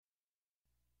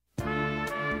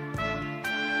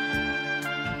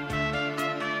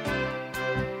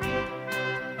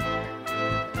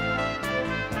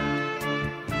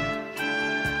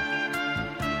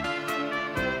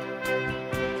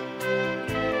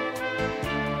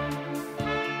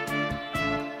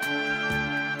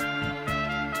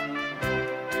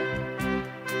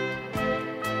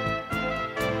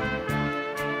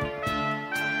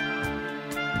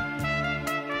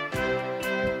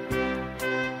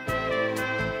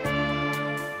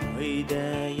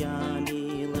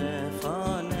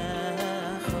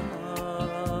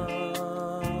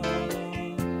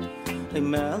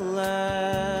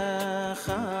melech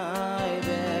chai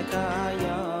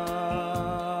v'kayam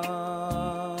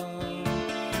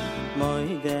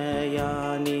moidei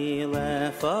ani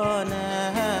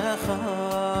lefanecha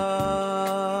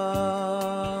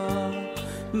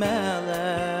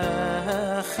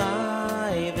melech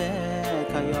chai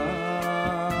v'kayam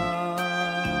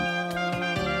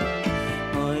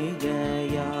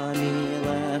moidei ani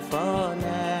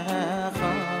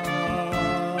lefanecha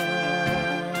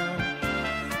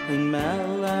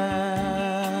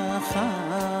melech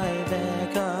chai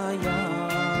v'kayam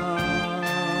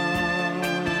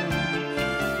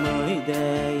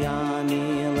moidei ani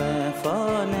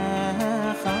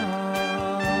lefanecha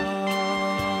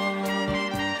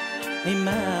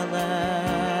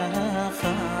melech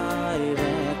chai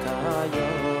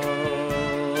v'kayam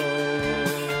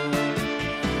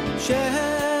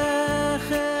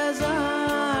shechazart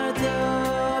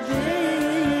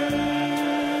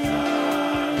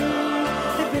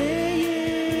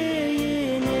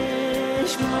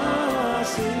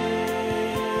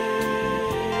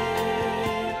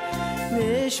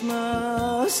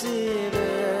Nishmasi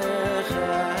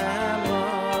v'chama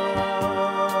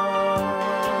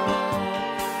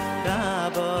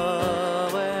Rabba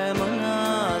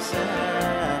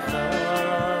v'munasecha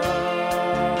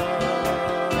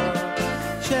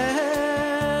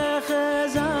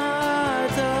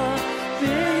Shechazarta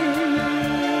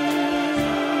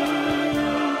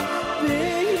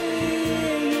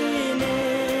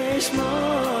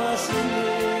v'nishmasi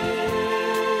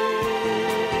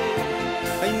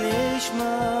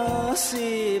Nishmasi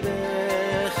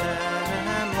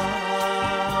b'chama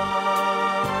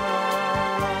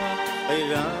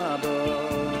Rabbo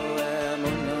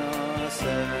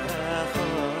emunasecha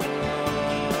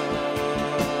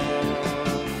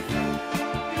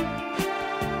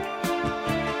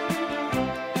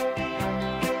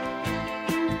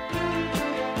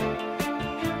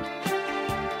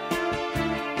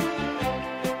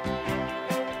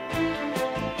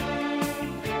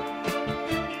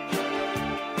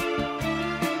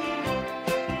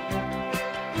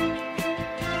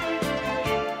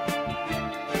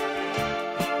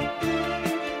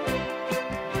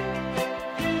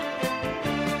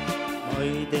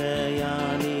moidei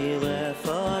ani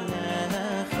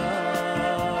lefanecha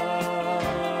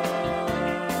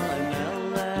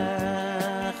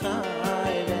melech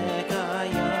chai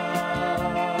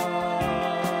v'kayam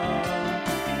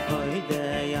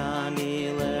moidei ani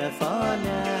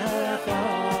lefanecha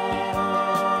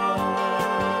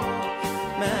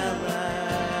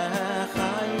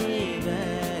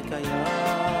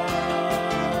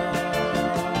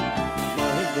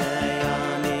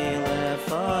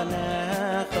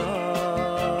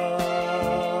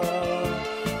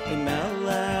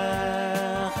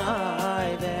melech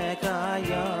chai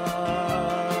v'kayam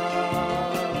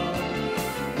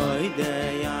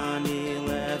moidei ani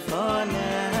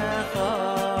lefanecha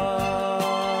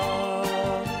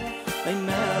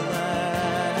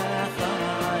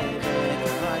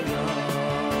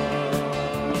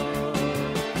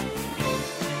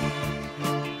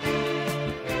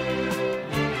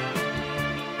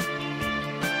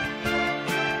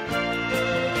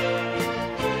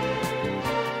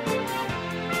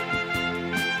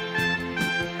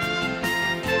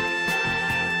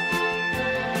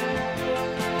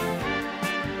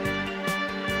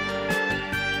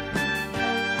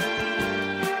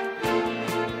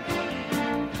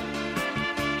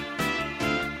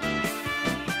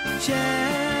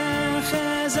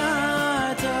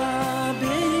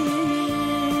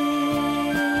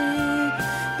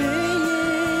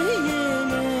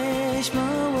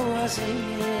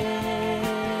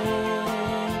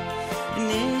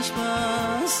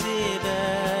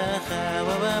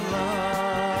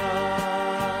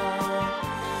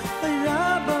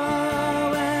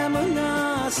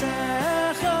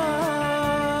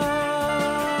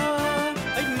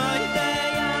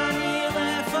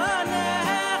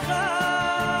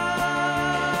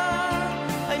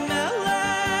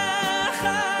melech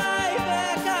chai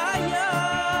v'kayam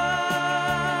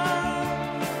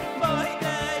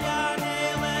moidei ani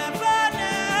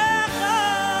lefanecha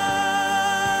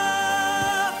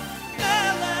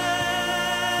melech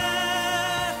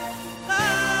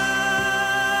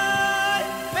chai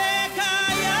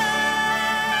v'kayam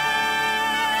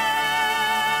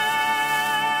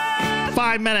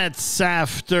 5 minutes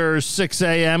after 6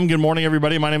 a.m. Good morning,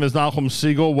 everybody. My name is Nahum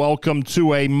Siegel. Welcome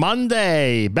to a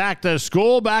Monday. Back to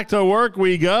school, back to work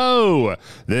we go.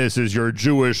 This is your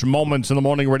Jewish Moments in the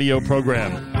Morning radio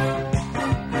program.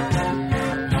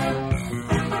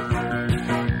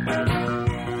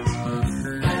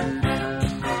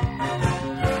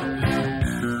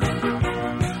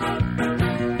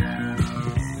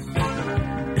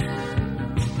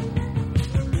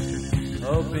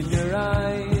 Open your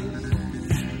eyes,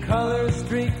 colors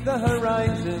streak the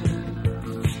horizon.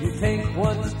 You take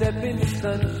one step in the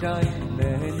sunshine,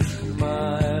 then you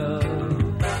smile.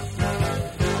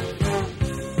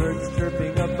 Birds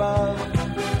chirping above,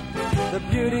 the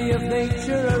beauty of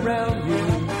nature around you.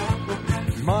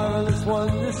 Marvelous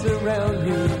wonders surround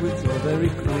you, it's so very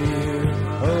clear,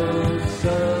 oh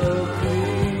so clear.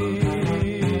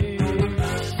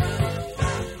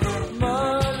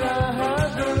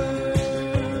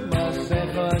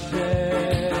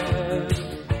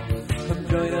 Come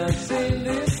join us in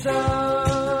this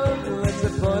song, let's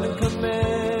have fun and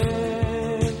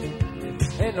command.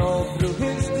 And all through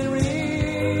history,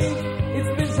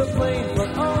 it's been so plain for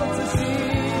all to see.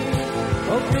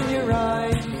 Open your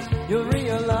eyes, you'll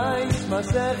realize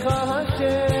Masecha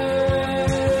Hashem.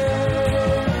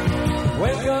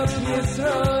 Wake up,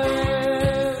 Yisrael,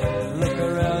 look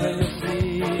around and you'll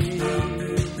see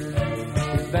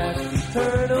His vast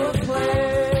eternal plan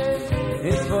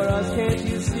is for us, can't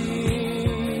you see?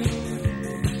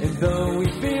 And though we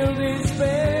feel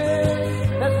despair,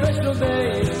 that special day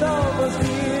is almost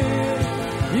here.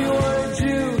 You are a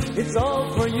Jew, it's all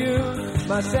for you,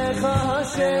 Masecha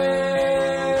Hashem.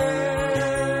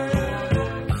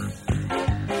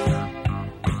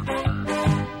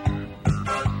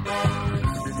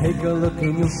 Take a look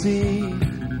and you'll see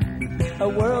a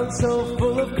world so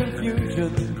full of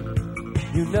confusion.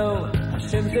 You know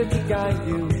Hashem's there to guide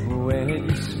you when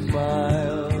you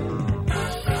smile.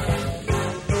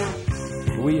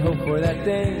 We hope for that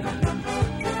day.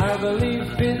 Our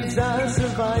belief is our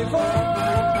survival.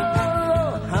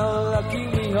 How lucky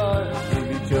we are to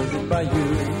be chosen by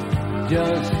you,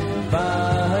 just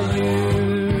by you.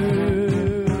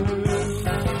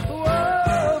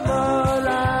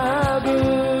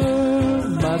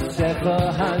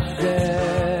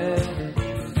 Hashem,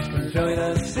 join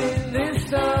us in this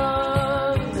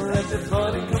song, let's have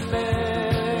fun and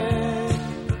command.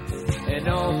 And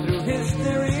all through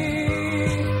history,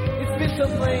 it's been so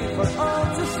plain for all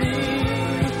to see.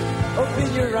 Open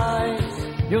your eyes,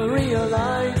 you'll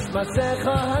realize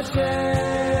Masecha Hashem.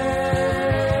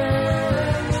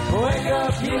 Wake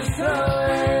up,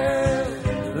 Yisrael,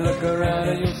 look around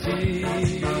and you'll see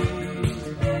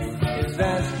His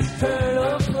vast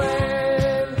eternal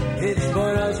plan, it's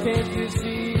for us, can't you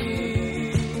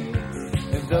see?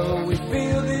 And though we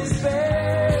feel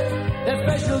despair, that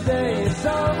special day is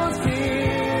almost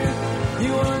here.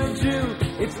 You are a Jew,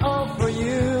 it's all for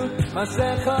you,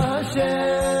 Masecha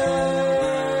Hashem.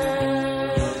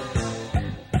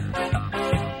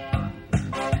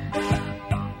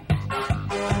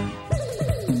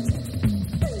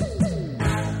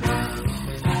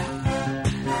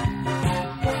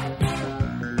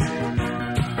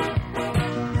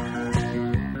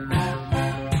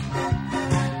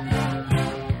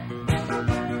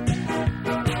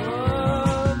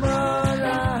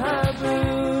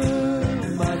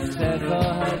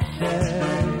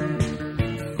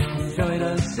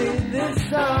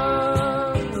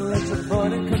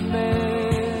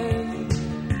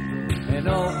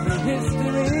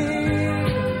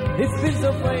 It's been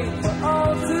so plain for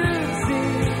all to see.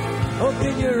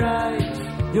 Open your eyes,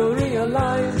 you'll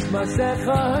realize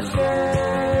Masecha Hashem.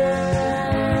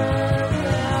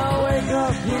 Now wake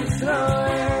up,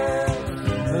 Yisrael,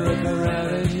 look around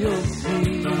and you'll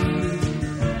see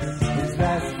His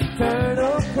vast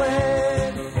eternal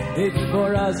plan. It's for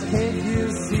us, can't you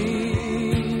see?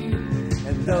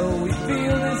 And though we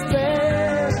feel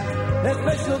despair, that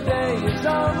special day is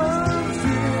almost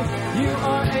here. You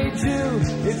are a Jew,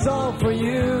 it's all for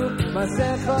you,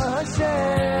 Masecha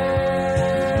Hashem.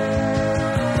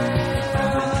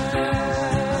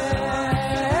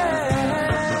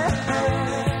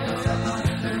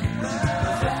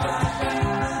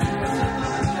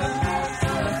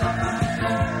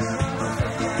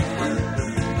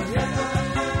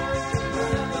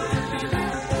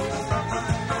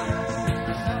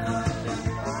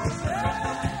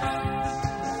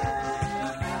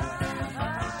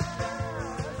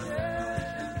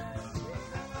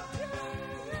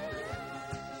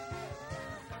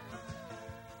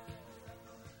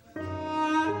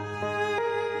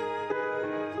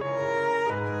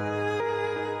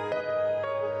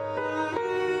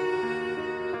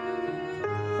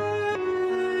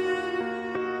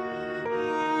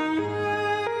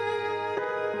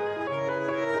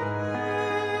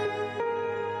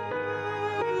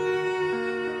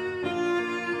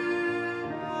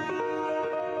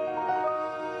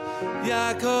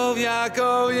 Yaakov,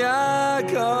 Yaakov,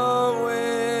 Yaakov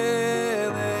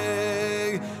willing,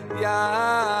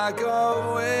 Yaakov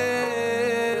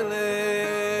willing,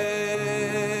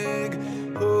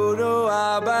 Uru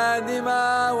Abba abandim,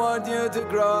 I want you to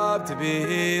grow up to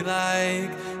be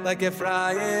like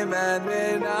Ephraim and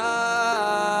Menashe.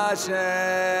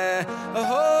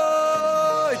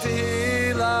 Oh,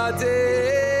 Tehillah,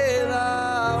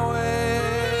 Tehillah,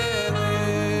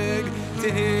 Welig,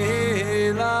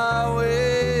 Tehillah,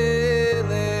 Welig.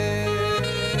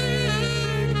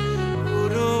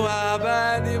 Uru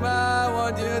abandim, I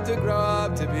want you to grow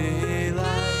up to be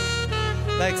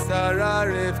like Sarah,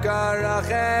 Rivka,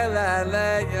 Rachel, and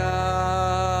Leah.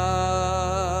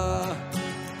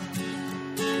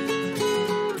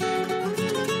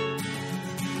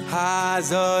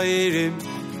 Hazoirim,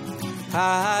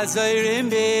 Hazoirim,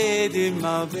 Bedim,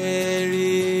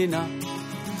 Maverina,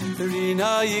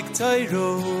 Rina Yiktoiro.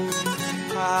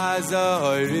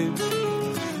 Hazoirim,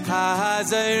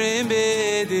 Hazoirim,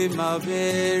 Bedim,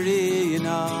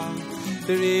 Maverina.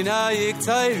 Rina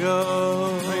Yiktairo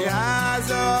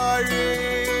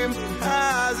Hazarim,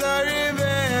 Hazarim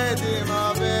Bedim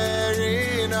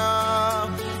Berina,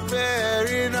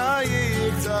 Berina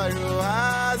Yiktairo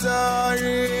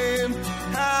Hazarim,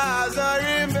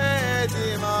 Hazarim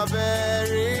Bedim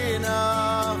Berina,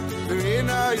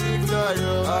 Berina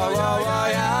Yiktairo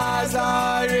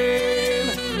Hazarim,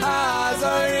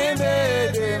 Hazarim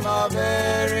Bedim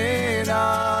Berina,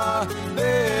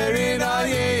 Berina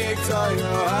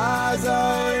Yiktairo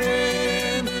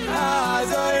Hazarim,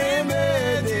 Hazarim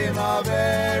Bedim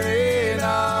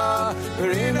Berina,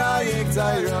 Berina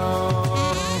Yiktairo.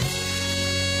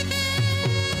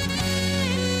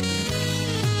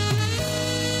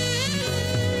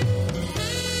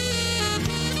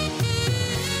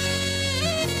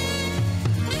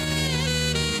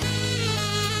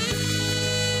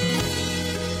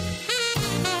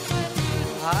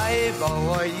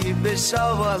 Devorie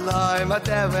b'shavalai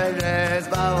mateveres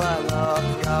b'avala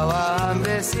Yawam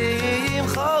b'sim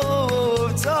chov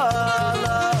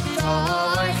tzala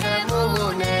Devorie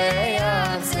chemuvunei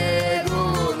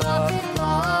ansegula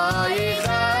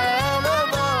Vayichala,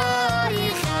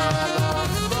 vayichala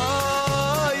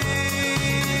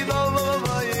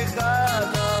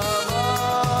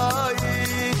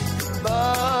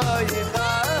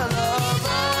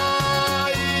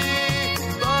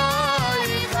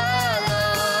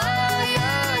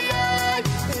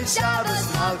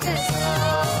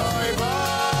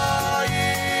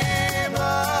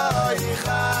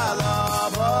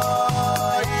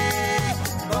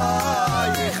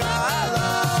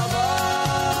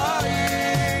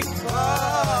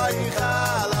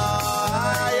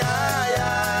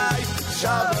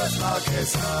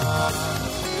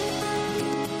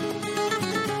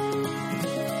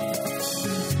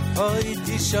Oy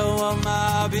tishoma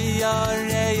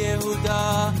biyare Yehuda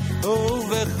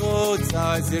uvechotza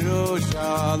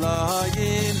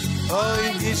Yerushalayim. Oy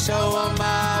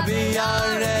tishoma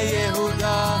biyare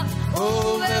Yehuda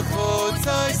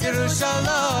uvechotza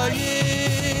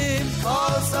Yerushalayim.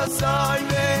 Kol sasar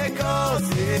vekol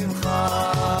simcha,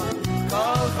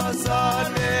 kol chasar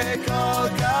vekol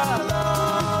kala,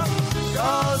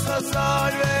 kol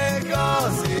sasar vekol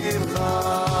simcha,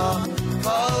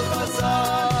 kol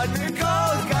chasar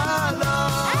vekol kala.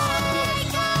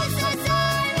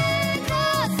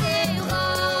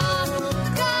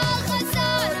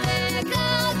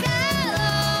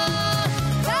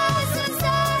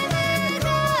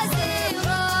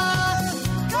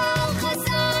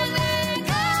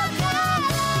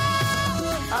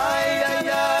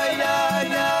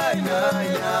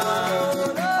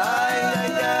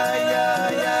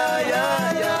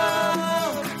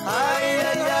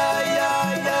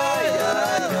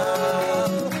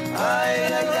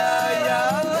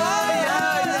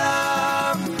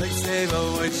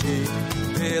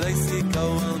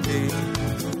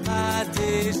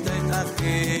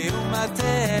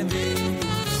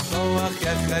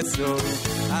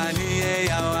 Ani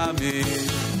Yawami,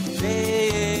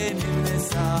 Bein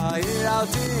Nesai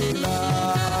Altila,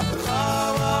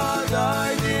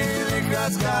 Hawadai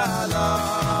Nikraskala,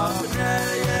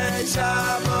 Neye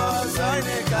Shamos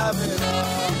Arnikabela,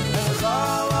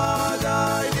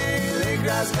 Hawadai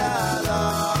Nikraskala,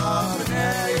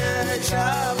 Neye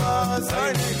Shamos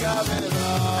Arnikabela.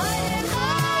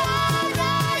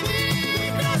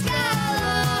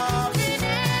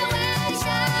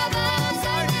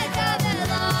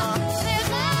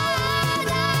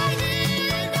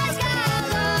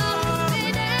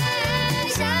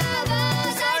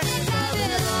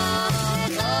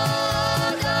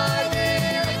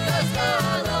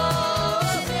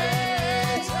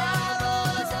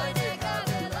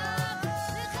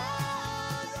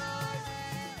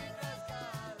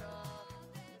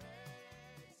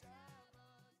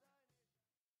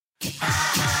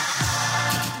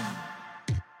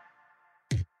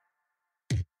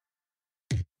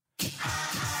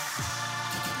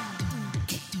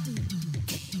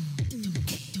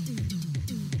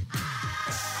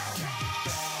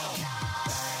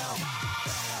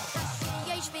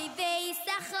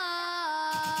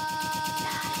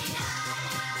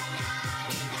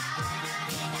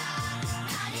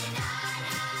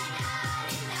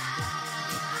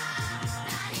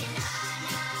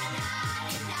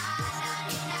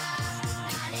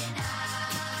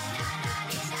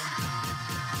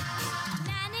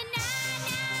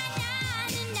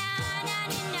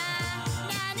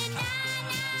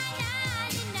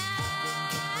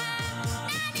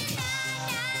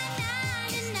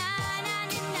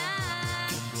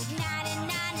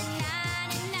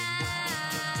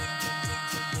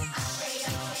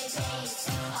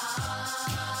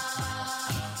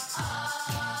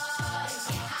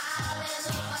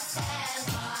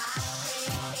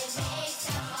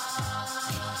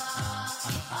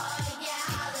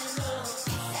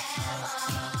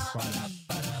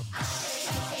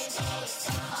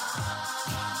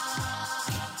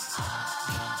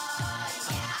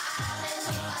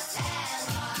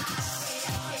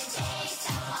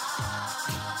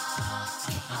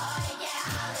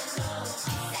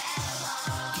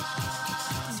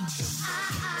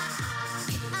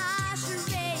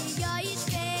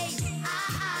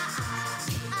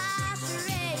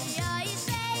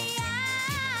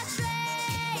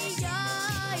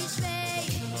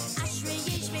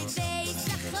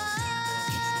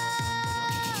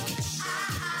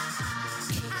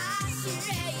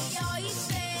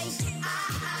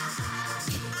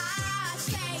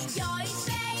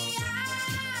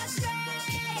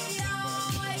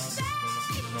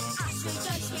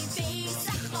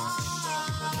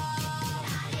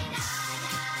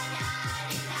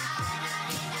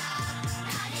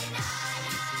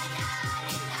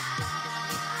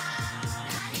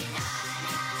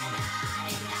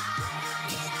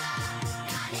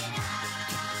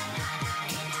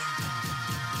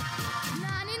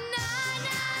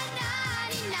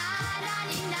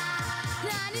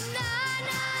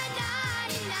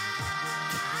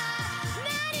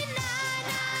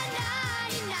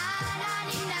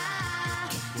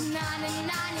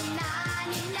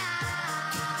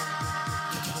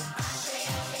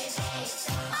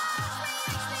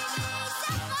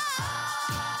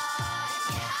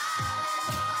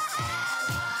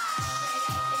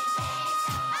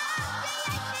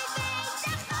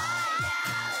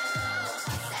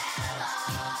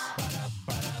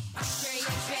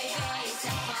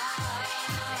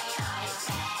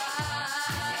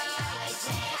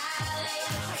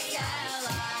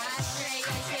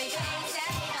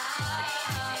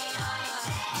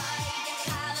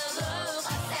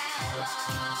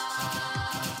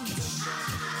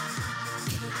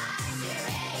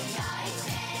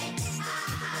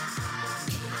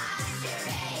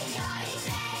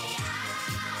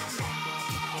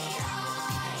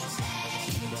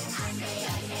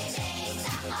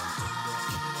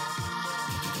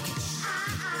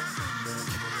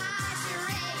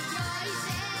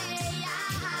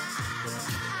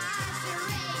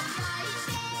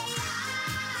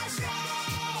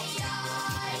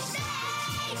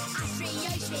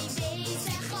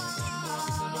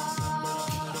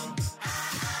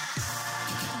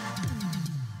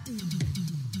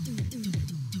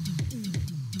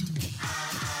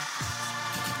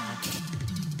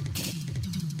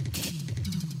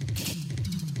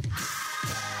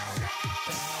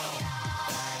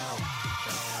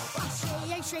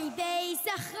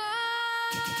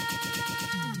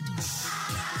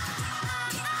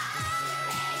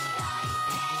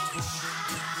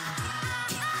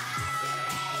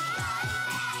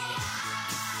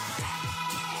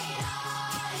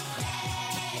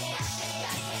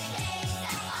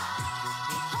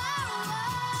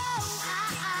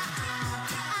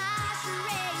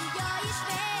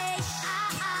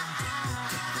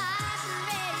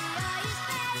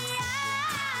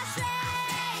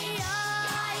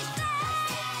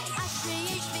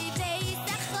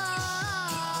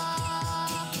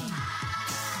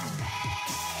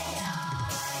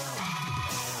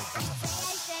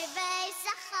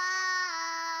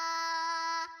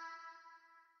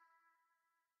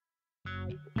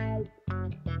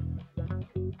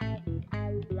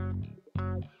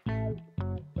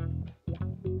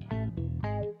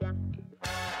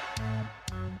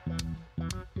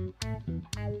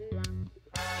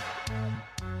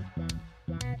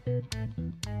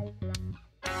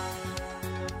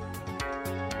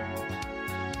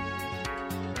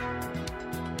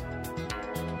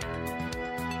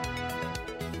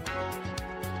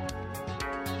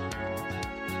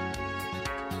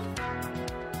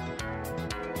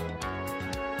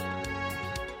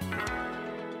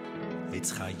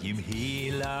 Im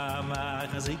hila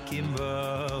machazikim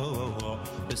vo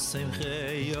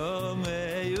besimche yom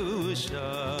yusha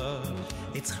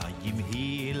It's chayim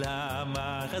hila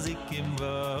machazikim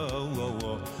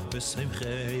vo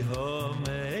besimche yom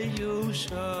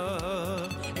yusha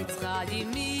It's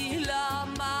chayim hila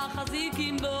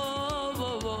machazikim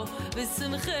vo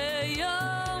besimche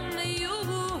yom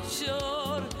yusha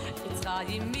It's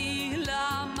chayim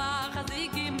hila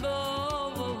machazikim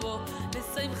vo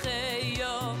besimche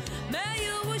yom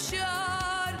yusha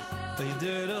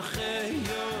Peider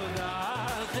cheyo da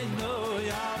cheno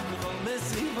yam V'chol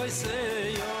nesiv v'yse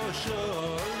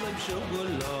yoshol Em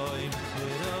shogoloim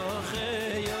Peider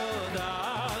cheyo da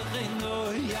cheno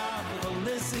yam V'chol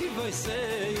nesiv v'yse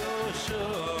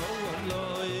yoshol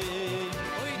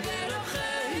Peider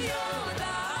cheyo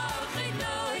da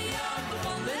cheno yam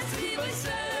V'chol nesiv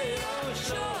v'yse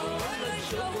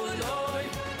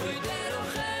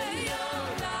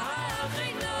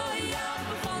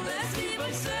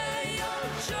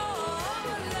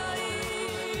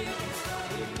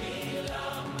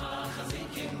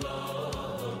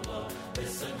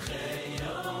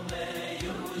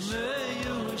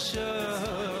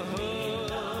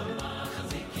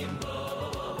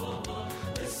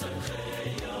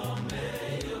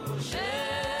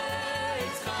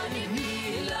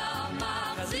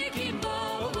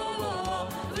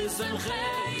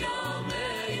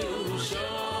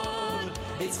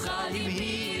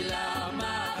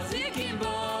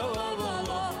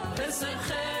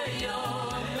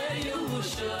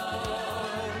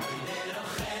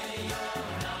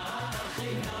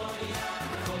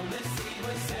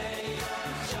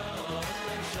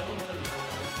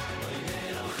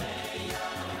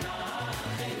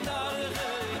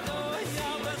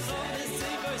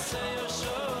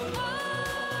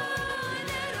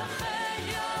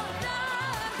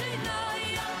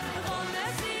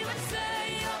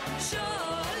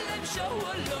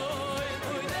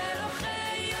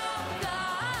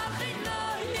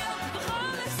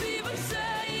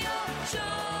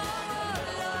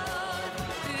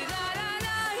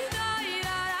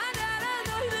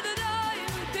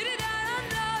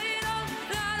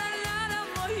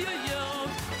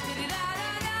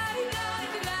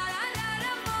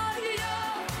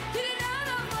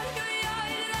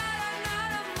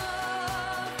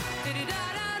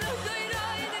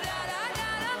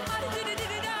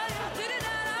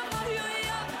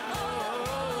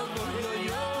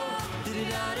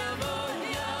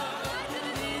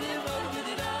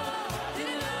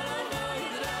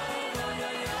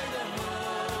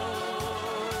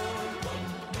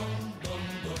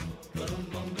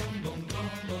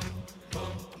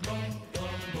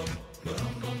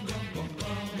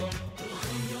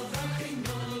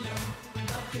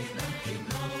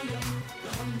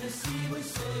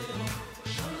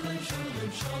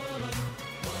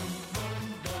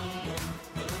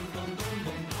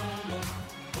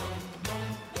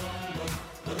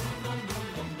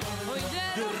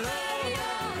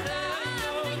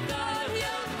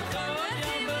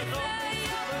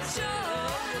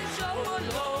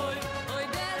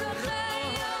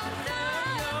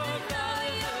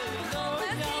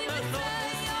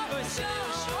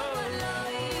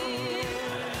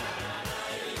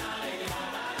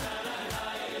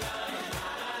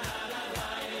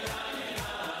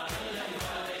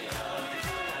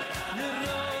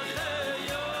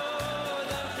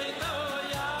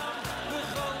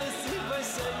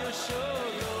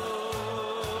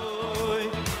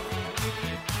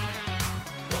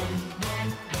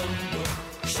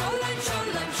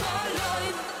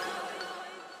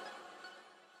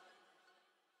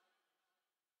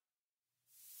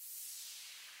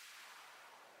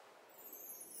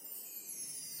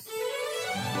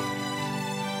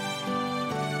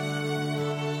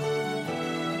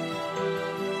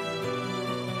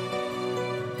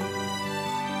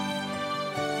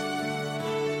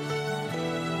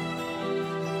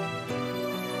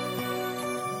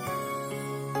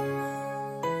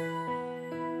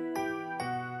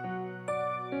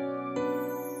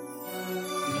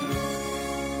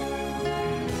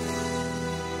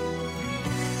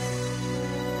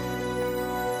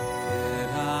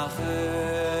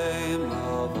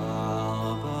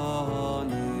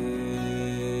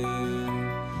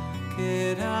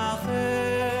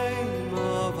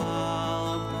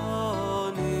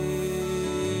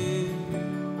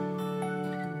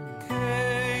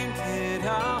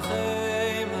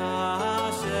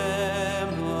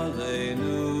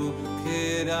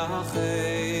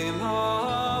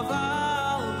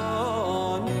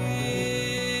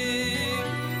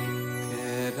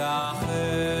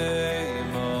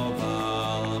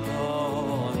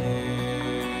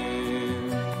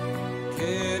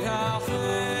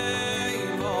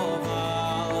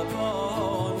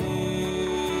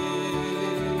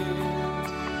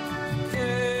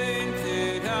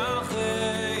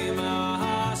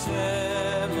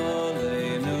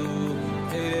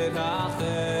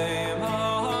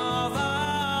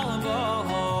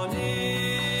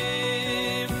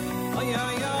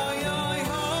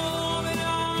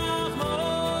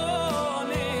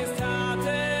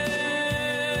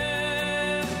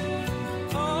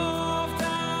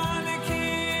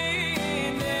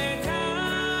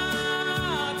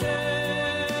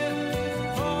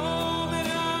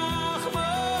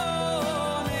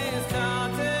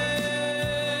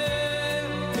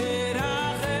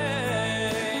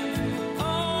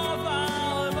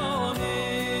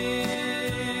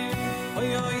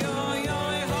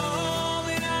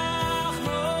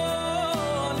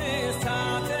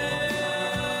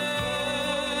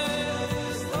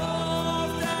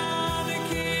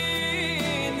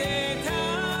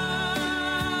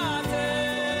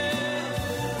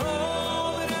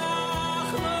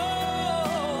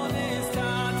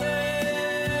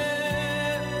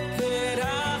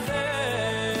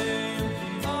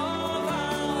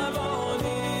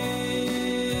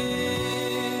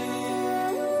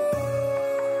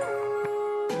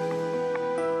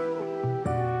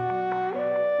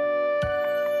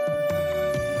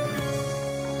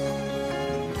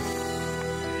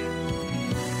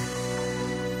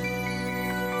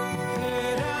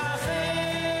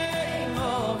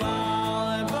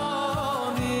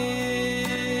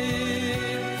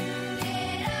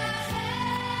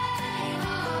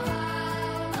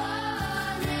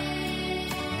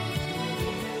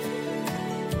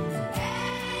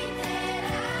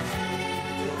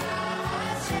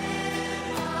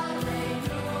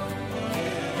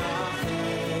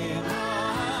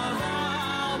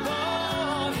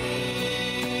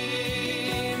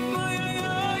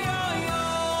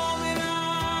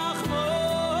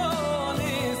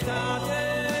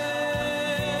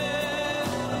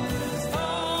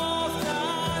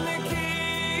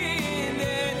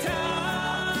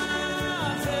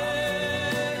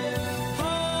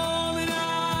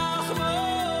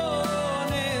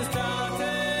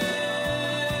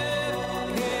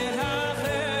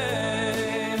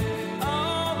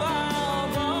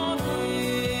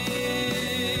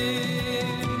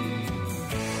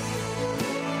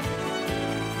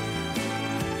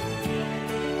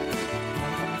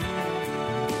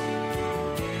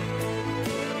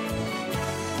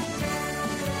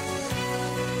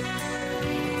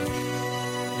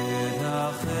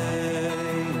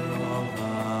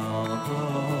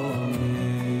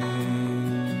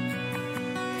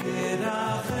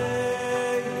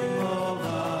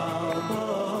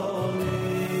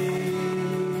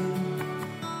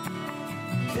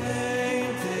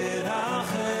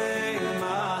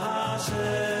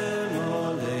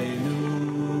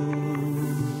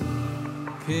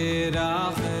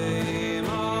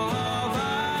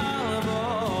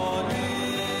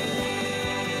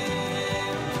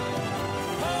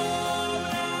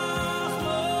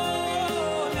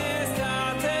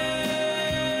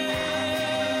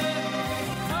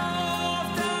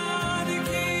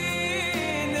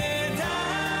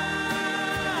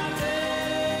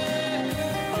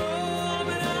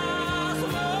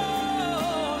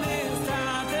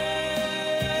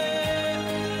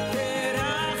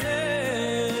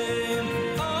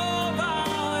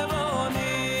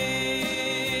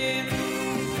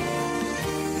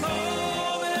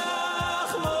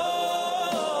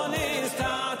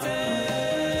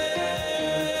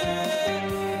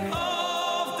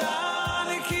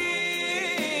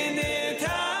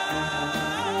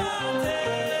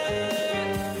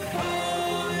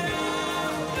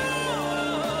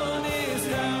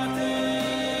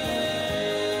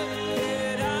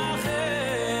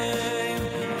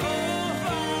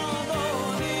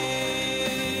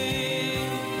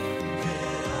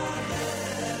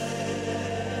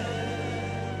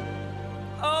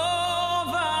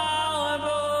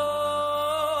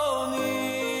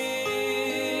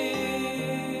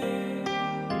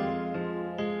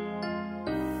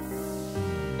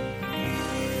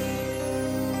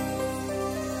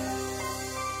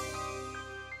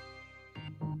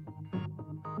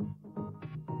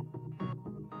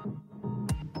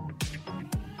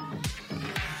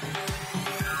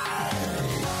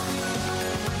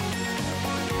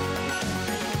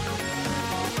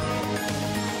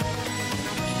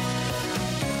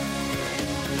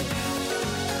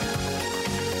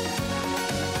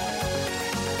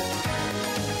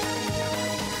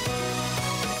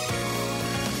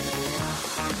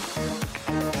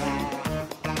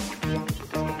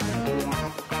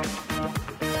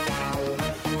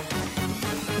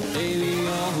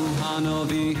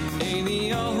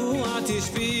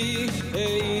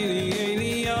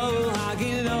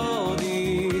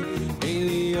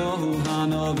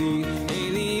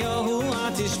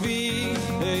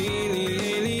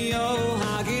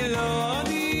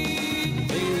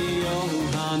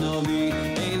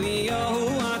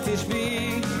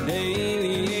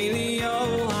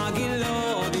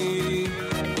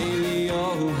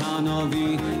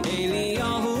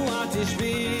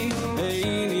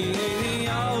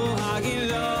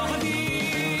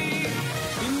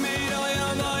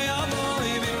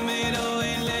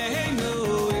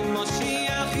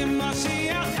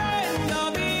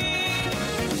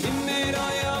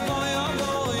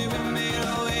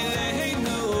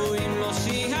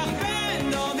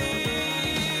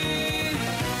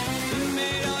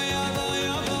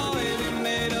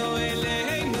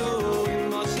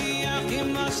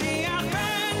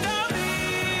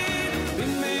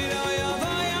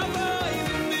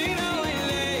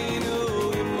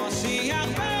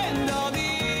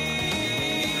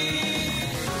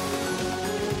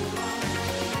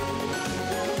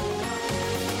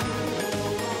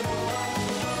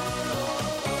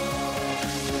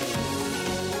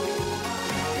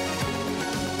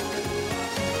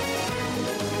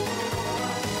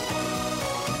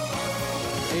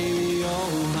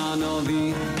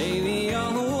Hanovi,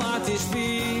 Eliyahu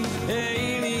Atishbi,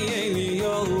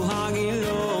 Eliyahu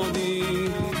Hagilodi,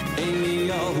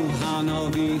 Eliyahu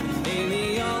Hanovi,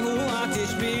 Eliyahu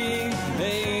Atishbi,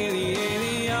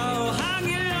 Eliyahu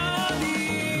Hagilodi.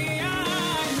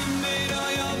 Mimero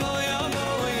Yavo Yavo,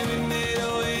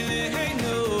 Mimero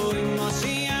Eleinu,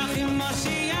 Mashiach,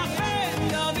 Mashiach Ben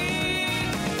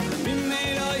David.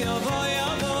 Mimero Yavo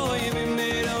Yavo,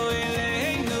 Mimero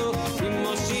Eleinu,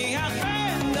 Mashiach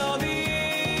Ben David.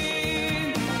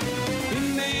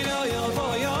 Mimero Yavo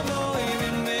Yavo,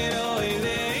 Mimero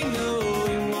Eleinu,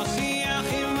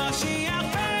 Mashiach, Mashiach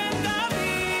Ben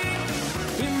David.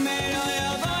 Mimero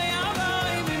Yavo Yavo,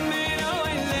 Mimero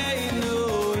Eleinu,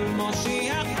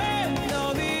 Mashiach Ben David.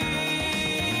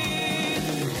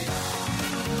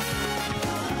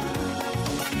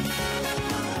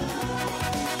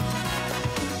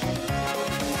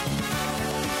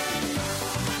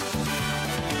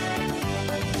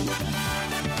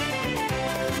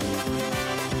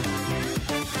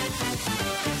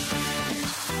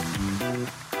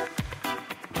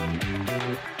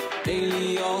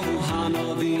 Eliyahu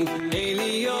Hanovi,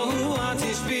 Eliyahu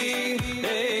Atishbi,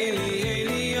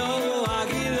 Eliyahu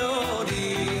Agilodi,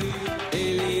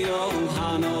 Eliyahu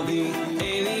Hanovi,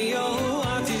 Eliyahu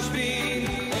Atishbi,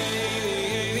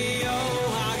 Eliyahu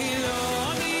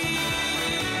Agilodi.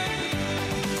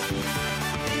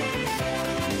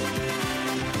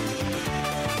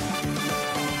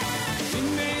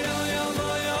 Mimero Yavo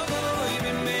Yavo,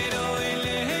 Mimero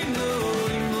Eleinu,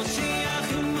 Mashiach,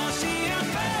 Mashiach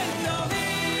Ben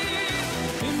David.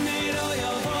 Mimero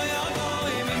Yavo Yavo,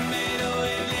 Mimero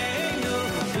Eleinu,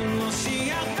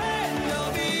 Mashiach Ben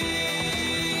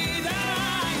David.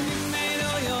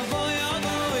 Mimero Yavo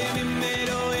Yavo,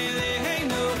 Mimero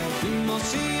Eleinu,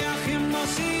 Mashiach,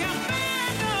 Mashiach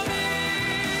Ben David.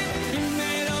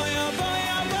 Mimero Yavo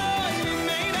Yavo,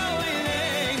 Mimero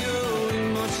Eleinu,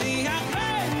 Mashiach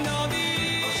Ben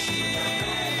David.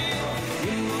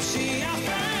 Mashiach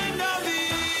Ben David.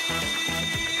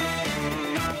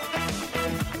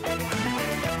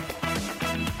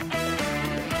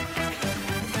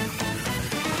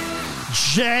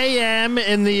 JM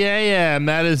in the AM.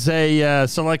 That is a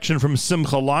selection from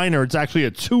Simcha Liner. It's actually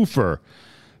a twofer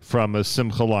from a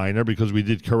Simcha Liner because we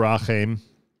did Karachem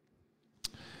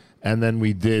and then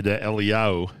we did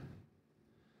Eliyahu,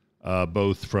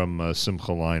 both from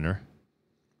Simcha Liner.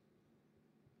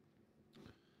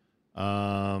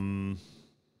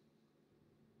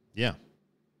 Yeah.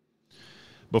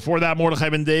 Before that, Mordechai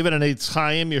Ben David and Eitz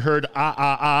Chaim. You heard the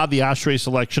Ashrei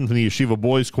selection from the Yeshiva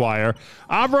Boys Choir.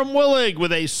 Avram Willig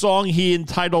with a song he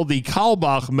entitled the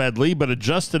Kalbach Medley, but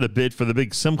adjusted a bit for the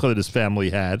big simcha that his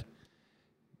family had.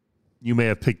 You may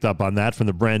have picked up on that from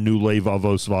the brand new Lev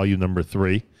Avos Volume number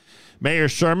 3. Mayor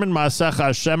Sherman, Masech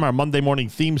Hashem, our Monday morning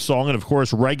theme song, and of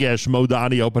course, Regesh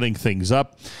Modani opening things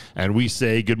up. And we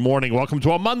say good morning. Welcome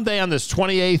to a Monday on this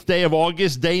 28th day of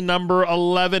August, day number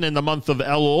 11 in the month of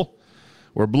Elul.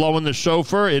 We're blowing the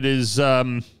shofar. It is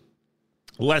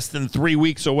less than 3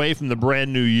 weeks away from the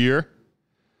brand new year.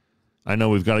 I know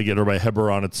we've got to get Rabbi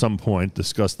Heber on at some point,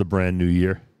 discuss the brand new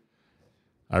year.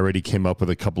 I already came up with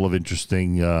a couple of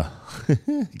interesting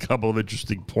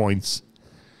points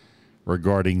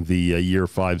regarding the year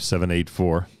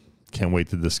 5784. Can't wait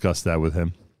to discuss that with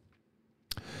him.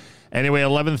 Anyway,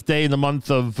 11th day in the month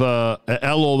of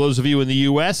Elul. Those of you in the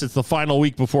U.S., it's the final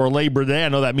week before Labor Day. I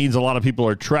know that means a lot of people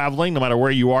are traveling, no matter where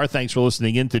you are. Thanks for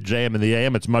listening in to JM and the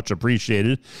AM. It's much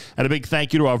appreciated. And a big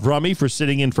thank you to Avrami for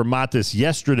sitting in for Matis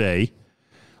yesterday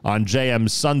on JM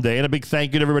Sunday. And a big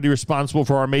thank you to everybody responsible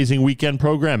for our amazing weekend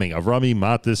programming. Avrami,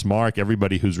 Matis, Mark,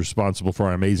 everybody who's responsible for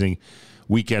our amazing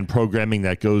weekend programming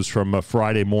that goes from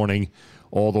Friday morning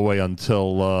all the way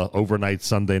until overnight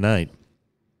Sunday night.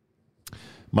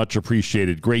 Much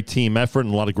appreciated. Great team effort,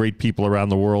 and a lot of great people around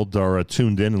the world are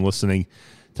tuned in and listening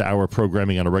to our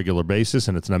programming on a regular basis,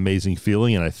 and it's an amazing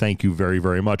feeling, and I thank you very,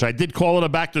 very much. I did call it a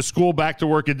back-to-school,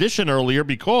 back-to-work edition earlier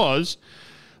because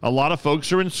a lot of folks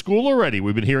are in school already.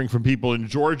 We've been hearing from people in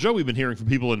Georgia. We've been hearing from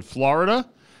people in Florida.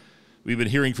 We've been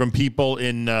hearing from people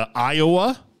in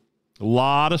Iowa. A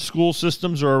lot of school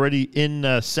systems are already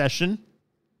in session.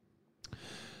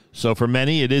 So for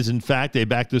many, it is, in fact, a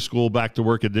back-to-school,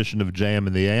 back-to-work edition of JM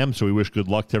and the AM. So we wish good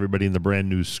luck to everybody in the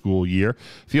brand-new school year.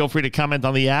 Feel free to comment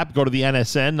on the app. Go to the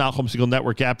NSN, Nachum Segal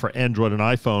Network app for Android and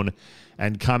iPhone,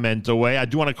 and comment away. I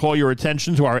do want to call your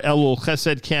attention to our Elul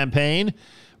Chesed campaign,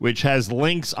 which has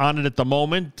links on it at the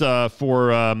moment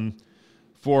for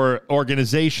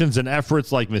organizations and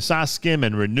efforts like Misaskim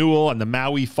and Renewal and the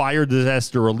Maui Fire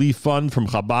Disaster Relief Fund from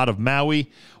Chabad of Maui.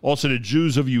 Also the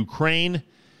Jews of Ukraine.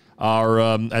 are,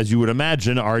 as you would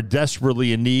imagine, are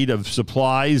desperately in need of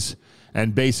supplies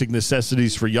and basic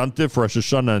necessities for Yontif, Rosh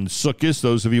Hashanah, and Sukkot.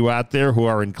 Those of you out there who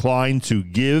are inclined to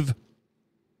give,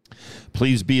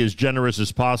 please be as generous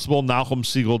as possible.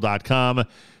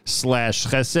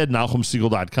 NachumSiegel.com/chesed,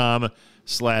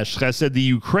 NachumSiegel.com/chesed. The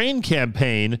Ukraine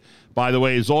campaign, by the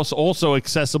way, is also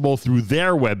accessible through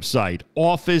their website,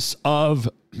 Office of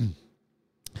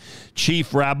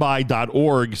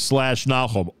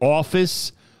chiefrabbi.org/Nachum.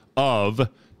 Office of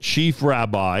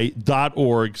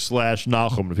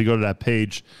chiefrabbi.org/Nachum. If you go to that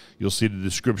page, you'll see the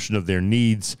description of their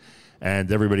needs.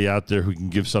 And everybody out there who can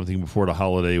give something before the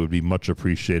holiday would be much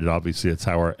appreciated. Obviously, it's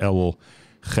how our Elul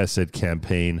Chesed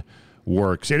campaign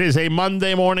works. It is a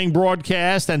Monday morning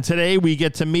broadcast, and today we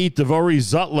get to meet Devorie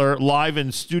Zutler live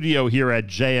in studio here at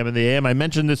JM in the AM. I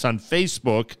mentioned this on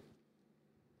Facebook.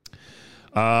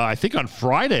 I think on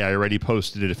Friday I already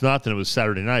posted it. If not, then it was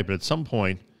Saturday night. But at some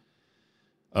point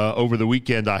over the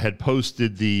weekend, I had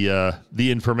posted the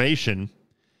information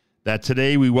that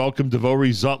today we welcome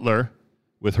Devorie Zutler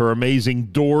with her amazing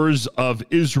Doors of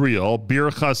Israel,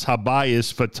 Birchas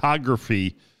Habayis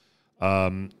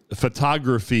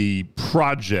photography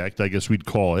project, I guess we'd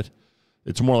call it.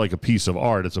 It's more like a piece of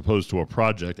art as opposed to a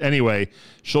project. Anyway,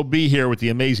 she'll be here with the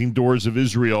amazing Doors of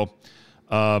Israel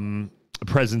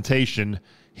presentation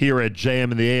here at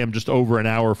JM in the AM just over an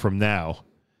hour from now.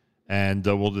 And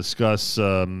we'll discuss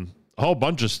a whole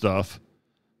bunch of stuff,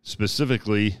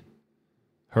 specifically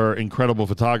her incredible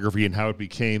photography and how it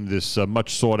became this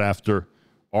much sought-after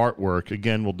artwork.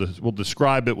 Again, we'll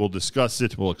describe it, we'll discuss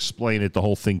it, we'll explain it, the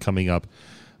whole thing coming up.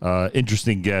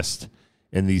 Interesting guest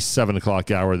in the 7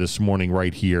 o'clock hour this morning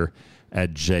right here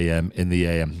at JM in the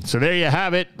AM. So there you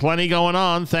have it. Plenty going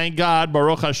on. Thank God.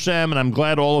 Baruch Hashem. And I'm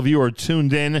glad all of you are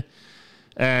tuned in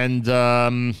and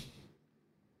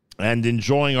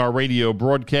enjoying our radio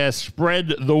broadcast.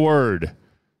 Spread the word.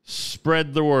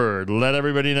 Spread the word. Let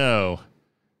everybody know.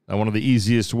 And one of the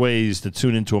easiest ways to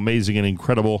tune into amazing and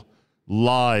incredible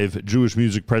live Jewish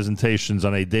music presentations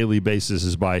on a daily basis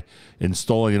is by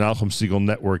installing an Nachum Siegel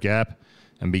Network app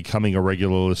and becoming a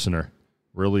regular listener.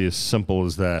 Really as simple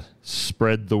as that.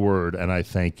 Spread the word, and I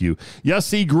thank you.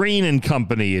 Yossi Green and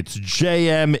Company. It's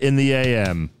JM in the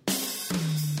AM.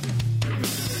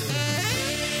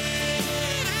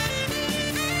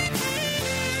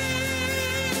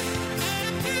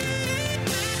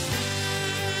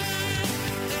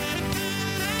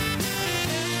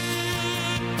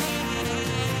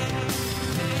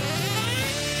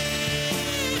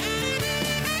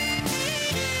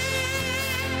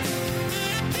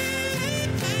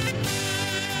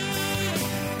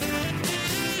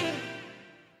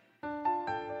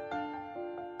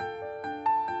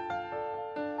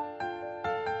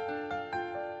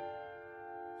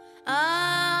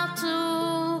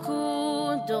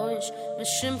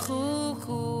 ושמחו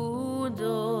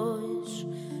קודש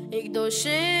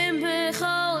יקדושם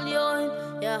בכל יום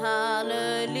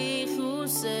יהללו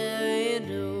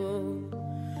חסדו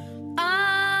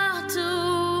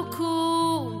אתו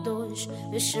קודש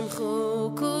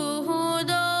ושמחו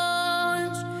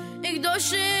קודש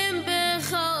יקדושם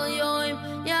בכל יום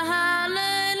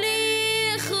יהללו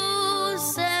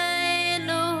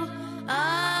חסדו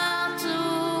אתו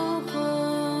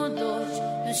קודש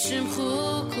ושמחו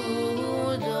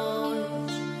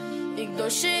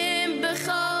Doshim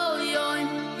b'chol yom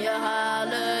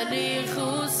yahaleli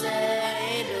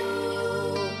chuseiru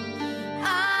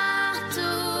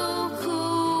Atu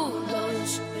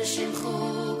kudosh v'shimchu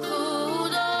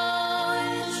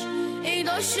kudosh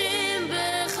Doshim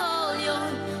b'chol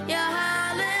yom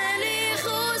yahaleli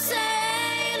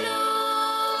chuseiru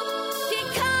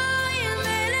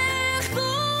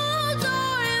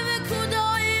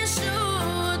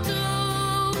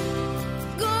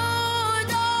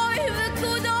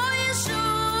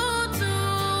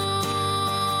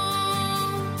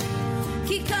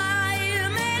Kikayim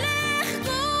melech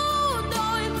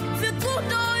kudoy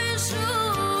v'kudoy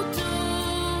shutu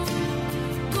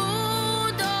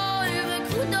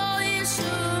Kudoy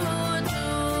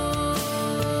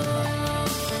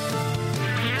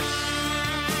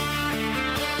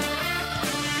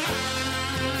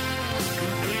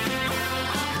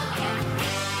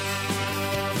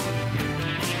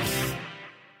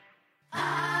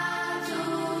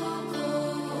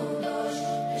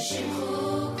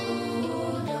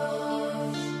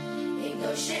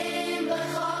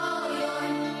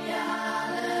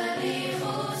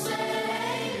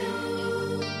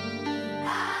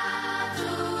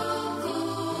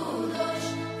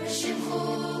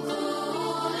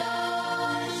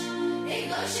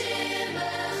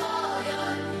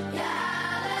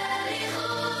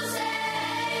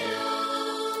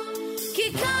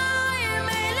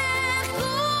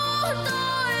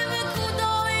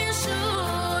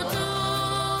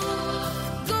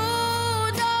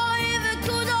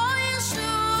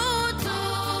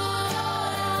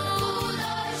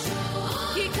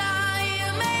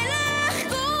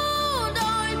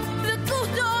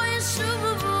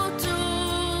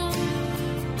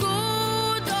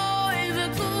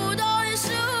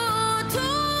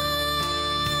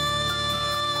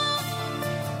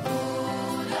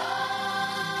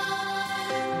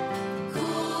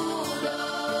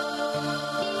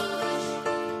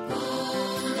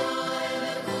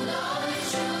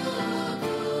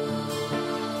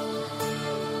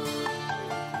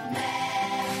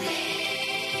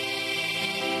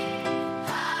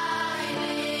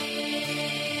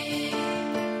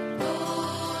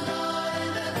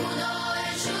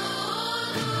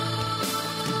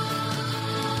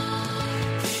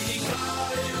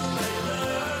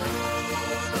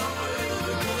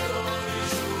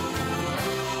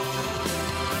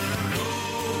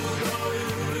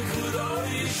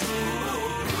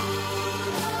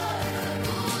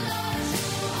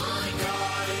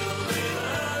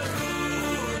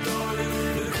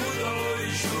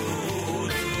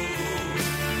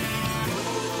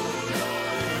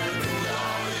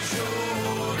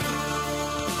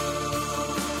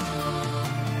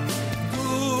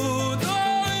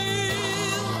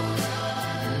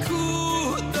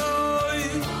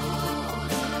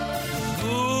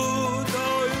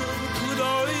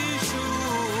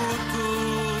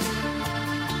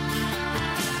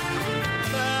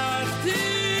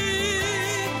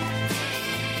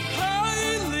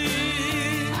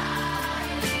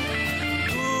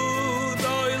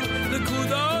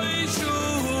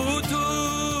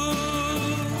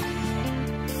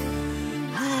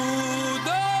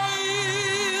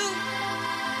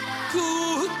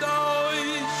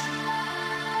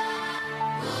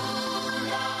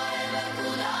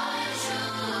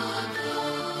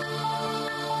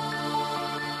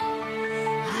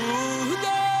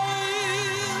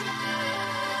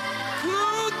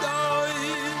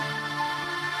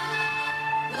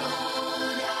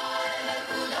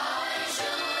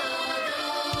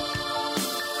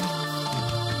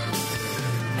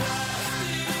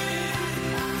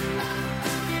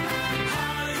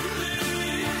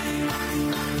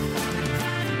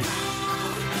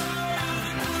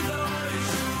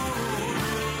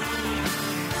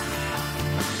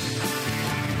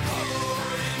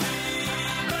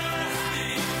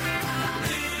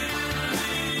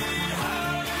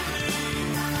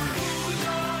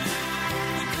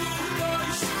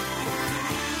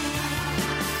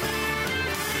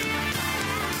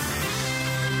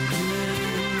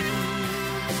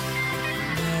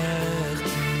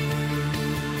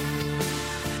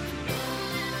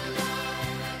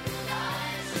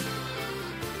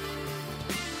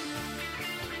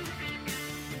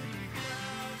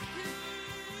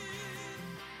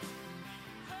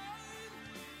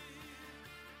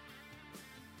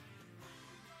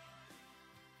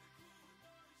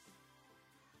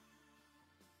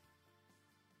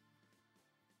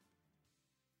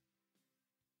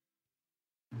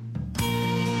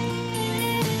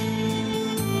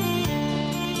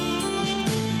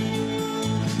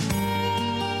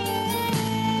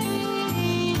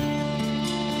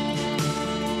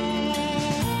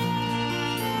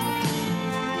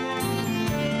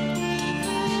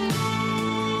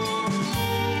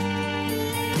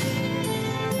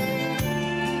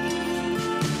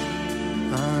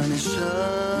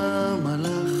הנשם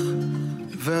הלך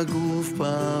והגוף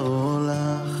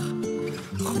פעולך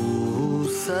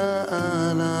חוסה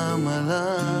על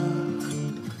המלאך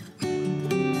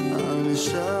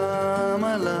הנשם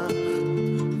הלך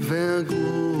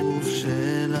והגוף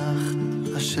שלך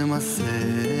השם עשה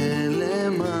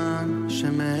למען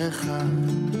שמך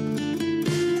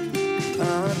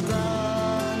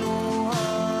עתנו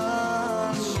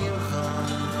על שמך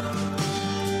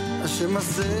השם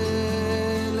עשה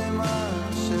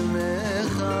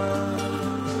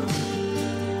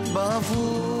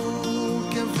בעבור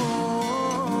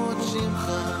כבוד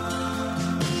שמך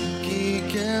כי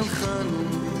כן חנון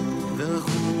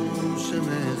ורחום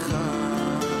שמך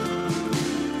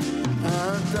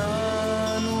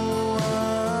עתנו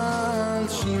על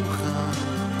שמך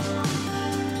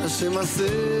השם עשה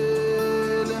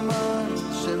למען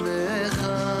שמך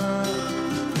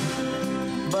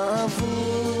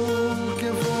בעבור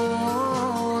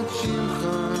כבוד שמך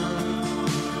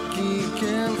כי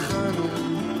כן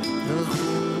חנון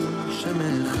ורחום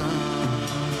שמך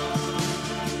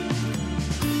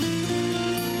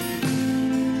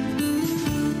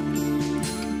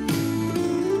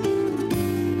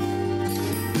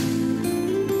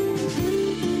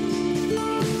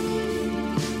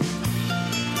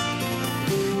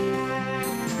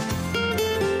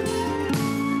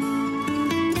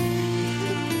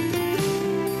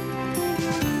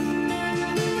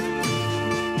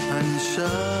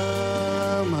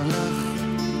הנשם הלך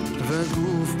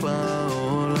והגוף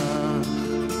בעולם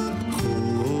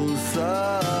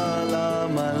חוסה על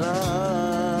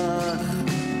המלאך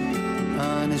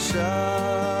הנשם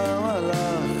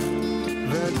הלך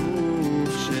והגוף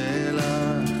שלך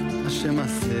השם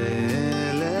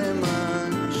עשה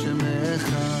למען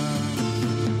שמך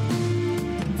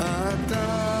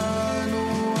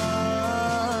עתנו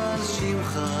על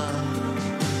שמך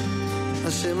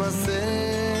השם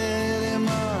עשה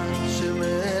למען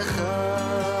שמך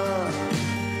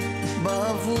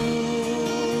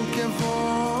בעבור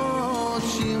כבוד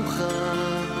שמך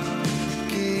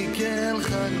כי כן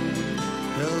חנו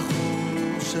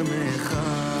ורחום שמך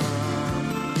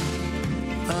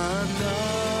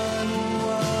עתנו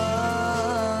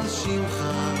על שמך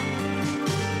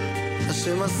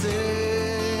השם עשה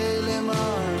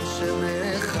למען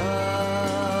שמך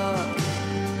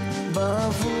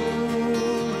בעבור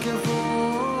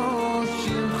כבוד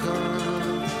שמך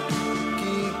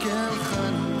כי כן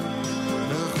חנו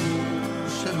ורחום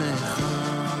שמך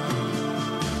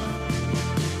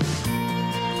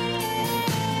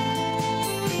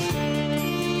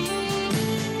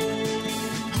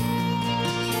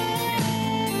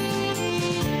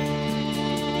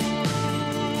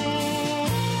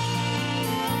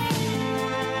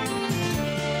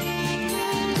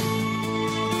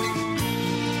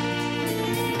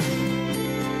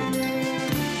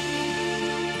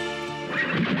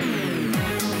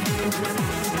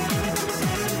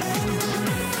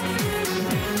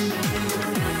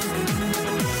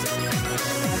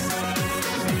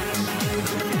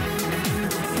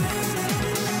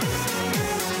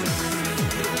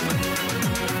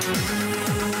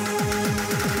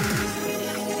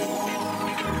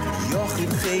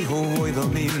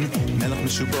מלך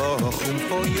משובח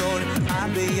ומפויר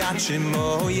עד ביד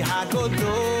שמוי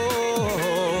הגדול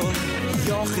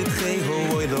יחיד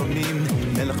חיהו אלומים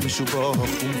מלך משובח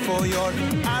ומפויר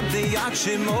עד ביד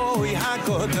שמוי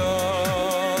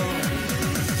הגדול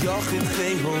יחיד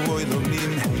חיהו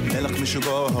אלומים מלך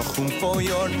משובח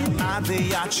ומפויר עד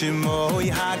ביד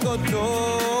שמוי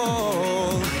הגדול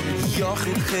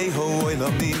יחיד חיהו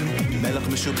אלומים מלך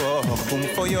משובח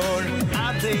ומפויר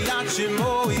עד יד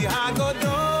שמוי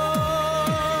הגדול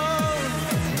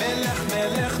מלך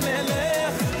מלך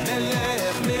מלך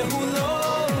מלך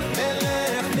מהולו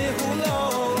מלך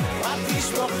מהולו עד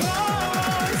תשבחוס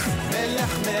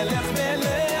מלך מלך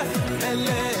מלך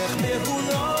מלך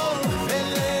מהולו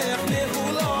מלך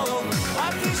מהולו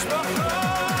עד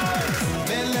תשבחוס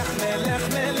מלך מלך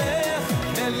מלך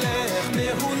מלך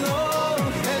מהולו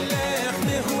מלך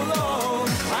מהולו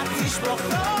עד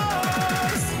תשבחוס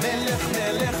מלך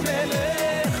מלך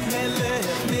מלך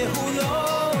מלך מהולו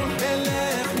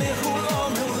מלך מהולו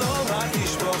מהולו עד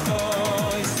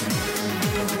תשבחוס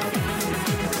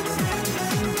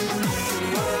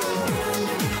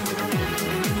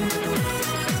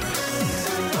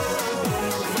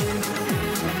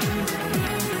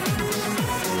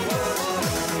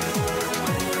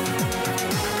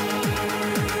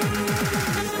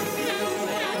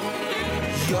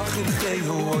יחיד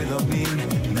חיהו אלומים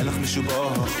מלך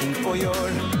משובח ומפויר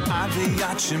עד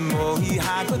יד שמוי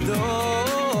הגדול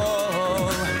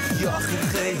יחיד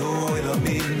חיהו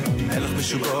אלומים מלך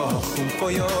משובח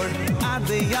ומפויר עד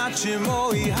יד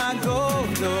שמוי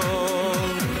הגדול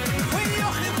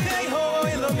יחיד חיהו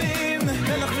אלומים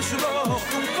מלך משובח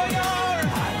ומפויר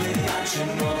עד יד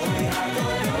שמוי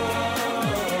הגדול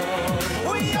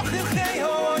יחיד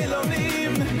חיהו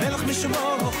אלומים מלך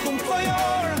משובח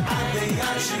ומפויר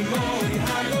יד שמוי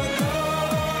הגדול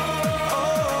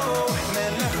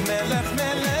מלך מלך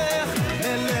מלך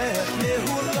מלך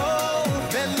מהולו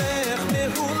מלך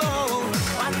מהולו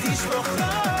עד תשבחוס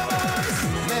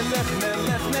מלך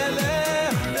מלך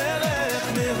מלך מלך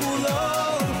מהולו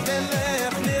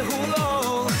מלך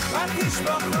מהולו עד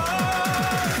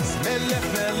תשבחוס מלך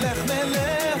מלך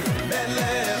מלך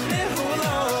מלך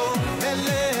מהולו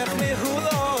מלך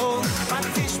מהולו עד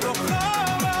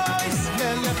תשבחוס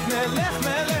מלך מלך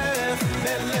מלך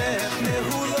מלך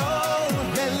מהולו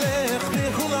מלך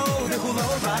מהולו מהולו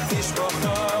עד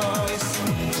תשבחוס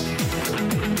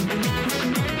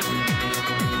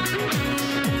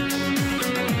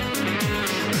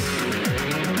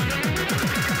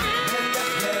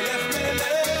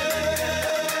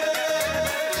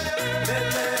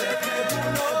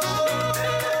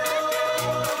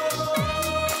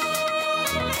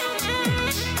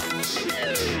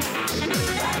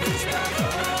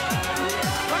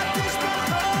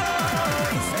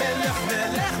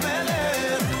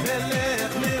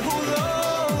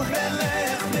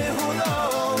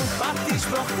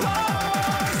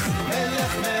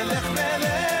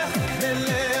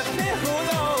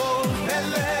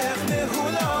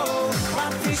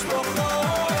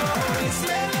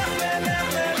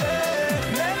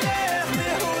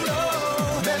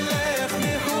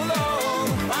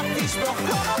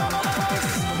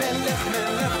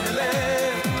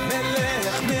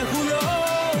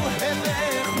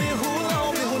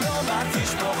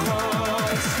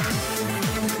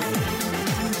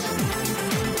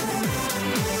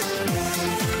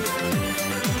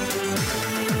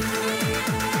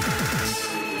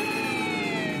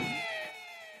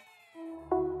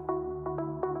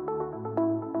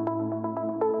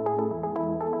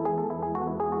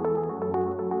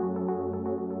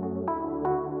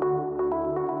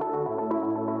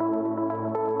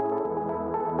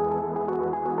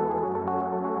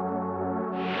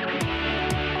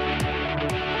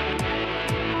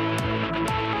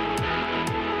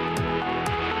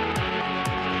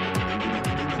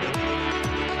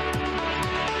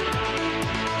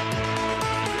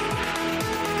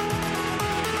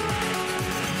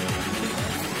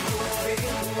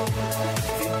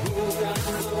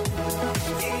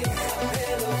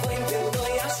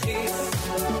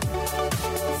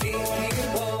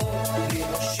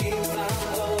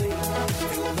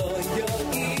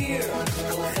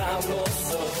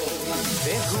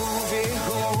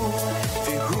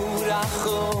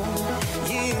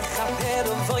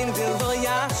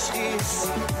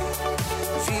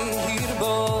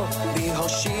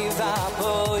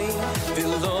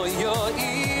velo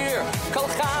yoir kol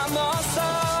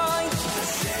chamosai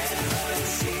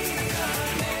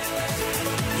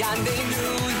Yanenu,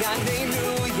 Yanenu,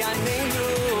 Yanenu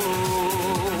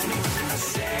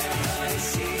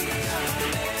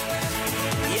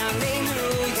Yanenu,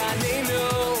 Yanenu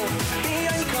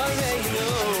Biyan Koreinu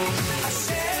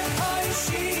Hashem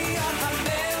Hoshia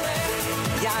HaMelech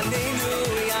Yanenu,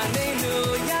 Yanenu,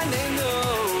 Yanenu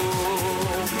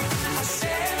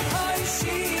Hashem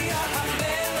Hoshia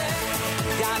HaMelech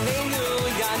Yanenu,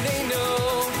 Yanenu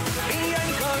Biyan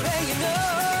Koreinu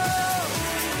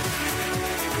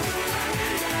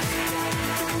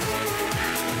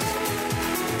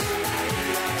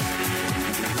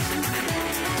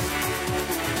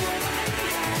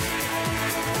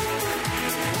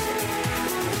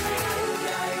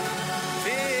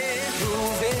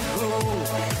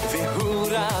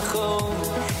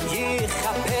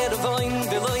Yichaper voin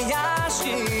velo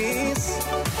yashis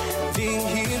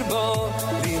Vihirbo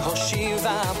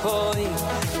vihoshiva poi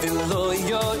Velo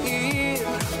yoir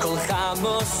kol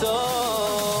chamosoi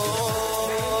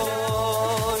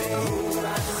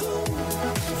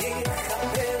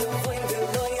Yichaper voin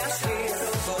velo yashis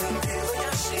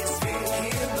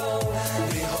Vihirbo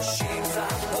vihoshiva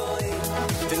poi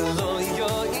Velo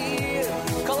yoir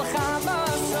kol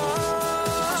chamosoi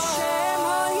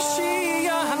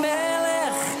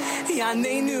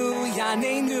Yanenu,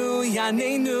 Yanenu,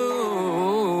 Yanenu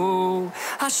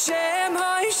Hashem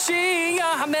Hoshia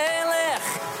HaMelech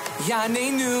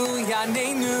Yanenu,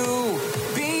 Yanenu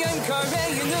Biyan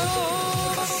Koreinu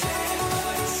Hashem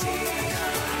Hoshia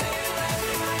HaMelech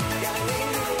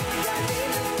Yanenu,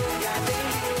 Yanenu,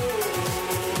 Yanenu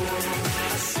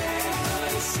Hashem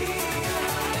Hoshia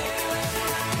HaMelech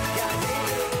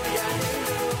Yanenu,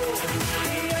 Yanenu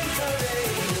Biyan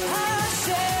Koreinu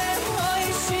Hashem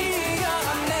Hoshia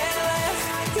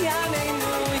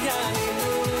Yanenu,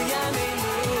 Yanenu,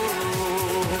 Yanenu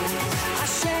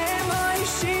Hashem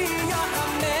Hoshia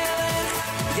HaMelech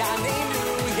Yanenu,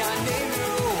 Yanenu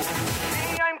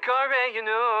B'yom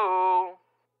Koreinu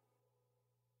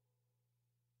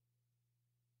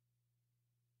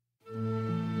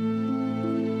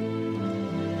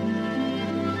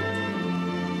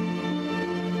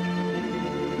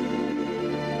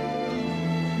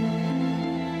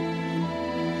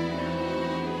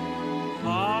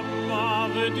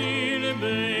Dir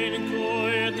bein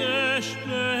koidesh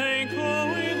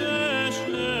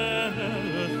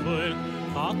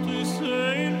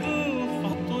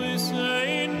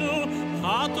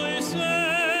hatu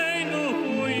seinu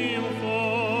im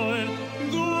khoel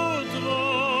gut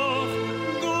vach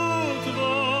gut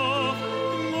vach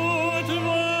gut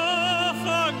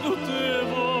vach gut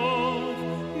vach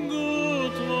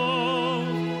gut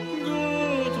vach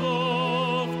gut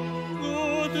vach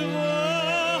gut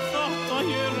vach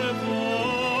tayr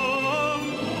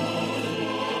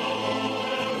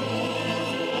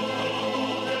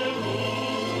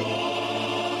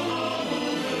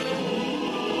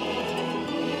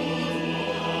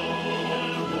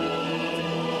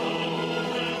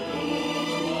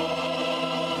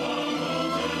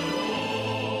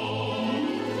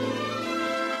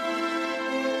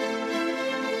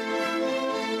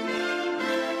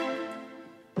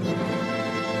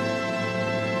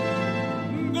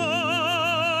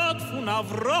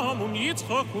Avraham und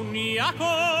Yitzchak und Jakob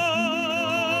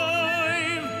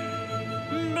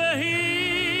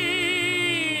behit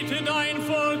dein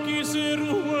Volk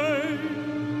Israel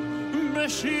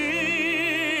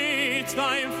beschütz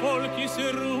dein Volk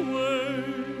Israel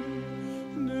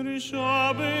der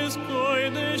Shabbos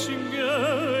kodesh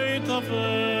geht auf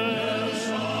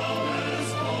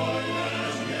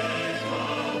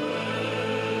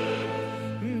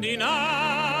die Nahe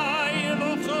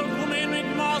Woche soll kommen mit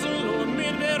Masel und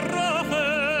mit Beroche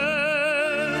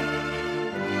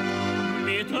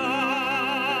mit allem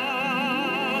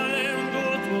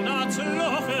Gut und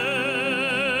Atzloche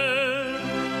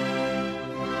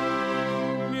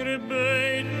wir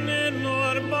beten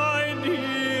nur bei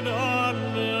dir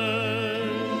allein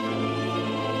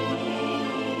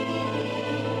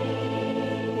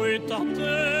we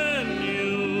taten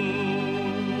you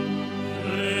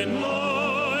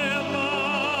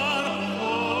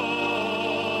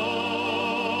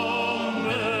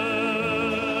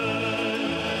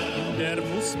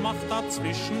macht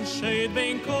dazwischen Scheid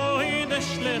bein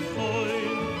koidesh lechoi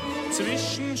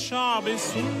zwischen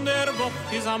Schabes und der Woch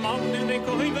is am Abend bein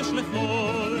koidesh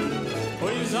lechoi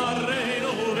hoi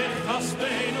zarreinu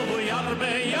vechaspeinu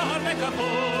yarbe yarbe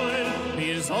kachoi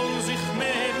wir sollen sich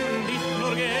melden dich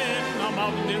nur gehen am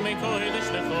Abend bein koidesh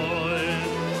lechoi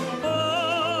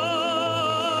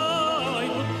oi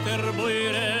guter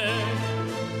boire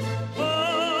oi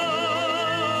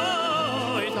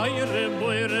teure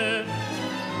Beure.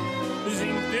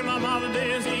 Singt dem am Abde,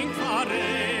 singt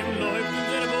Farem, läuft in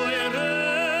der Beure,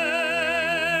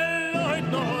 läuft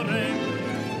Norem.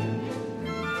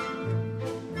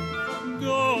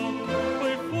 Go,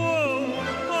 oi po,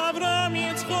 Avram,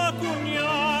 Yitzchak und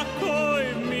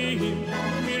Jakob,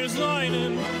 mir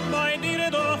seinen, bei dir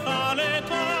doch alle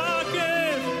Tage,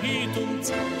 hit und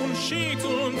schiet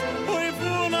und oi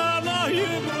po, na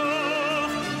neue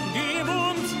Brach, gib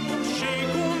uns und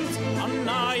schick uns an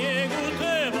neue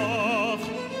gute Woche.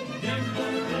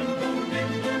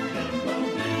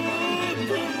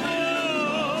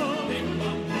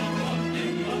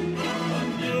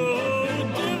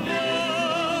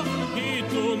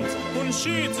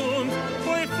 Schiet und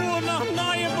hoi fuhr nach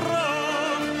neue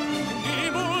Brach,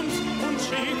 gib uns und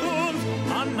schick uns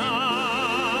an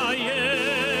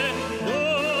neue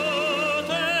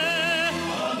Gute.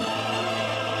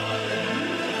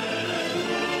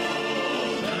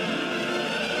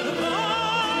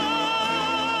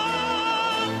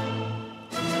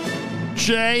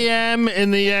 JM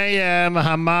in the AM,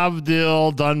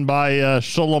 Hamavdil, done by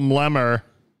Shulam Lemmer.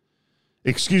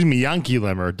 Excuse me, Yankee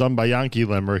Lemmer, done by Yankee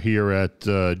Lemmer here at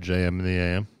JM in the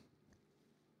AM.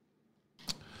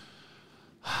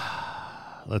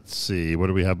 Let's see, what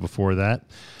do we have before that?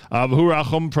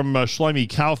 V'hurachum from Shlomi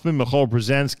Kaufman, Michal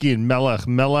Brzezinski, and Melech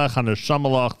Melech on a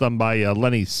Shamalach done by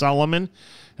Lenny Solomon,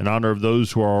 in honor of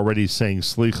those who are already saying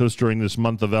Slichus during this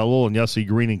month of Elul, and Yossi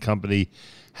Green and Company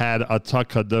had a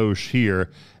Kadosh here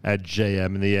at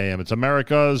JM in the AM. It's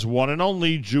America's one and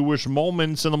only Jewish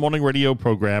Moments in the Morning radio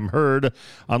program, heard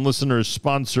on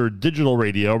listeners-sponsored digital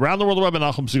radio around the world, the web at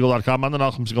NachumSegal.com, on the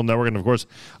Nachum Segal Network, and, of course,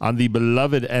 on the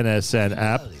beloved NSN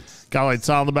app. Galei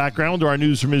Tzal in the background. To our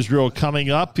news from Israel coming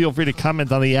up. Feel free to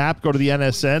comment on the app. Go to the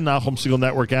NSN, Nachum Segal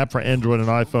Network app for Android and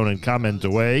iPhone, and comment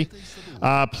away.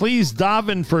 Please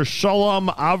daven for Shalom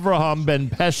Avraham ben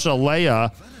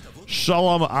Peshaleah.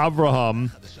 Shalom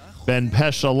Avraham ben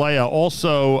Peshaleah.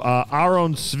 Also,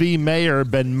 Aaron Zvi Meir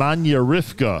ben Manya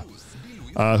Rivka,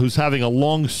 who's having a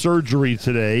long surgery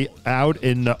today out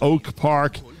in Oak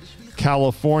Park,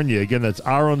 California. Again, that's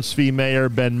Aaron Zvi Meir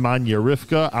ben Manya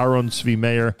Rivka. Aaron Zvi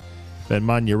Meir ben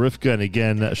Manya Rivka. And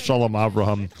again, Shalom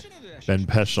Avraham ben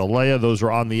Peshaleah. Those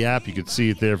are on the app. You can see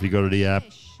it there if you go to the app.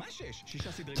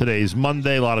 Today's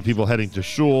Monday. A lot of people heading to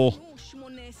shul.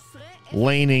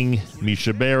 Laning,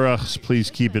 Mishaberachs, please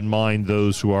keep in mind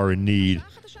those who are in need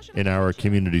in our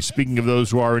community. Speaking of those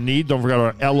who are in need, don't forget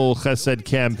our Elul Chesed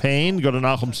campaign. Go to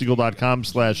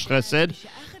NachumSegal.com/Chesed.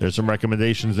 There's some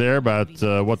recommendations there about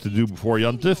what to do before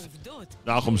Yontif.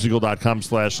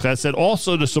 NachumSegal.com/Chesed.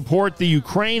 Also, to support the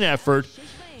Ukraine effort,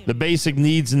 the basic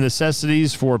needs and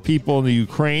necessities for people in the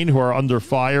Ukraine who are under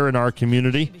fire in our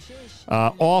community.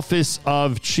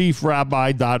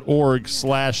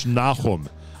 officeofchiefrabbi.org/Nachum.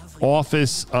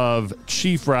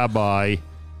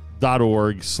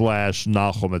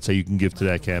 officeofchiefrabbi.org/Nachum. That's how you can give to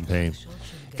that campaign.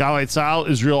 Galei Tzal,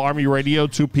 Israel Army Radio,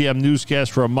 2 p.m. newscast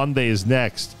for a Monday is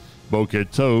next. Boker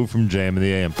Tov from JM in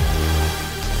the AM.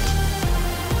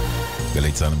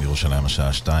 גלי צה"ל מירושלים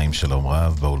השעה 2, שלום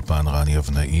רב, באולפן רני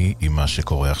אבנאי עם מה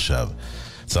שקורה עכשיו.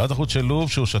 שרת החוץ של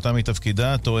לוב שהושעתה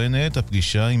מתפקידה טוענת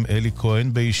הפגישה עם אלי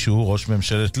כהן באישור ראש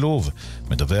ממשלת לוב.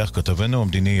 מדווח כתבנו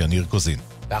המדיני יניר קוזין.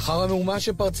 לאחר המהומה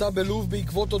שפרצה בלוב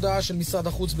בעקבות הודעה של משרד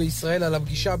החוץ בישראל על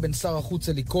הפגישה בין שר החוץ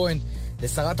אלי כהן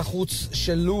לשרת החוץ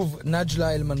של לוב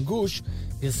נג'לה אל-מנגוש,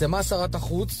 פרסמה שרת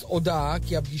החוץ הודעה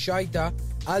כי הפגישה הייתה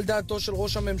על דעתו של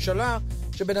ראש הממשלה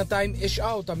שבינתיים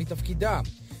השעה אותה מתפקידה.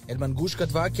 אל-מנגוש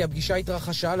כתבה כי הפגישה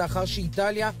התרחשה לאחר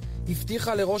שאיטליה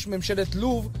הבטיחה לראש ממשלת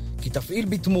לוב כי תפעיל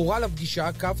בתמורה לפגישה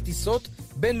קו טיסות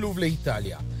בין לוב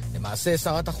לאיטליה. למעשה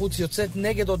שרת החוץ יוצאת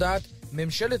נגד הודעת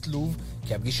ממשלת לוב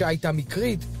כי הפגישה הייתה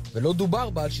מקרית ולא דובר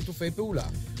בה על שיתופי פעולה.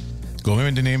 גורמים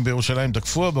מדיניים בירושלים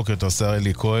תקפו הבוקר את השר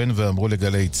אלי כהן ואמרו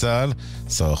לגלי צה"ל,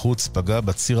 שר החוץ פגע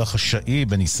בציר החשאי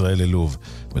בין ישראל ללוב.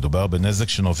 מדובר בנזק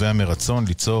שנובע מרצון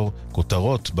ליצור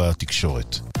כותרות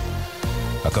בתקשורת.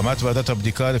 הקמת ועדת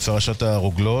הבדיקה לפרשת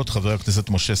הרוגלות, חבר הכנסת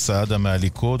משה סעדה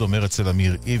מהליכוד אומר אצל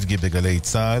אמיר איבגי בגלי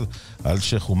צה"ל,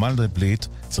 אלשיך ומנדלבליט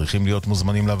צריכים להיות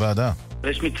מוזמנים לוועדה.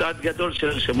 יש מצעד גדול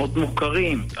של שמות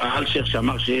מוכרים, אלשיך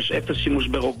שאמר שיש אפס שימוש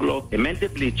ברוגלות,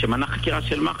 מנדלבליט שמנע חקירה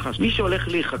של מח"ש. מי שהולך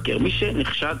להיחקר, מי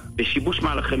שנחשד בשיבוש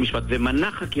מהלכי משפט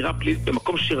ומנע חקירה פלילית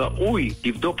במקום שראוי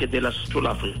לבדוק כדי לעשותו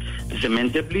להפריך, זה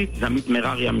מנדלבליט, זה עמית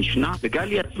מררי המשנה,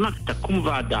 וגלי עצמה תקום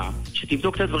ועדה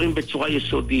שתבדוק את הדברים בצורה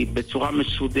יסודית, בצורה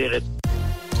מסודרת.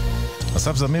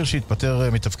 אסף זמיר, שהתפטר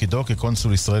מתפקידו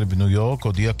כקונסול ישראל בניו יורק,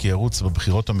 הודיע כי ירוץ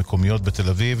בבחירות המקומיות בתל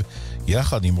אביב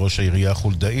יחד עם ראש העירייה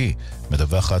חולדאי.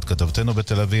 מדווחת כתבתנו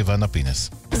בתל אביב, אנה פינס.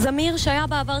 זמיר, שהיה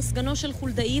בעבר סגנו של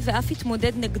חולדאי ואף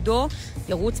התמודד נגדו,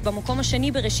 ירוץ במקום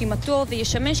השני ברשימתו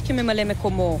וישמש כממלא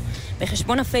מקומו.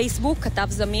 בחשבון הפייסבוק כתב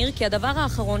זמיר כי הדבר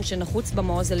האחרון שנחוץ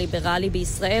במעוז הליברלי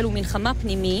בישראל הוא מלחמה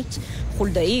פנימית.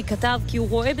 חולדאי כתב כי הוא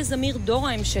רואה בזמיר דור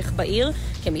ההמשך בעיר,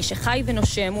 כמי שחי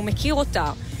ונושם ומכיר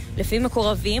אותה. לפי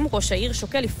מקורבים, ראש העיר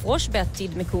שוקל לפרוש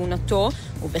בעתיד מכהונתו,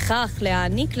 ובכך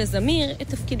להעניק לזמיר את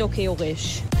תפקידו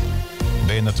כיורש.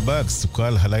 בנתב"ג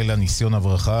סוכל הלילה ניסיון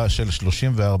הברחה של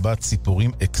 34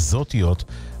 ציפורים אקזוטיות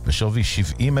בשווי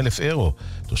 70,000 אירו.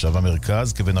 תושב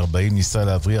המרכז, כבן 40, ניסה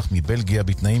להבריח מבלגיה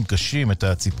בתנאים קשים את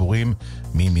הציפורים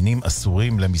ממינים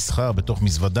אסורים למסחר בתוך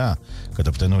מזוודה.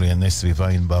 כתבתנו לענייני סביבה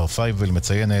ענבר פייבל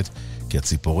מציינת כי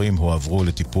הציפורים הועברו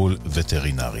לטיפול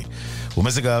וטרינרי.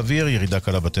 ומזג האוויר, ירידה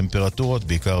קלה בטמפרטורות,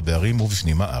 בעיקר בערים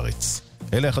ובפנים הארץ.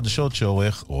 אלה החדשות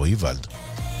שעורך רועי ולד.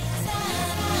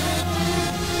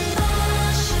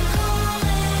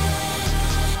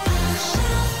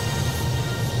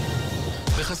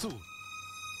 בחסות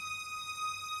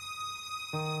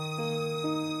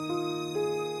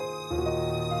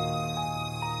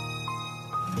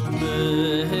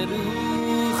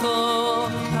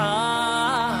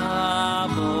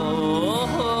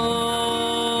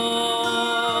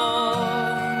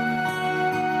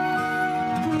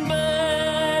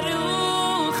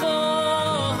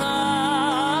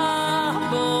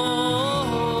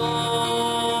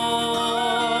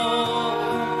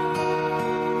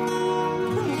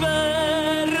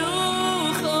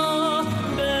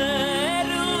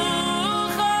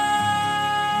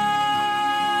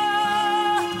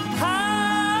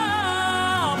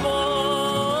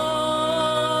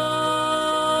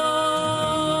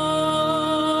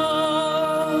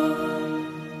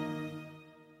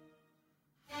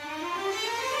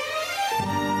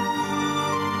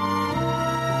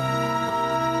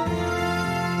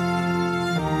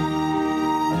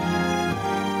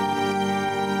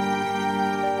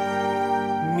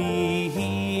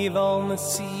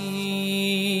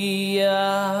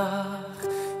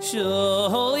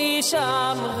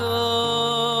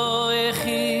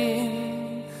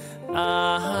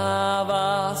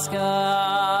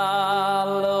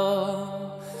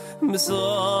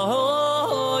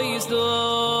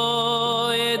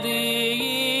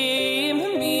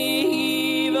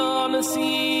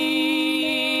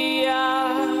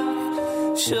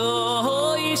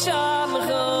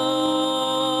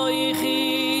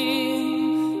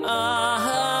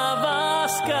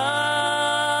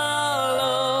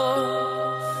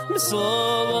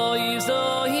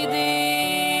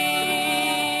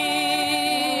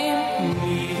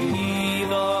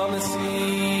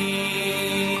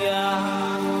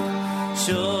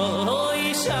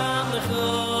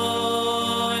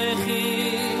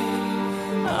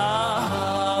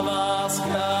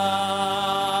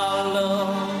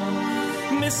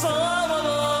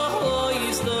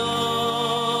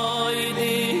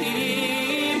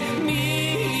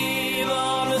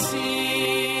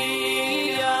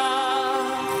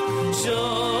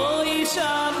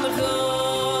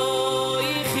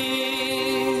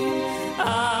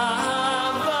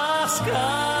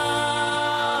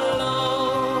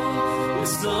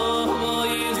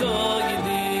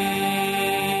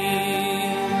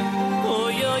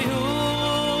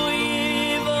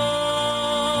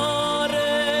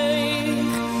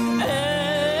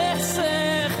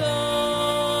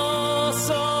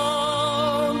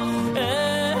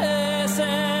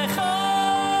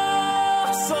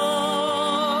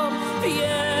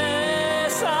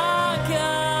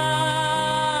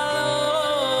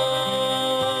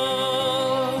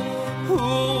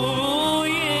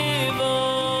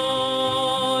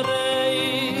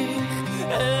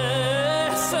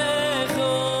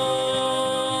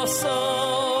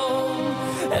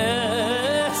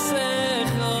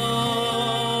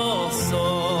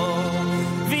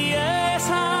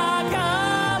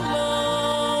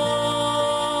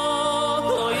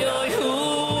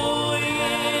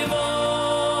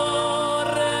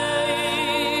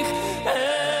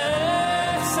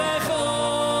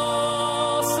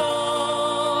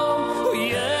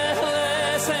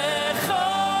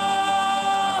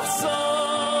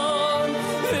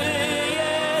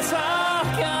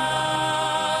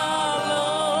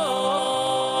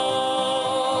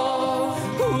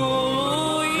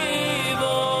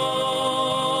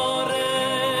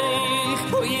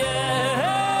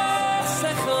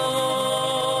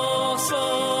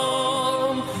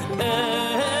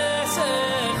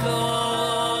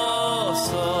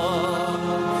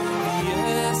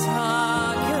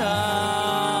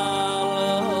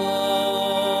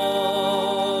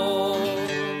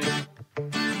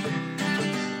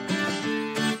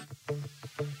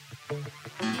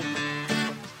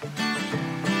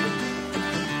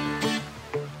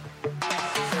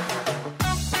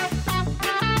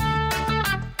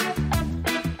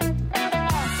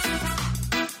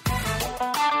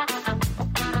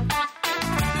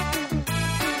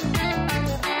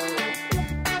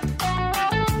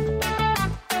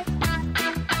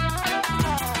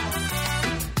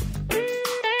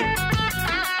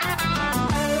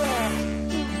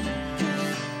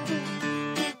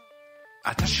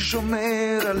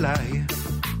ששומר עליי,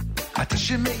 אתה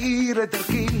שמאיר את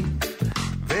דרכי,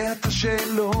 ואתה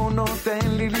שלא נותן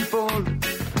לי ליפול,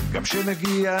 גם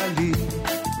שמגיע לי.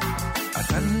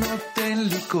 אתה נותן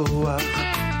לי כוח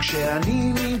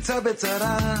כשאני נמצא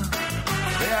בצרה,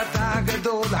 ואתה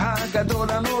הגדול,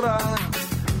 הגדול הנורא,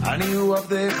 אני הוא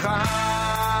עבדך.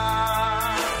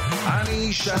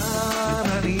 אני שר,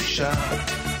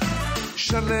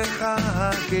 שר לך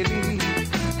הכלי,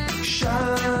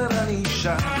 שר אני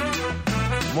שר,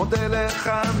 מודה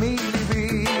לך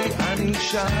מליבי. אני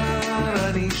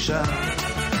שר,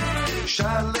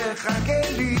 שר לך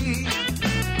כלי,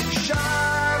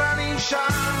 שר אני שר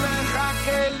לך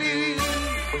כלי.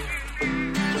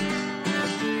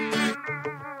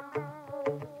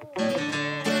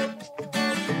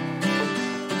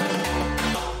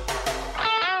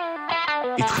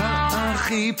 איתך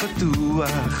הכי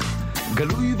פתוח,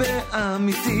 גלוי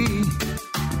ואמיתי,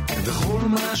 וכל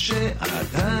מה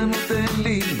שאתה נותן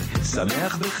לי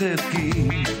שמח בחלקי.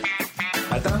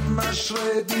 אתה משרה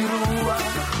בי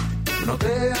רוח,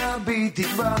 נוטע בי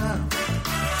תקווה,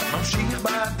 ממשיך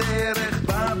בדרך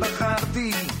בה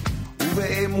בחרתי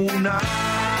ובאמונה.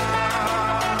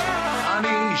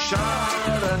 אני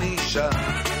שר,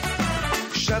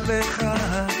 שר לך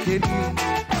כלי,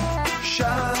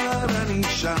 שר אני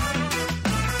שר,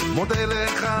 מודה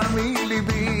לך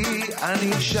מליבי.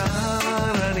 אני שר,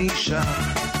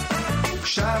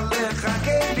 שר לך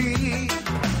כלי,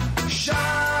 שר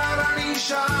אני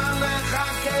שר לך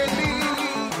כלי.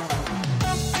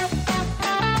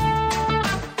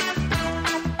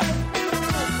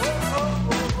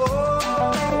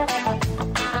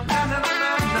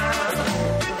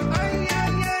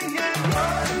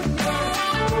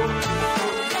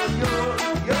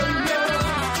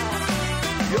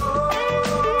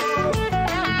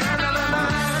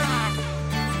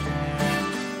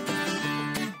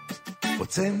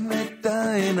 עוצם את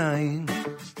העיניים,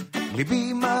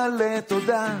 ליבי מלא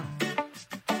תודה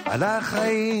על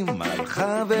החיים, על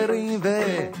חברים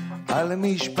ועל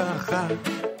משפחה.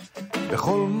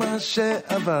 בכל מה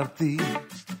שעברתי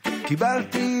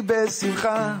קיבלתי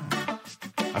בשמחה,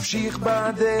 אמשיך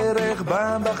בדרך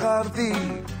בה בחרתי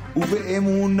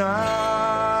ובאמונה.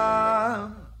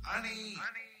 אני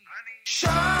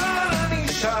שר, אני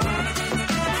שר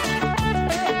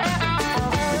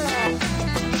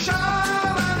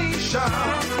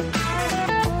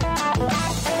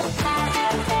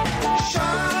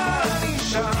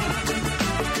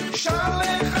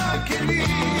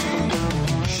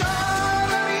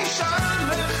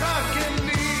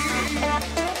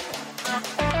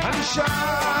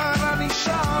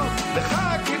לך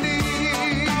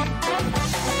כלי,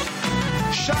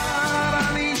 שר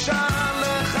אני שר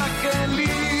לך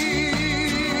כלי.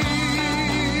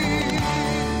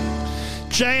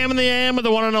 JM in the AM with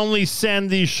the one and only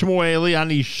Sandy Shmueli.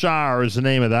 Ani Shar is the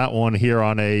name of that one here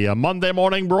on a Monday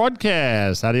morning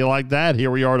broadcast. How do you like that?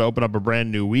 Here we are to open up a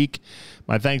brand new week.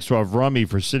 My thanks to Avrami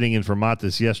for sitting in for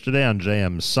Matis yesterday on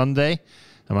JM Sunday.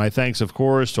 And my thanks, of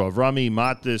course, to Avrami,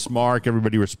 Matis, Mark,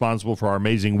 everybody responsible for our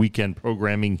amazing weekend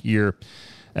programming here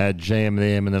at JM and the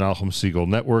AM and the Nahum Siegel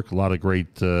Network. A lot of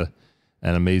great and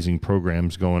amazing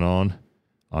programs going on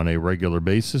a regular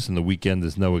basis, and the weekend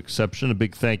is no exception. A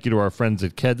big thank you to our friends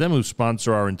at Kedem, who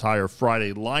sponsor our entire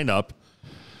Friday lineup,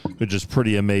 which is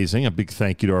pretty amazing. A big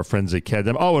thank you to our friends at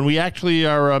Kedem. Oh, and we actually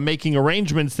are making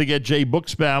arrangements to get Jay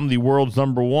Buchsbaum, the world's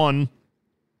 #1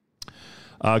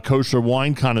 kosher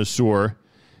wine connoisseur,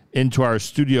 into our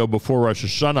studio before Rosh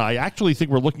Hashanah. I actually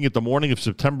think we're looking at the morning of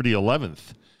September the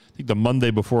 11th. I think the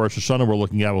Monday before Rosh Hashanah we're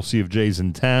looking at. We'll see if Jay's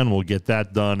in town. We'll get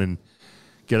that done and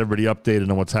get everybody updated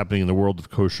on what's happening in the world of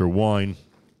kosher wine.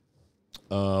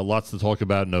 Lots to talk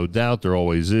about, no doubt. There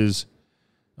always is.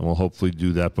 And we'll hopefully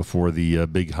do that before the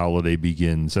big holiday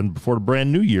begins and before the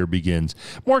brand new year begins.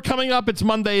 More coming up. It's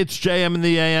Monday. It's JM in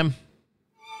the AM.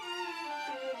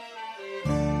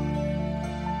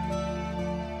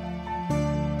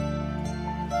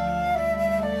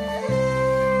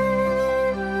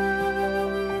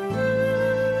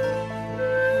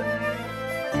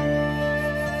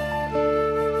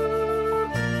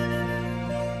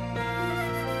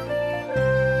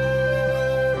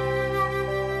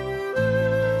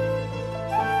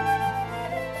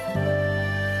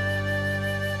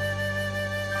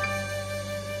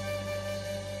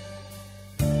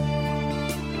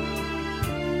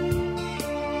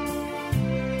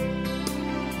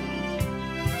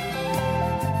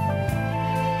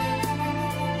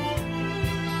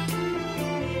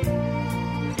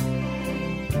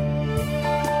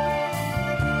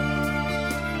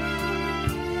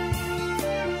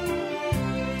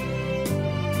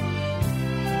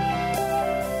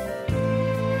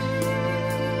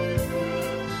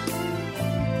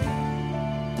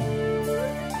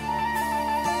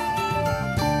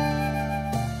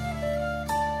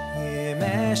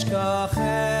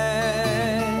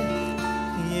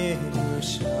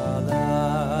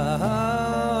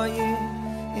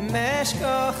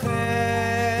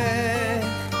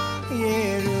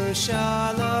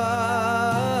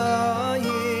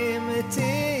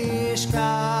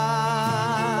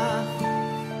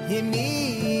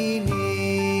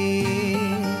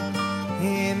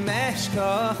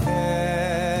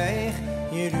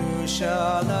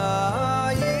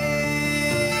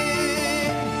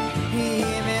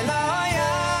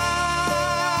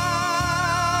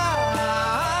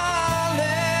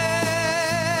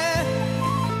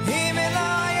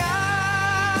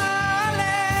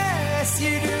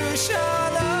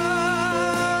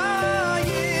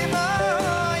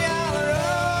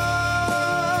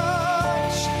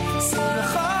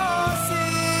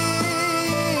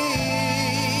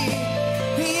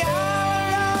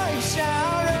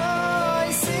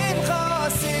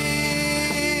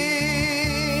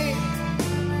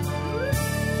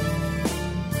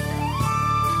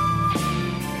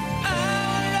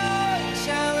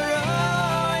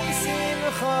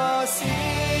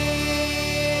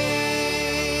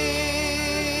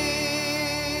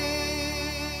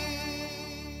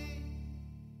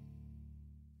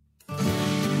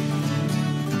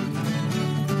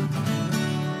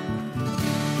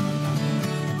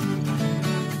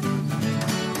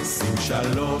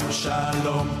 שלום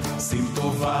שלום, שים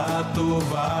טובה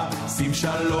טובה, שים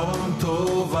שלום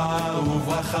טובה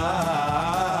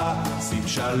וברכה. שים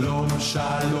שלום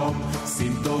שלום,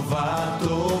 שים טובה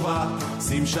טובה,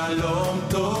 שים שלום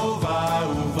טובה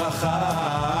וברכה.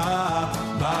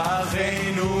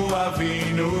 ברכנו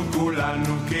אבינו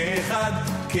כולנו כאחד,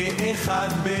 כאחד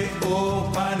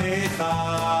באור פניך.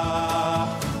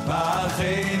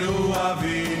 ברכנו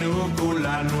אבינו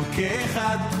כולנו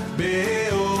כאחד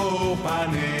באור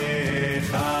פניך.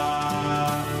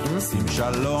 שים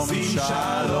שלום,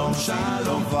 שלום,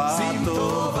 שלום, שים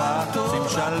טובה, שים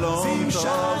שלום,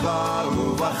 טובה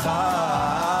וברכה.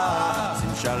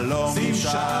 שים שלום,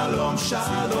 שלום,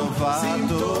 שלום, שים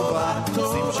טובה,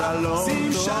 שים שלום,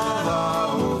 טובה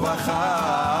וברכה.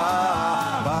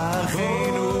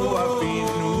 ברכנו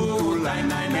אבינו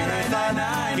כולנו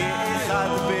כאחד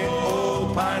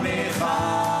באור פניך.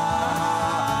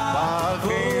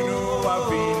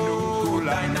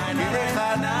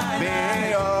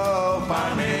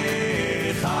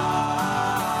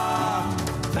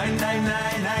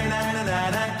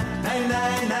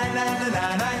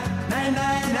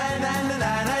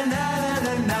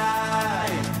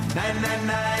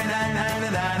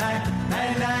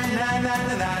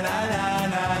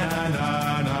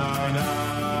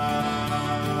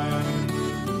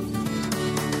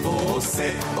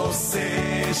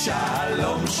 עושה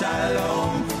שלום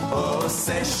שלום,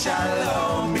 עושה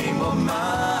שלום ממומיו.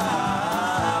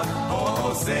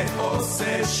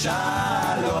 עושה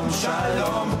שלום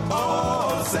שלום,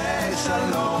 עושה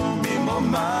שלום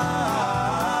ממומיו.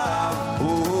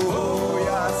 הוא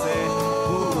יעשה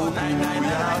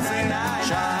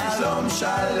שלום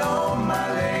שלום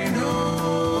עלינו.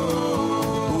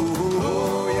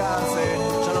 הוא יעשה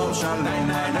שלום שלום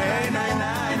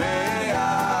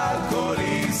ועל כל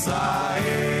ישראל.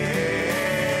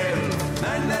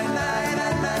 ועל כל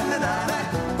ישראל.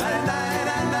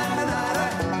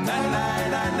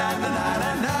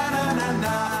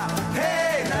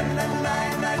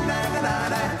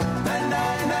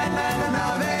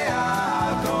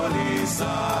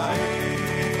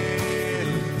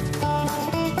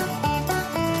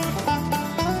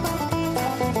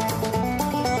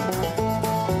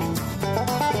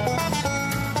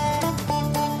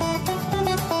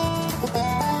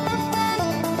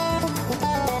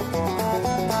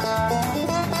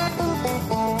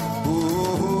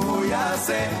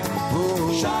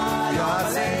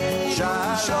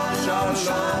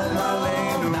 שלום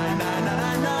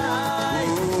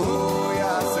עלינו. הוא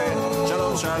יעשה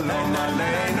שלום שלום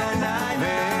עלינו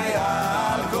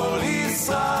ועל כל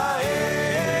ישראל.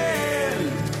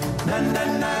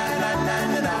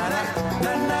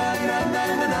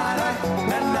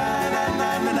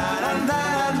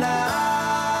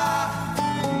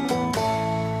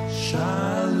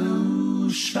 שלו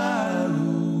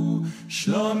שלו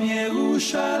שלום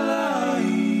ירושלים,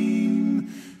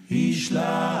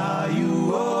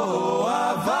 ישליו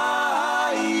אוהבייך.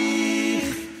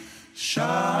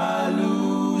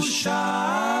 שלו שלו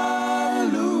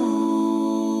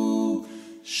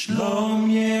שלום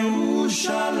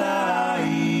ירושלים.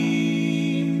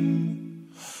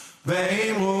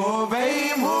 ואמרו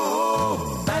ואמרו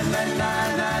נה נה נה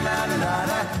נה נה נה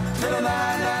נה נה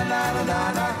נה נה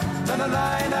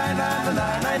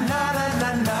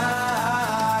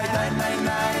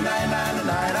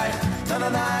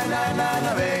נה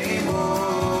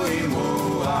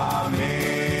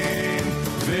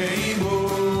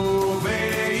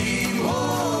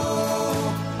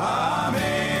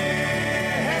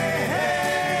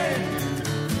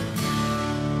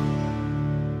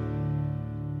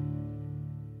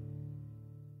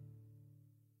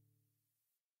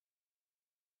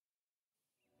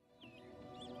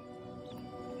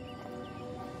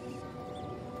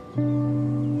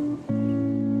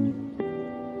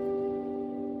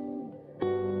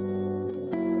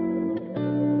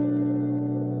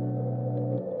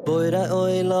Boire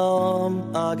Oilam,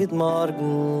 agit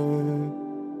morgen.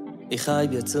 Ich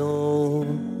heib jetzt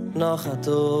nach a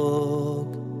Tag.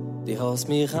 Die hast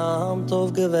mich Hand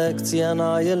aufgeweckt, sie ein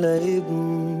neues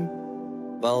Leben.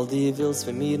 Weil die willst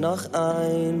für mir noch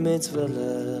ein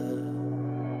Mitzwille.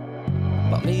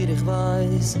 Bei mir, ich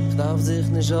weiß, ich darf sich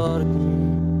nicht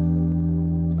sorgen.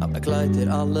 Aber kleid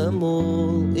dir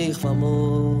allemal, ich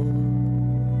vermut.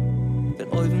 Wenn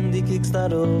oben die Kicks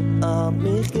darauf ab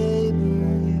mich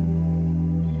geben,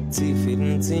 zieh für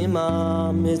den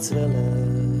Zimmer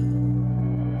Mitzwille.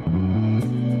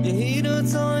 Je hier doet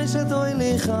zoiets het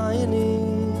oeilig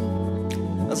einig.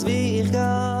 Als wie ich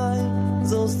gehe,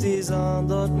 sollst die sein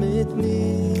dort mit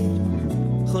mir.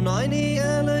 Chunaini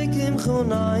Elohim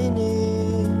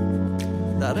Chunaini,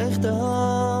 der rechte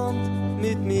Hand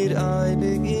mit mir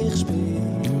eibig ich spiel.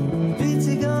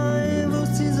 Witzig ein, wo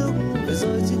sie suchen, wie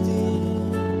soll sie dir?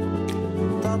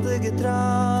 Tate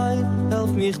getrei,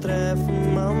 helf mich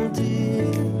treffen am Tier.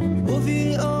 Wo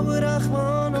wie aber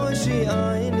Achman Oishi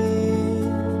einig.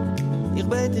 Ich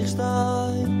bete, ich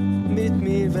steig mit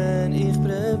mir, wenn ich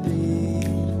probier.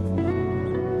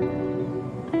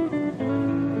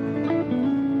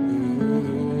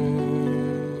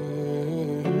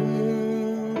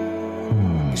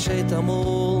 Gescheht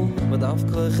amol, mit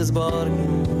Aufkeuches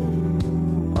Borgen.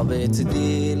 Aber jetzt zu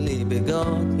dir, liebe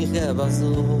Gott, ich geb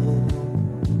so.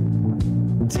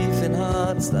 Tief in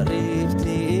Herz, da rief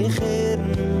die ich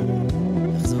Herren.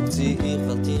 Ich such sie, ich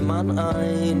will die Mann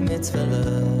ein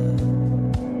Mitzwille.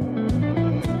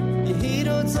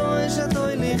 So ist es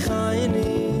deutlich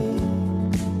einig,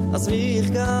 als wie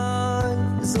ich gehe,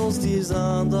 sollst dir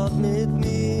sein dort mit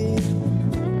mir.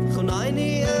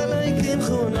 Chunaini Elohim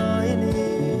Chunaini,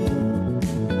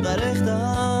 der rechte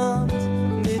Hand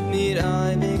mit mir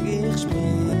eibig ich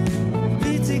spiel.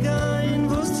 Witzig ein,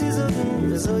 wusst sie so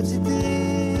gut, wie soll sie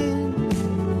dir?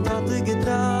 Tate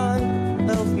getrei,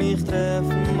 helf mich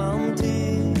treffen am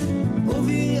Tier. Oh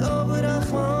wie aber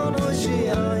Achman Oishi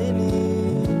einig.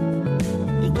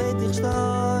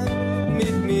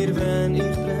 Mit mir, wenn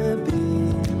ich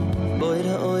probier.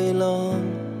 Boire Oilam,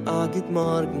 agit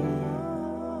morgen.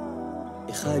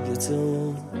 Ich heib jetzt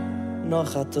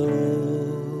noch a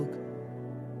Tag.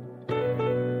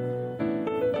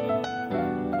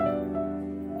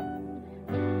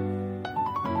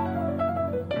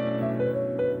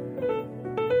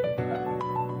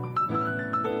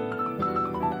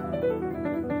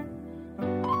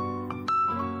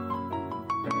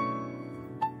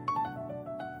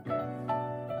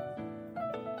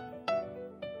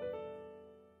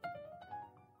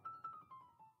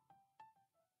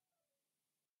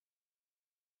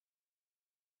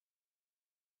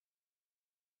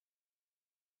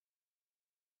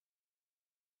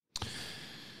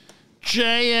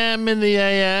 JM in the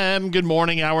AM. Good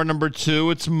morning, hour number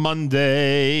 2. It's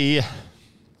Monday.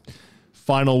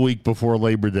 Final week before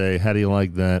Labor Day. How do you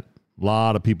like that? A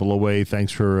lot of people away.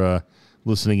 Thanks for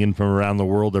listening in from around the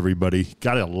world, everybody.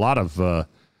 Got a lot of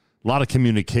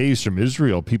communiques from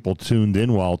Israel. People tuned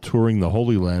in while touring the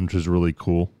Holy Land, which is really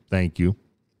cool. Thank you.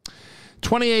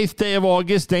 28th day of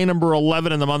August, day number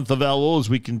 11 in the month of Elul, as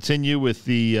we continue with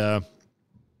the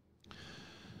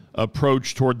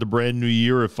approach toward the brand new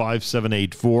year of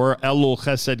 5784. Elul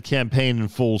Chesed campaign in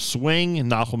full swing.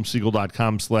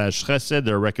 NachumSegal.com/Chesed.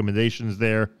 There are recommendations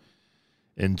there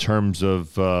in terms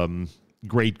of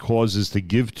great causes to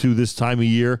give to this time of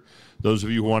year. Those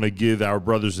of you who want to give our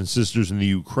brothers and sisters in the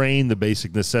Ukraine the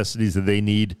basic necessities that they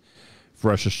need for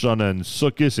Rosh Hashanah and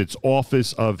Sukkot, it's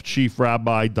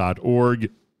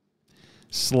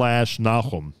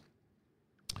officeofchiefrabbi.org/Nachum.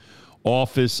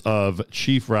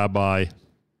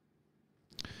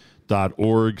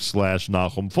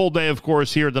 officeofchiefrabbi.org/Nachum. Full day, of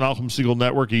course, here at the Nachum Segal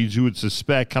Network, as you would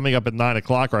suspect. Coming up at 9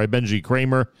 o'clock, our Benji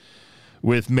Kramer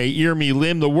with Meir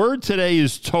Milim. The word today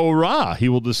is Torah. He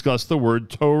will discuss the word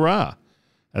Torah.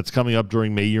 That's coming up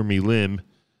during Meir Milim,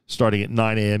 starting at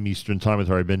 9 a.m. Eastern Time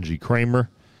with our Benji Kramer.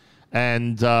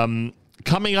 And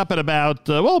coming up at about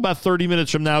 30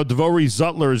 minutes from now, Devorie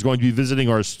Zutler is going to be visiting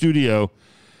our studio.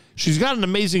 She's got an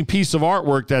amazing piece of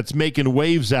artwork that's making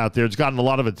waves out there. It's gotten a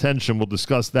lot of attention. We'll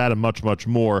discuss that and much, much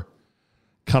more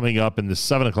coming up in the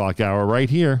 7 o'clock hour right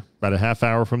here, about a half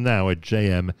hour from now at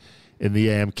JM in the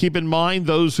AM. Keep in mind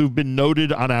those who've been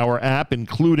noted on our app,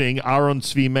 including Aaron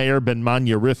Tzvi Meir, Ben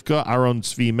Manya Rivka, Aaron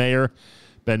Tzvi Meir,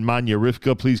 Ben Manya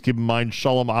Rivka. Please keep in mind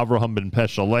Shalom Avraham Ben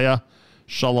Peshalea,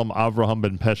 Shalom Avraham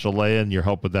Ben Peshalea, and your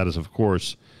help with that is, of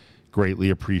course, Greatly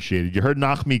appreciated. You heard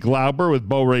Nachmi Glauber with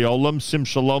Bo Reolam, Sim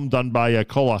Shalom done by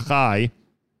Kol Achai.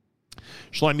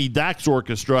 Shlomi Dax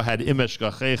Orchestra had Imesh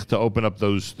Gachech to open up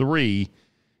those three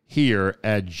here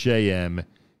at JM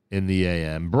in the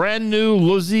AM. Brand new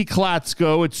Luzi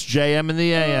Klatsko. It's JM in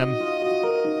the AM.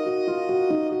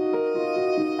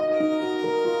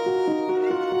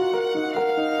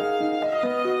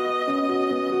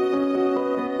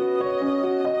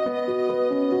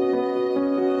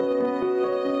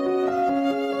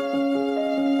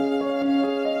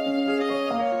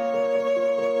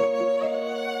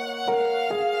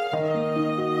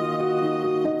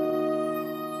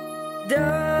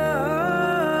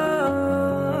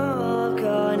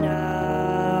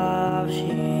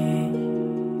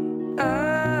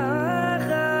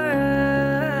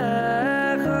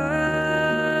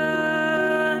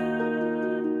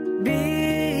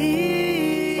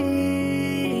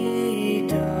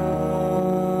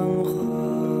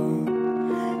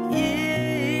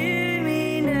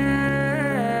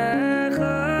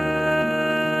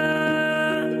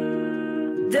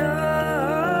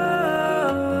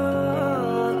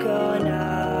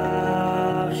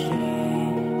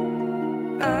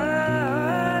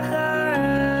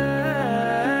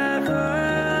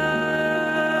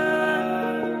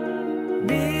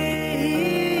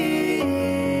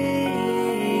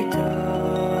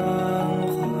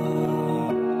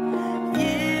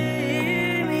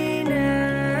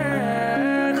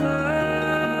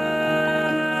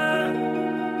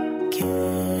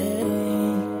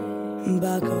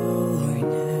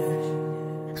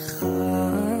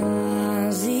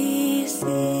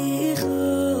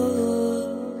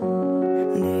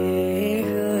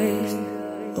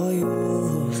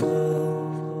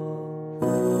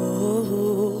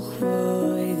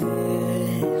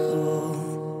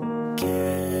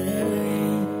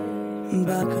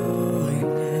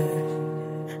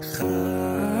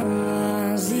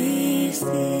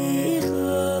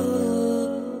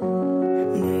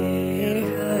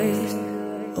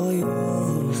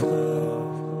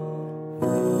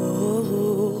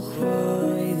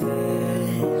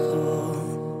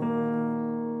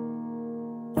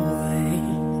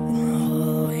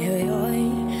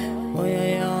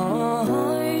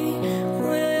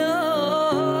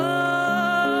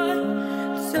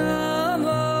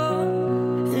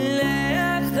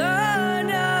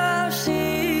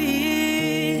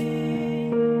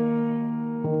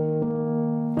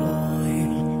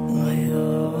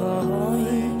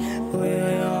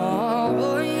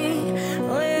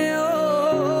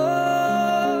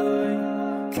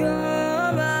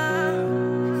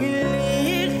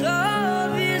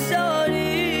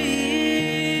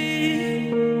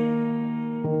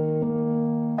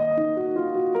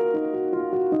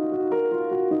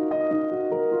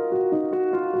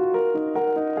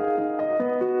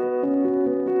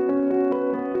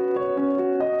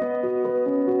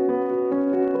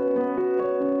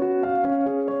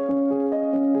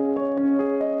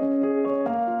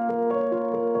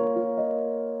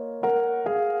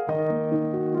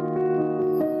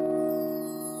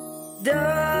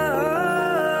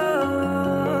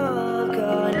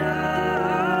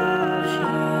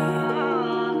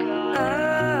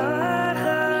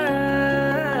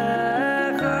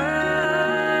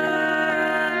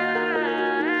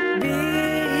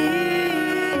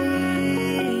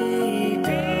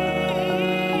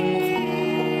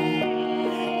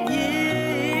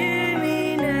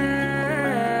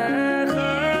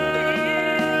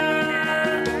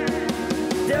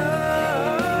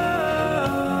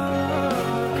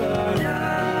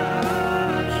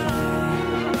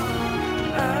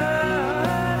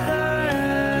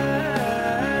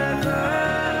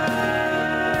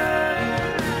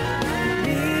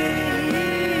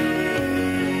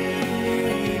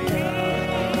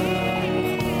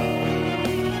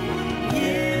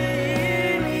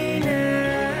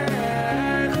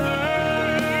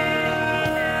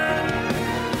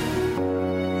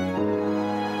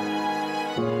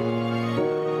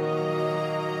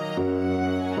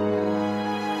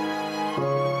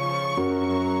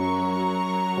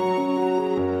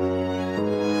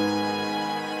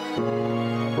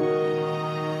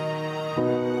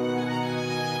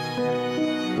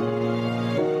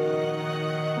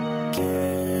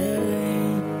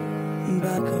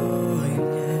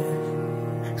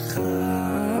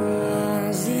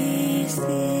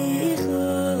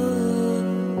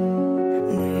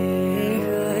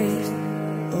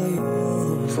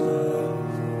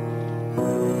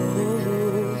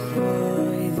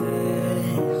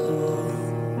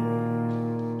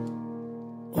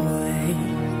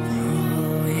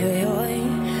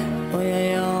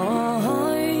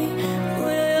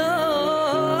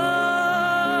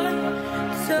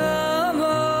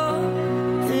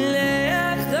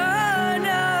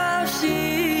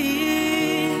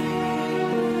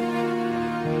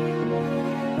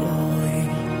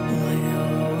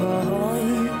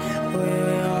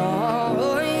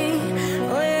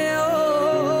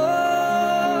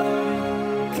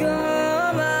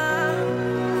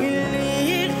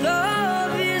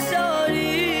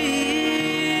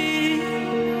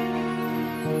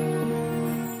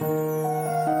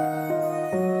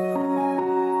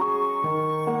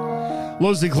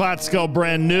 Losey Klatsko,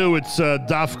 brand new. It's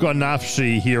Dafka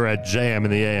Nafshi here at JM in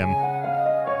the AM.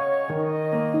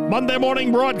 Monday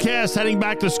morning broadcast, heading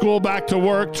back to school, back to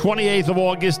work. 28th of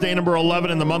August, day number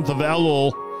 11 in the month of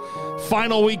Elul.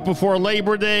 Final week before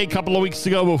Labor Day, a couple of weeks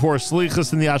to go before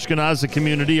Slichus in the Ashkenazi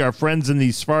community. Our friends in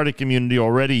the Sephardic community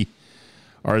already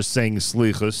are saying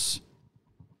Slichus.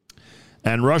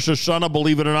 And Rosh Hashanah,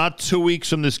 believe it or not, 2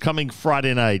 weeks from this coming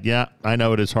Friday night. Yeah, I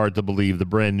know it is hard to believe. The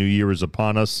brand new year is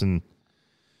upon us, and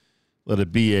let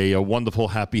it be a wonderful,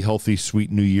 happy, healthy,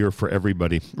 sweet new year for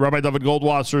everybody. Rabbi David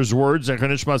Goldwasser's words, Zecher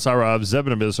Nishmas Harav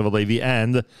Zebna Yosef Alevi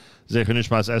and Zecher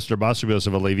Nishmas Esther Basar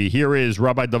Yosef Alevi. Here is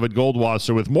Rabbi David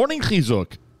Goldwasser with Morning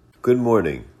Chizuk. Good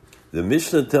morning. The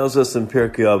Mishnah tells us in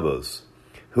Pirkei Avos,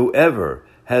 whoever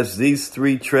has these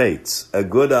three traits, a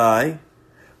good eye,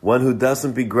 one who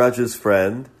doesn't begrudge his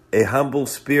friend, a humble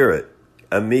spirit,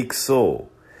 a meek soul,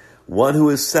 one who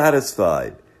is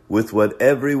satisfied with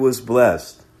whatever he was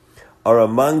blessed, are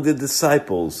among the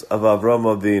disciples of Avram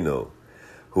Avinu.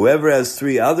 Whoever has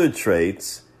three other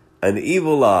traits, an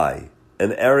evil eye,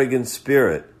 an arrogant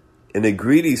spirit, and a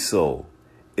greedy soul,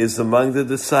 is among the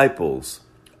disciples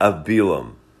of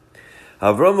Bilam.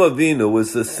 Avram Avinu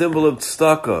was the symbol of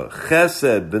tzedakah,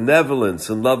 chesed, benevolence,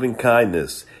 and loving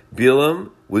kindness.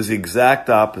 Bilam was the exact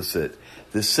opposite,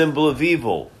 the symbol of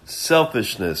evil,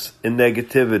 selfishness, and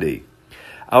negativity.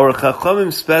 Our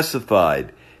Chachamim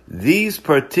specified these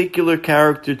particular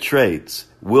character traits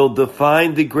will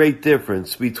define the great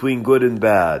difference between good and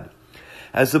bad,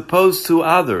 as opposed to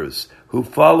others who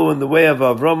follow in the way of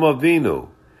Avram Avinu.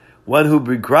 One who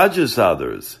begrudges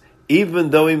others, even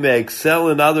though he may excel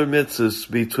in other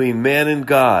mitzvahs between man and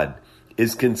God,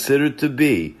 is considered to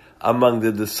be among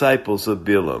the disciples of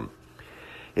Bilam.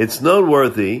 It's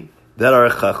noteworthy that our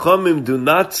Chachamim do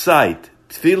not cite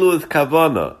tefillah with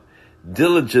kavanah,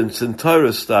 diligence in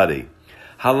Torah study,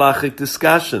 halachic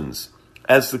discussions,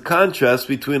 as the contrast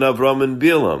between Avram and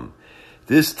Bilam.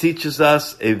 This teaches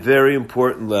us a very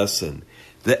important lesson.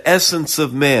 The essence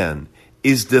of man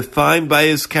is defined by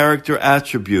his character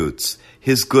attributes,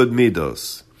 his good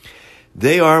midos.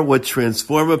 They are what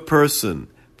transform a person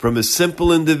from a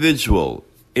simple individual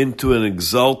into an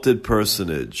exalted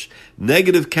personage.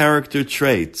 Negative character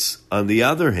traits, on the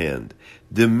other hand,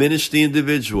 diminish the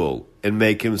individual and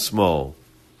make him small.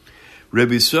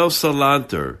 Rabbi Yisrael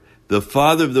Salanter, the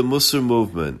father of the Musar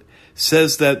movement,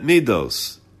 says that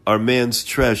midos are man's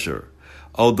treasure.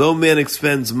 Although man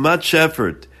expends much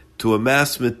effort to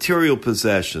amass material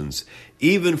possessions,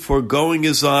 even foregoing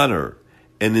his honor,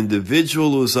 an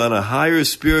individual who is on a higher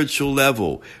spiritual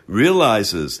level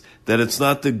realizes that it's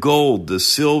not the gold, the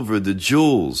silver, the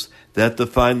jewels that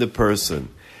define the person,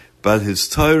 but his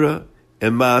Torah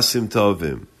and Maasim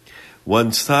Tovim.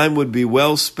 One's time would be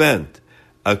well spent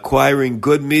acquiring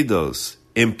good midos,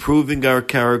 improving our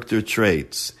character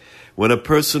traits. When a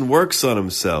person works on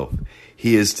himself,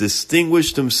 he has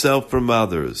distinguished himself from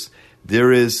others.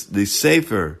 There is the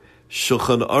Sefer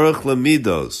Shulchan Aruch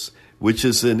Lamidos, which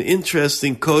is an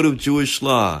interesting code of Jewish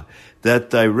law that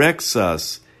directs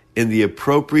us in the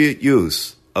appropriate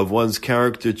use of one's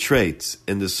character traits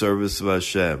in the service of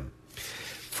Hashem.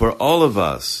 For all of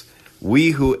us,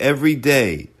 we who every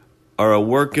day are a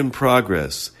work in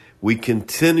progress, we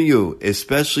continue,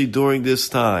 especially during this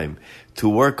time, to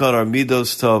work on our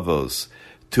midos tovos,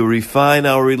 to refine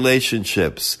our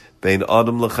relationships, bein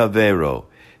adam lechavero,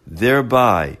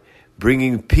 thereby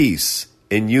bringing peace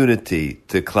and unity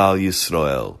to Klal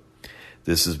Yisrael.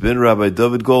 This has been Rabbi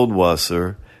David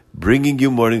Goldwasser, bringing you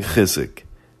Morning Chizuk.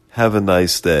 Have a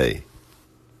nice day.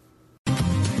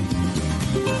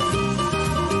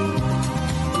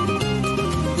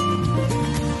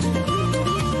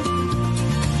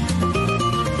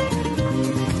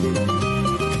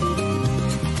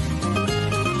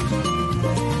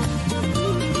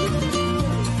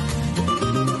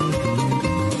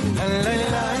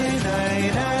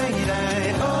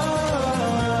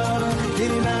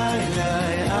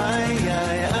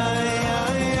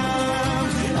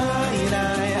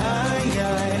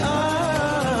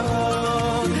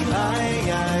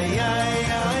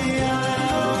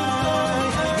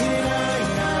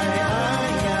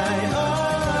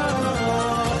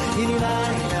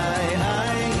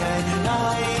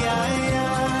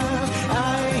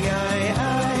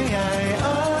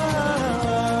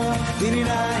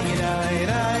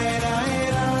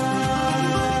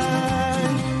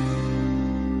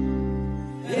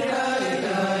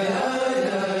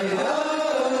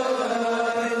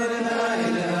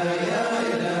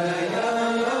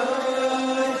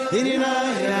 Did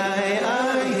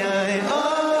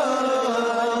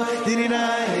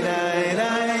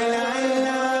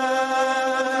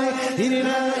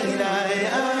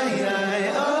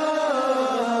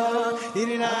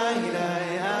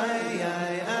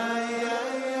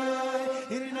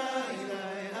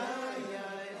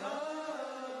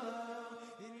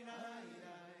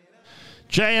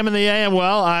JM in the AM.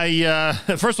 Well, I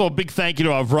first of all, big thank you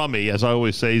to Avrami. As I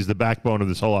always say, he's the backbone of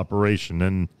this whole operation.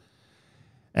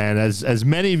 And as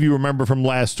many of you remember from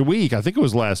last week, I think it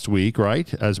was last week,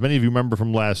 right? As many of you remember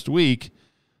from last week,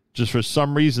 just for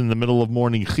some reason, in the middle of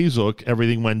morning chizuk,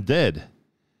 everything went dead.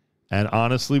 And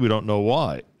honestly, we don't know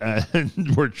why.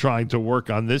 And we're trying to work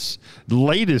on this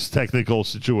latest technical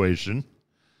situation.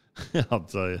 I'll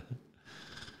tell you.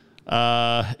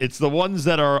 It's the ones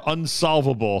that are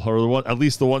unsolvable, or at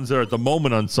least the ones that are at the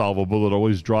moment unsolvable, that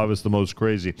always drive us the most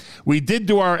crazy. We did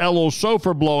do our Elul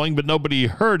shofar blowing, but nobody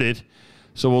heard it.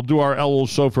 So we'll do our Elul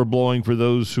shofar blowing for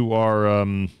those who are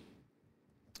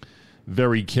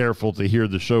very careful to hear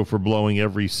the shofar blowing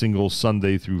every single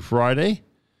Sunday through Friday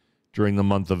during the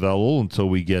month of Elul until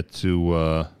we get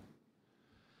to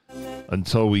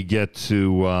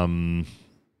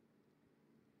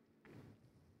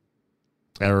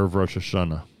Erev Rosh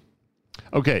Hashanah.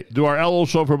 Okay, do our Elul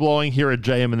shofar blowing here at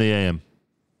JM in the AM.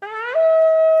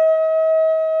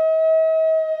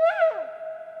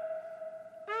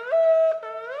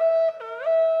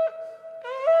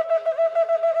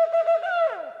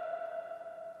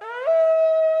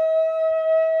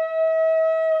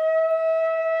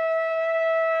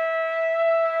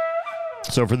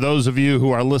 So for those of you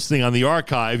who are listening on the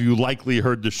archive, you likely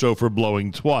heard the shofar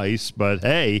blowing twice, but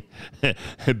hey,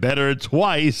 better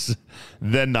twice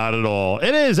than not at all.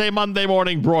 It is a Monday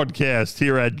morning broadcast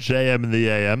here at JM in the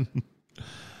AM.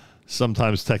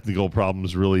 Sometimes technical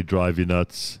problems really drive you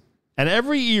nuts. And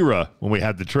every era, when we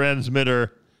had the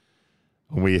transmitter,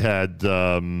 when we had,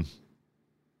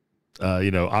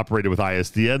 operated with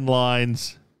ISDN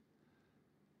lines,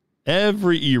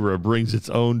 every era brings its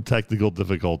own technical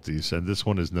difficulties, and this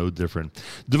one is no different.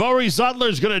 Devorie Zutler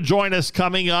is going to join us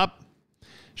coming up.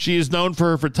 She is known for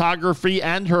her photography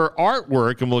and her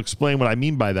artwork, and we'll explain what I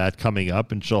mean by that coming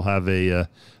up, and she'll have an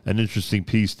interesting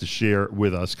piece to share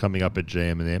with us coming up at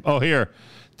JM and AM. Oh, here.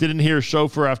 Didn't hear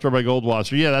shofar after by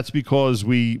Goldwasser. Yeah, that's because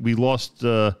we lost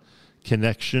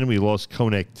connection. We lost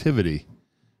connectivity,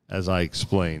 as I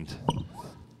explained.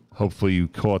 Hopefully you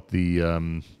caught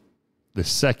the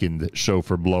second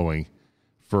shofar blowing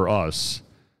for us,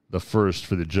 the first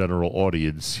for the general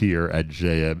audience here at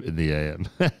JM in the AM.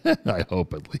 I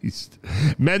hope at least.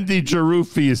 Mendy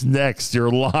Jarufi is next.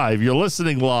 You're live. You're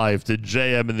listening live to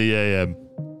JM in the AM.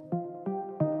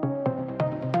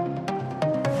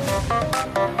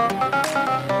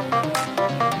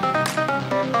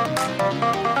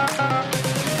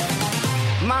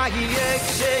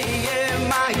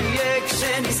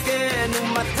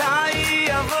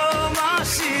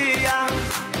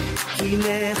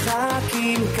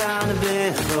 מחכים כאן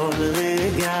בכל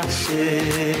רגע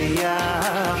שיבוא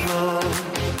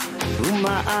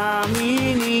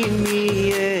ומאמינים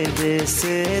יהיה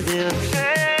בסדר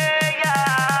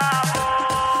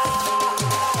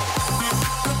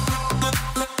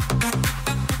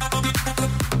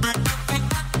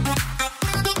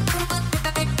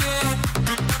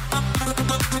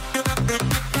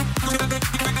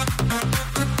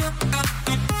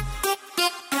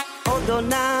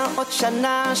עוד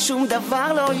שנה שום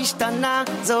דבר לא השתנה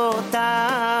זאת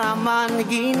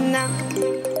המנגינה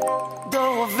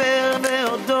דור עובר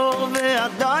ועוד דור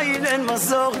ועדיין אין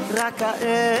מזור רק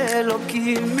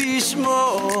האלוקים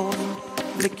ישמור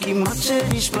וכמעט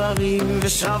שנשברים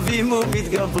ושבים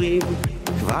ומתגברים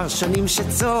כבר שנים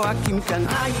שצועקים כאן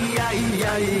איי איי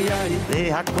איי איי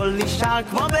והכל נשאר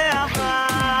כמו בעבר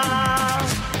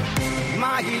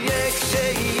מה יהיה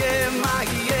כשיהיה מה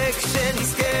יהיה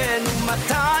כשנזכנו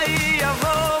מתי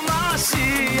יבוא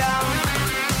משיח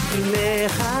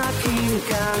מחכים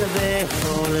כאן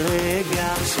בכל רגע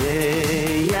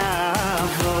שיבוא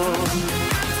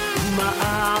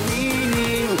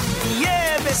מאמינים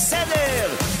יהיה בסדר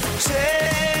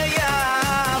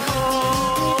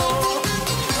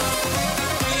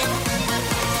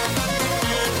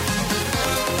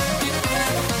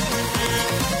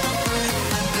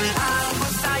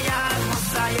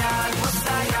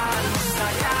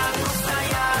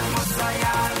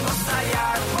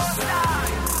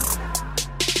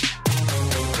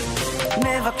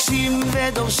מבקשים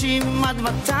ודורשים עד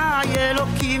מתי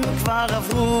אלוקים כבר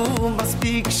עברו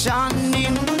מספיק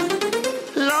שנים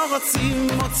לא רוצים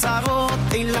אוצרות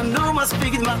אין לנו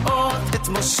מספיק דמעות את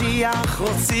משיח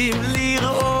רוצים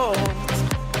לראות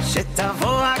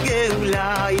שתבוא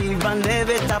הגאולה ייבנה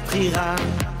בית הבחירה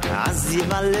אז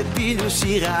ימלא פינו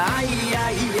שירה איי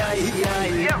איי איי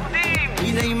איי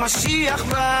הנה משיח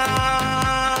בא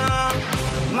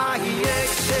מה יהיה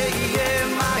כשיהיה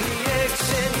מה יהיה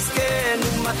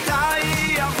כשנזכנו מתי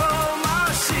יבוא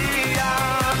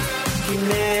משיח כי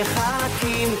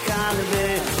מחכים כאן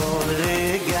בכל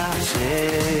רגע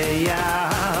שיבוא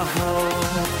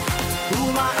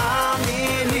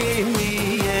ומאמינים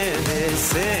יהיה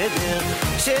בסדר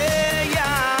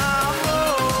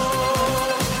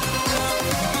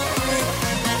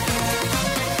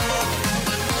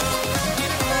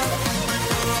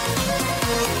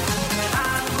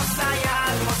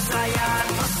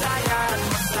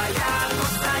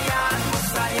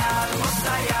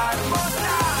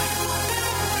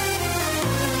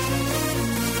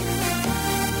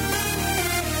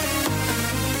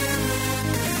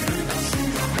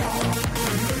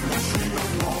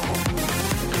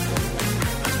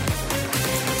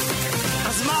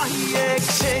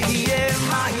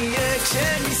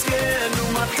כשנזכנו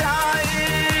מתי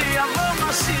יבוא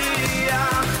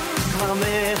משיח כבר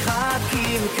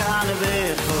מחכים כאן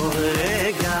בכל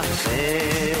רגע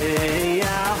שיבוא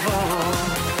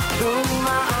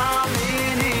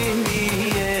ומאמינים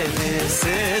יהיה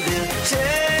בסדר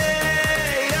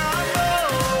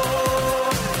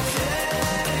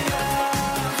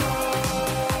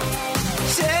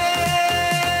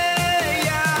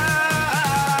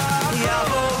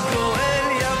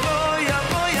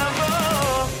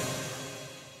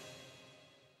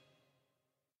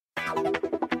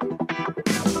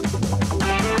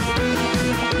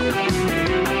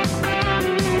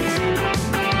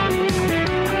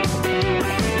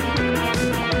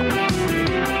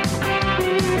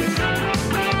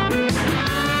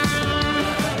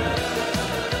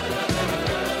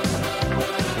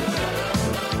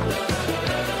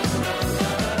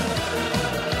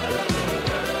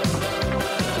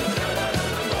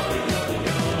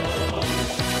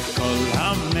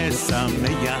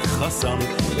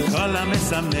כל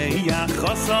המשמח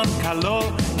חוסן קלו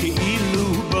כאילו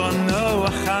בנו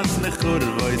אחז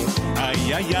נחורבויס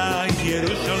איי איי איי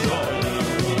ירושלים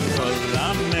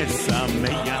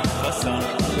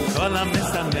כל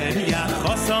המשמח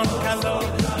חוסן קלו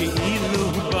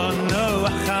כאילו בנו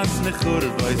אחז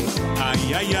נחורבויס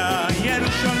איי איי איי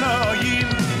ירושלים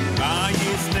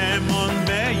בייס נמון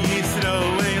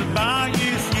בישראל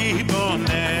בייס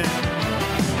יבונה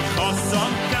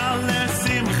חוסן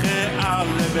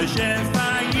alle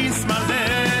beschäftigt ist mal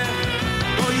der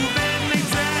wo du wenn ich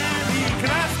seh die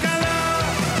kraskala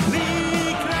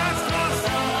die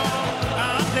kraskala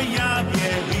ade ja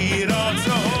hier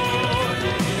also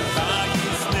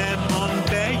ist der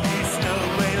Mond ist no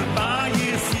well bei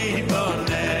sie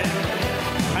bonne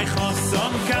ein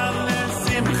khosson kalle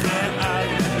simche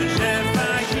alle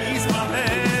beschäftigt ist mal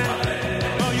der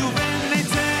wo du wenn ich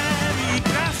seh die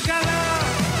kraskala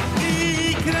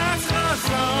die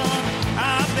kraskala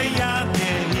ja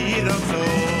hier so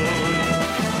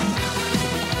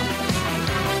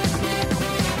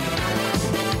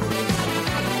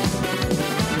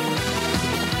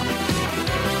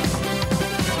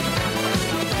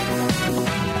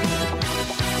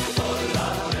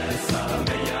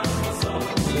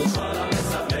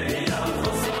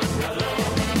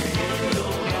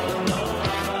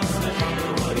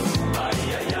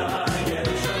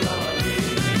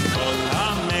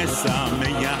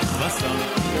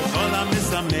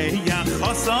meya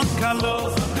khoson kalo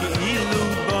ilu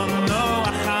bono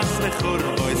achas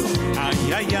lechorvois ay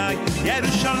ay ay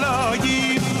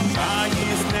Yerushalayim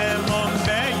bayis nemon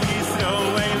bayis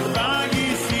roel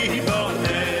bayis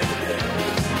ibone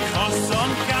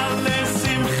khoson kale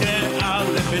simche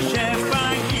ale beshef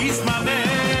bayis male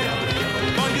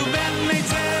boyu ben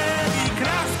mitzi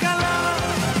kras kala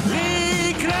li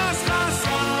kras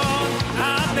khoson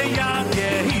ade yad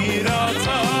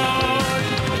yehirotzo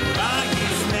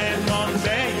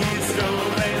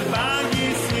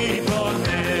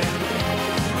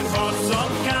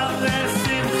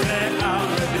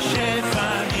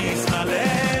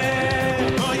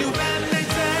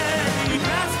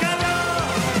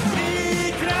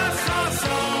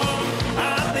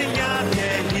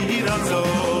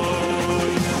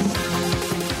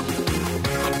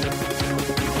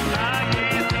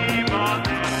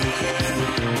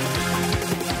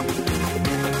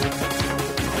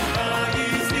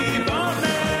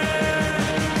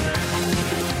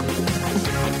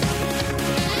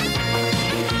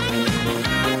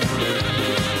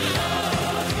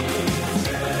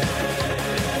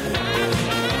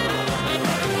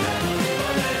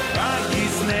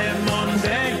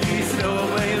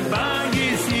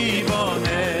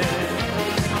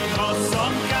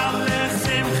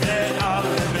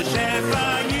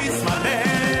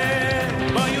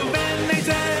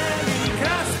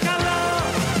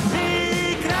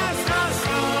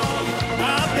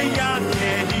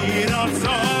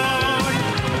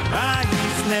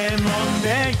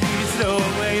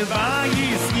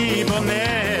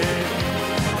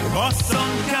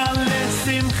Boston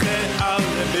Kallesim simche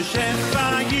alle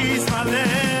bescheffa Yismale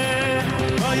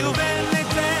Oh you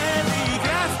benete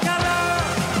ikras kala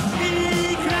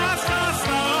ikras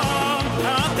chasam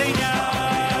atenya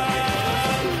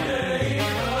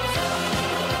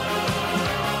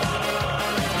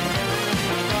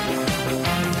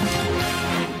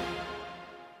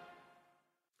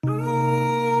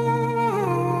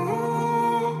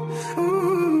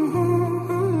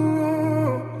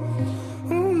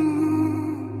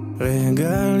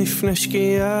רגע לפני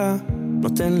שקיעה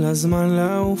נותן לה זמן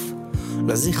לעוף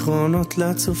לזיכרונות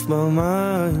לצוף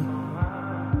במים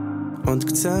עוד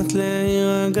קצת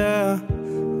להירגע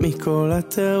מכל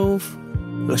הטירוף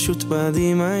לשוט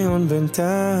בדמיון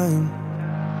בינתיים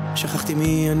שכחתי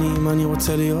מי אני, מה אני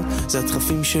רוצה להיות זה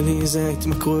הדחפים שלי, זה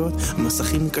ההתמכרויות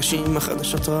מסכים קשים,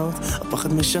 החדשות רעות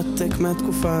הפחד משתק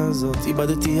מהתקופה הזאת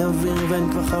איבדתי אוויר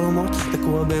ואין כבר חלומות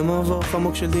תקוע במבוך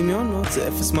עמוק של דמיונות זה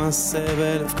אפס מעשה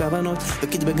ואלף כוונות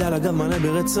וקית בגל אגב מלא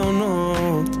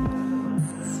ברצונות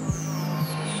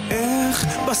איך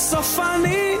בסוף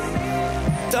אני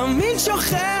תמיד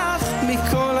שוכח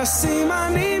מכל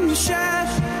הסימנים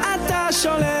שאתה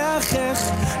שולח איך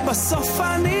בסוף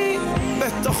אני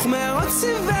בתוך מרוץ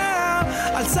עיוור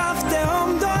על סף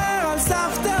תהום דוהר על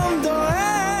סף תהום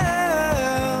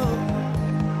דוהר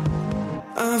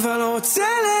אבל רוצה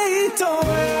להתעורר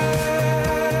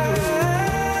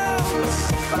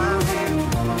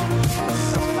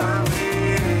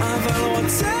אבל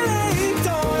רוצה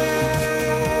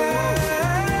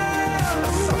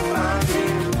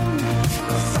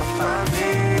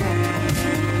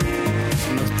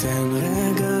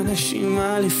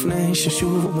נשימה לפני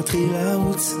ששוב הוא מתחיל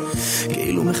לרוץ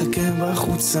כאילו מחכה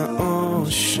בחוץ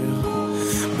האושר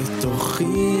בתוכי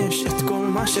יש את כל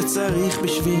מה שצריך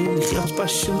בשביל לחיות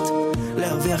פשוט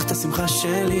להרוויח את השמחה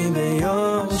שלי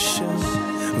ביושר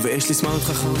ויש לי סמארט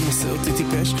חכם עושה אותי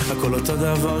טיפש הכל אותו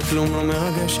דבר כלום לא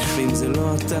מרגש ואם זה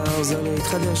לא אתה עוזר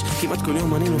להתחדש כמעט כל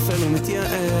יום אני נופל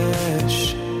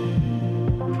ומתייאש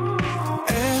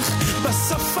איך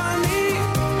בסוף אני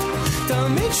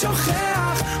תמיד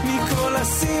שוכח מכל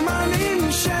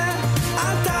הסימנים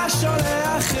שאתה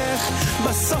שולח איך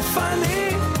בסוף אני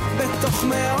בתוך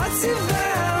מרוץ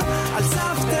עיוור על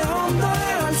סף תהום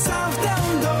דוהר על סף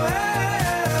תהום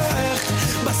דוהר איך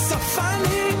בסוף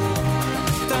אני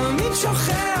תמיד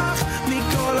שוכח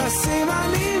מכל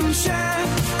הסימנים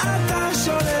שאתה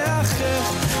שולח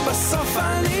איך בסוף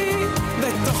אני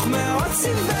בתוך מרוץ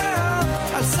עיוור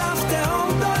על סף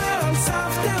תהום דוהר על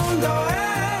סף תהום דוהר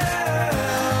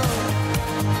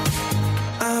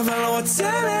אבל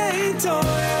רוצה להתעורר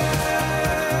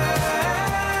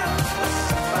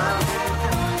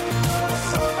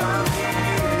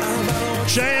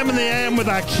JM in the AM with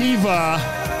Akiva.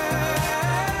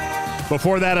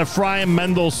 Before that, Ephraim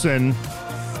Mendelssohn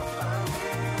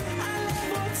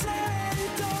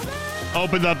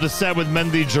opened up the set with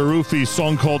Mendy Jarufi's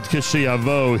song called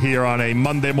Kishiyavo here on a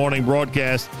Monday morning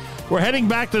broadcast. We're heading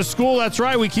back to school. That's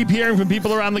right. We keep hearing from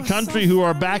people around the country who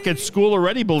are back at school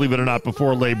already, believe it or not,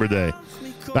 before Labor Day.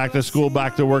 Back to school,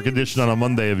 back to work edition on a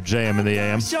Monday of JM in the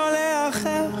AM.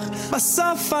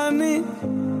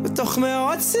 בתוך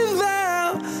מרוץ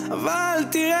עיוור אבל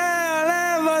תראה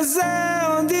הלב הזה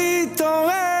עוד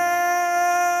יתעורר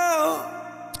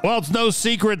Well, it's no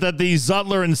secret that the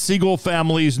Zutler and Siegel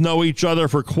families know each other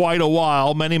for quite a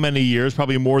while, many, many years,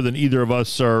 probably more than either of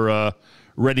us are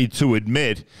ready to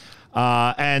admit.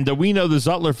 And we know the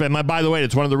Zutler family. By the way,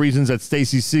 it's one of the reasons that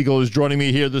Stacy Siegel is joining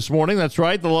me here this morning. That's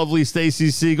right, the lovely Stacy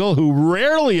Siegel, who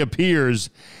rarely appears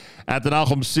at the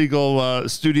Nachum Siegel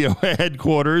studio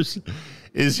headquarters,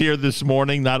 is here this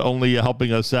morning, not only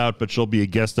helping us out, but she'll be a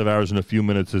guest of ours in a few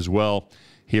minutes as well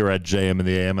here at JM in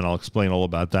the AM, and I'll explain all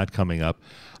about that coming up.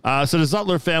 So the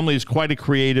Zutler family is quite a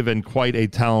creative and quite a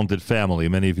talented family.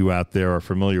 Many of you out there are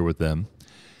familiar with them.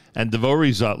 And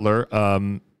Devorie Zutler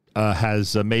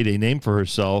has made a name for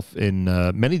herself in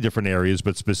many different areas,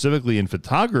 but specifically in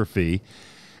photography.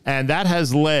 And that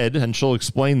has led, and she'll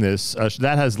explain this,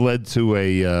 that has led to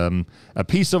a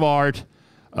piece of art,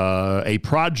 a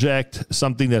project,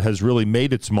 something that has really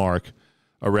made its mark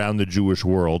around the Jewish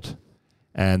world.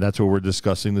 And that's what we're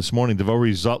discussing this morning.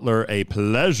 Devorie Zutler, a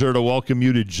pleasure to welcome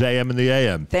you to JM in the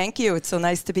AM. Thank you. It's so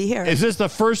nice to be here. Is this the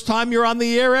first time you're on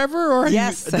the air ever? Or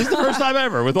yes. This is the first time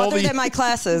ever? With Other than my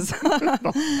classes.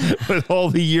 With all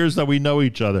the years that we know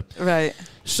each other. Right.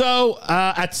 So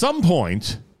at some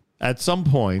point,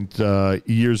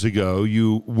 years ago,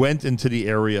 you went into the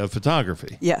area of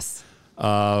photography. Yes.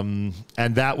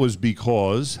 And that was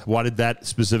because, why did that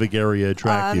specific area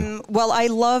attract you? Well, I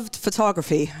loved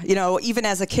photography. You know, even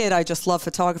as a kid, I just loved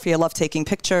photography. I loved taking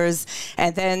pictures.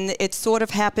 And then it sort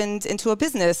of happened into a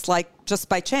business, like just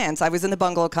by chance. I was in the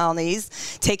bungalow colonies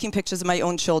taking pictures of my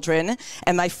own children,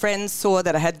 and my friends saw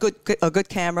that I had a good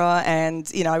camera, and,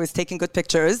 you know, I was taking good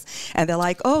pictures. And they're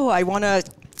like, oh, I want to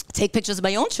take pictures of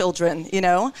my own children, you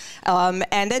know.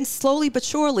 And then slowly but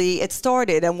surely it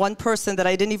started. And one person that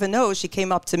I didn't even know, she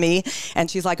came up to me and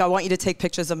she's like, I want you to take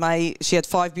pictures of she had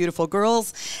 5 beautiful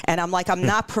girls. And I'm like, I'm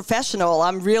not professional.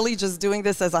 I'm really just doing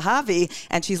this as a hobby.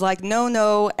 And she's like,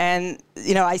 no. And,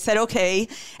 you know, I said, okay.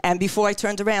 And before I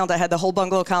turned around, I had the whole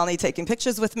bungalow colony taking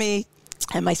pictures with me.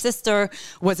 And my sister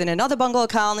was in another bungalow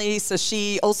colony, so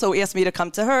she also asked me to come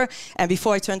to her. And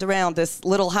before I turned around, this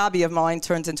little hobby of mine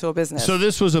turned into a business. So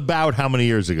this was about how many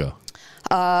years ago?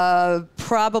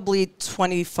 Probably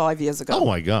 25 years ago. Oh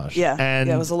my gosh! Yeah,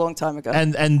 it was a long time ago.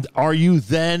 And are you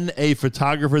then a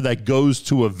photographer that goes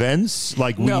to events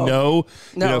like we know? No.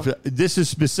 You know, this is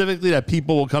specifically that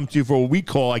people will come to you for what we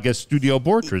call, I guess, studio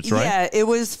portraits, right? Yeah, it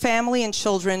was family and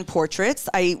children portraits.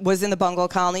 I was in the bungalow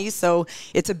colony, so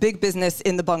it's a big business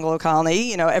in the bungalow colony.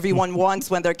 You know, everyone wants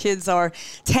when their kids are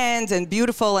tanned and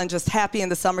beautiful and just happy in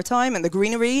the summertime and the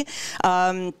greenery.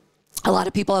 A lot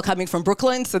of people are coming from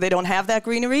Brooklyn, so they don't have that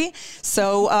greenery.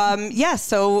 So,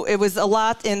 so it was a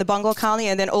lot in the bungalow colony.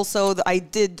 And then also, I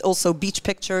did also beach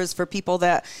pictures for people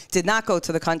that did not go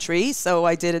to the country. So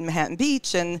I did in Manhattan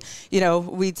Beach. And, you know,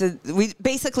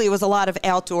 basically, it was a lot of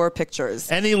outdoor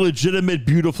pictures. Any legitimate,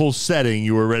 beautiful setting,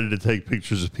 you were ready to take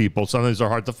pictures of people. Sometimes they're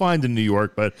hard to find in New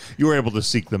York, but you were able to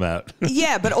seek them out.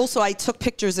 Yeah, but also I took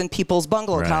pictures in people's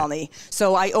bungalow colony.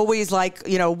 So I always,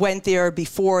 went there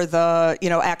before the,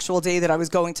 actual day that I was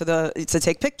going to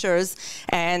take pictures,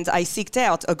 and I seeked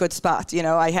out a good spot. You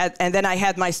know, and then I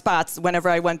had my spots whenever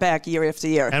I went back year after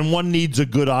year. And one needs a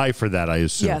good eye for that, I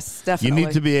assume. Yes, definitely. You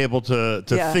need to be able to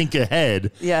think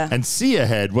ahead and see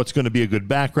ahead what's going to be a good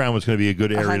background, what's going to be a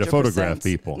good area 100%. To photograph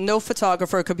people. No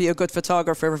photographer could be a good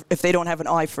photographer if they don't have an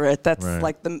eye for it. That's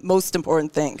like the most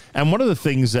important thing. And one of the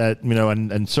things that,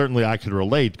 and certainly I could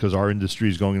relate because our industry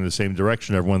is going in the same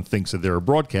direction. Everyone thinks that they're a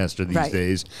broadcaster these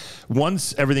days.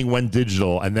 Once everything went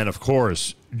digital, and then, of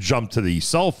course, jumped to the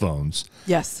cell phones.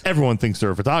 Yes. Everyone thinks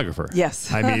they're a photographer.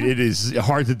 Yes. I mean, it is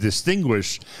hard to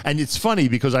distinguish. And it's funny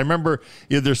because I remember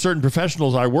there's certain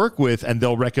professionals I work with and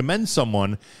they'll recommend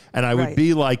someone and I would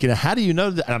be like, how do you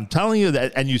know that? And I'm telling you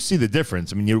that, and you see the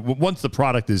difference. I mean, once the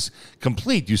product is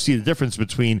complete, you see the difference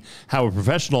between how a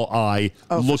professional eye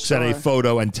looks at a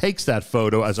photo and takes that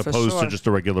photo as opposed to just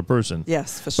a regular person.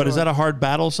 Yes, for sure. But is that a hard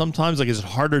battle sometimes? Like, is it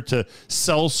harder to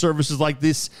sell services like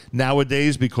this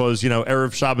nowadays because,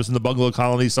 Erev Shabbos in the bungalow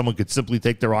colony, someone could simply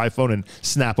take their iPhone and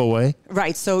snap away?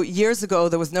 Right. So years ago,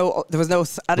 there was no.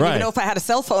 I don't even know if I had a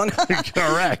cell phone.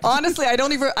 Correct. Honestly, I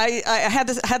don't even. I had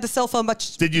the cell phone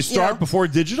much. Did you start before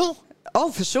digital?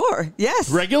 Oh, for sure.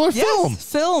 Yes. Regular film.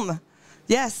 Yes, film.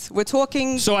 Yes, we're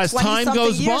talking. So as time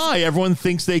goes by, everyone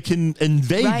thinks they can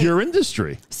invade your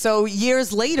industry. So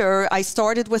years later, I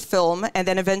started with film and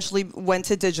then eventually went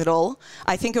to digital.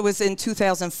 I think it was in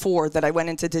 2004 that I went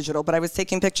into digital, but I was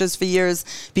taking pictures for years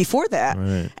before that.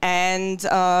 Right. And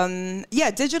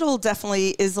digital definitely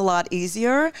is a lot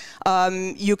easier.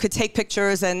 You could take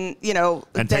pictures and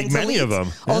and take many of them.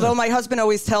 Although my husband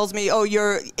always tells me,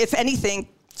 if anything,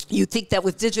 you think that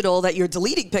with digital that you're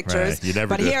deleting pictures, right. You never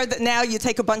but do. here now you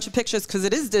take a bunch of pictures because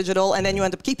it is digital, and then you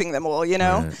end up keeping them all,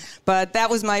 Right. But that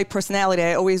was my personality.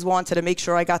 I always wanted to make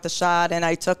sure I got the shot, and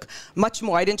I took much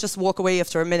more. I didn't just walk away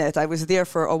after a minute. I was there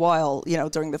for a while,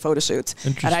 during the photo shoots,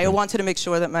 and I wanted to make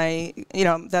sure that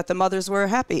that the mothers were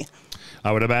happy.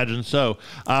 I would imagine so.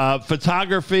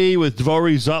 Photography with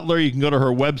Devorie Zutler. You can go to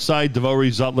her website,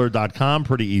 DevorieZutler.com.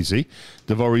 Pretty easy.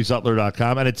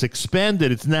 DevorieZutler.com. And it's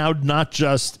expanded. It's now not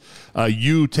just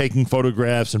you taking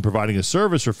photographs and providing a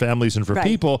service for families and for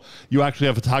people. You actually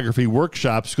have photography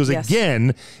workshops. Because,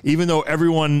 again, even though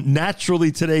everyone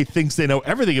naturally today thinks they know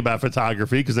everything about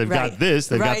photography because they've got this,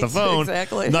 they've got the phone.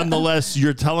 Exactly. Nonetheless,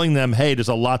 you're telling them, hey, there's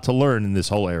a lot to learn in this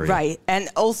whole area. Right. And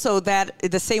also that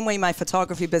the same way my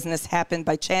photography business happened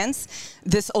by chance,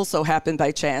 this also happened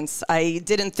by chance. I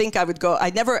didn't think I would go. I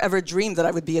never ever dreamed that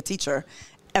I would be a teacher.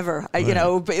 Ever.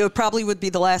 But it probably would be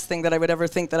the last thing that I would ever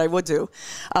think that I would do.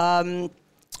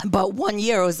 But one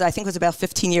year, I think it was about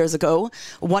 15 years ago,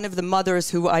 one of the mothers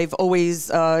who I've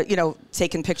always,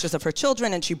 taken pictures of her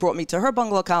children, and she brought me to her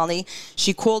bungalow colony,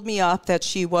 she called me up that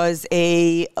she was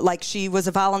a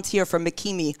volunteer for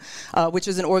McKimmey, which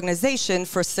is an organization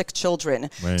for sick children.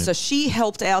 Right. So she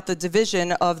helped out the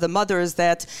division of the mothers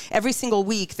that every single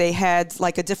week they had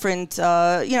like a different,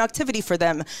 activity for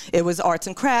them. It was arts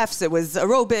and crafts, it was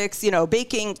aerobics,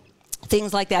 baking,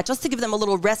 things like that, just to give them a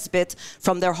little respite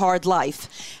from their hard life.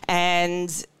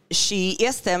 And she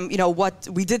asked them, what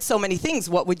we did so many things,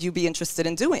 what would you be interested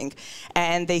in doing?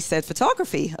 And they said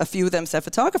photography. A few of them said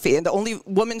photography. And the only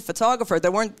woman photographer,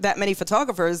 there weren't that many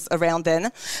photographers around then,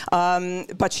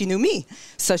 but she knew me.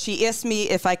 So she asked me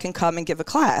if I can come and give a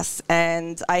class.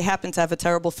 And I happen to have a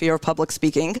terrible fear of public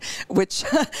speaking, which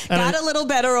got a little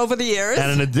better over the years.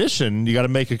 And in addition, you got to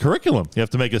make a curriculum. You have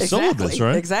to make a syllabus,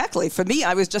 right? Exactly. For me,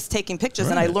 I was just taking pictures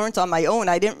and I learned on my own.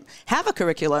 I didn't have a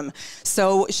curriculum.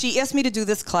 So she asked me to do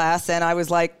this class, and I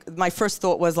was like, my first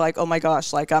thought was like, oh my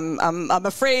gosh, like I'm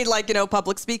afraid,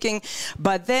 public speaking.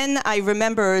 But then I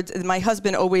remembered my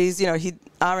husband always,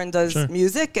 Aaron does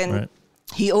music, and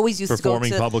he always used to go to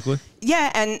performing publicly.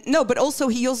 Yeah, and no, but also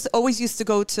he always used to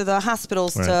go to the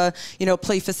hospitals to,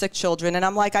 play for sick children. And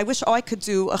I'm like, I wish I could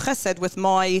do a chesed with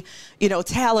my,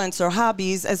 talents or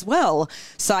hobbies as well.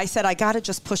 So I said, I got to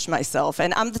just push myself.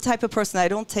 And I'm the type of person, I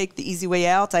don't take the easy way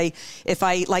out. If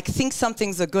I think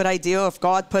something's a good idea, if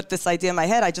God put this idea in my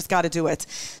head, I just got to do it.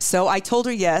 So I told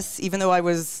her yes, even though I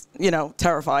was,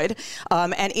 terrified.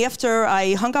 And after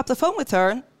I hung up the phone with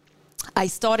her, I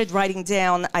started writing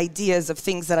down ideas of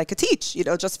things that I could teach,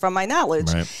 just from my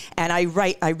knowledge. Right. And I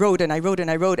wrote.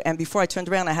 And before I turned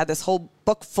around, I had this whole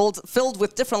book filled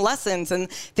with different lessons and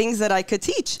things that I could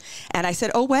teach. And I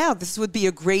said, oh, wow, this would be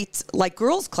a great,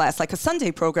 girls class, like a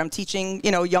Sunday program teaching,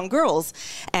 young girls.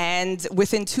 And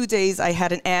within 2 days, I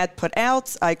had an ad put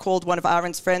out. I called one of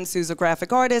Aaron's friends who's a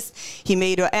graphic artist. He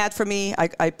made an ad for me.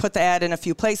 I put the ad in a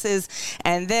few places.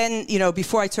 And then,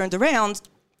 before I turned around,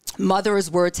 mothers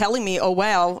were telling me, oh,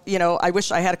 wow, I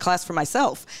wish I had a class for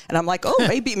myself. And I'm like, oh,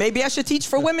 maybe I should teach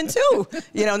for women too,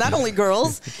 not only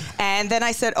girls. And then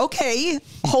I said, okay,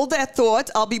 hold that thought.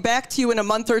 I'll be back to you in a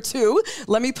month or two.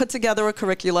 Let me put together a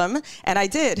curriculum. And I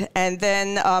did. And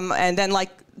then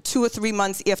 2 or 3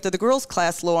 months after the girls'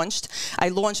 class launched, I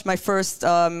launched my first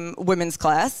women's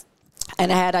class. And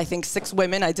I had, I think, 6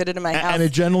 women. I did it in my house. And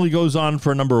it generally goes on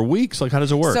for a number of weeks? Like, how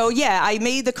does it work? So, yeah, I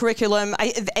made the curriculum.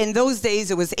 In those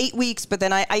days, it was 8 weeks, but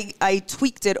then I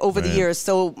tweaked it over the years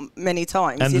so many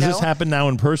times. And does this happen now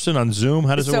in person, on Zoom?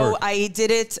 How does it work? So I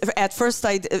did it, at first,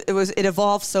 it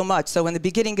evolved so much. So in the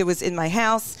beginning, it was in my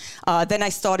house. Then I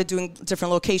started doing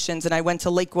different locations, and I went to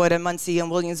Lakewood and Muncie and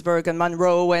Williamsburg and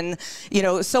Monroe and,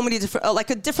 so many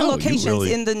different, different locations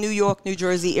in the New York, New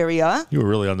Jersey area. You were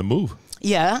really on the move.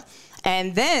 Yeah.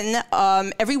 And then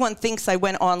everyone thinks I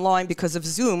went online because of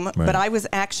Zoom, but I was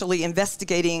actually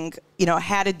investigating,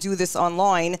 how to do this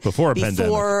online before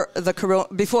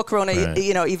Corona,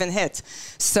 even hit.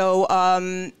 So,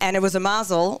 and it was a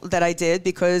mazel that I did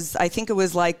because I think it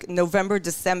was like November,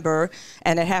 December,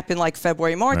 and it happened like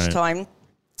February, March time.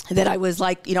 That I was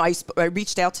like, I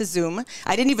reached out to Zoom.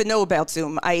 I didn't even know about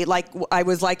Zoom. I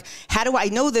was like, how do I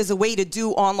know there's a way to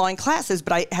do online classes,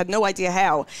 but I had no idea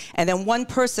how. And then one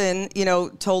person,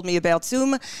 told me about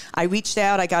Zoom. I reached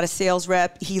out. I got a sales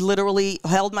rep. He literally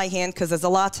held my hand because there's a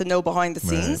lot to know behind the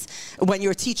scenes when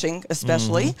you're teaching,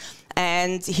 especially. Mm-hmm.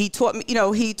 And he taught me,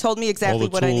 he told me exactly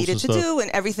what I needed to do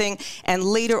and everything. And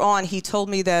later on, he told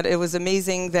me that it was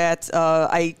amazing that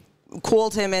I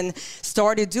called him and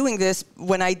started doing this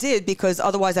when I did, because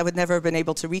otherwise I would never have been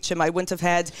able to reach him. I wouldn't have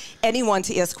had anyone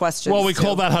to ask questions. Well, we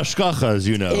call that hashkacha, as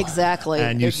you know. Exactly.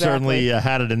 And you certainly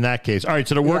had it in that case. All right,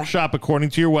 so the workshop, according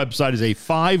to your website, is a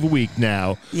 5-week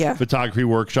now photography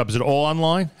workshop. Is it all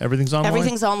online? Everything's online?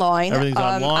 Everything's online. Everything's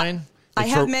online? I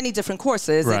have many different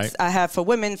courses. Right. I have for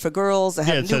women, for girls. I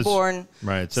have newborn.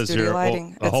 It says studio here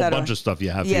lighting, a whole bunch of stuff you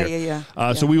have here.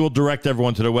 Yeah. So we will direct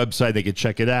everyone to the website. They can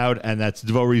check it out, and that's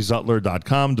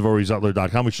DevorieZutler.com,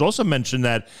 DevorieZutler.com. We should also mention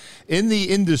that in the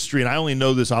industry, and I only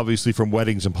know this obviously from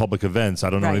weddings and public events. I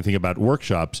don't know anything about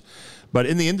workshops. But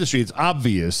in the industry, it's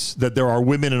obvious that there are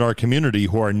women in our community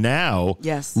who are now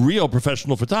real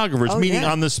professional photographers, meaning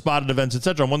on the spot at events,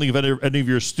 etc. I'm wondering if any of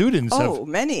your students have...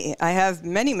 many. I have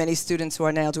many, many students who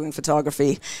are now doing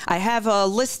photography. I have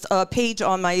a page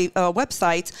on my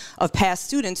website of past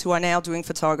students who are now doing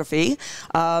photography.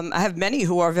 I have many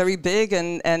who are very big,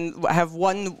 and I have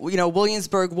one,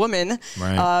 Williamsburg woman.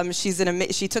 Right. She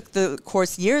took the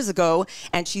course years ago,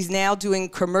 and she's now doing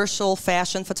commercial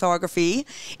fashion photography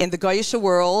in the Goyish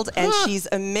world, and she's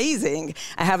amazing.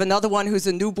 I have another one who's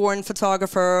a newborn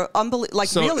photographer.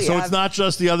 So it's not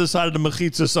just the other side of the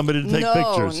mechitza, somebody to take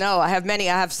pictures. No, I have many.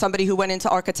 I have somebody who went into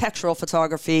architectural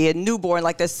photography and newborn.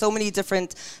 Like, there's so many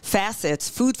different facets: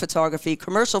 food photography,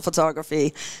 commercial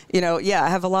photography. I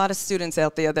have a lot of students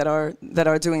out there that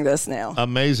are doing this now.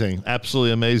 Amazing,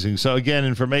 absolutely amazing. So again,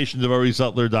 information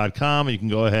DevorieZutler.com. You can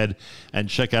go ahead and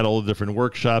check out all the different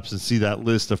workshops and see that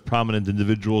list of prominent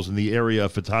individuals in the area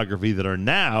of photography that are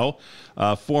now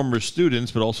former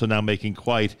students, but also now making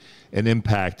quite an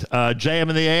impact. JM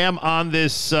in the AM on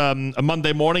this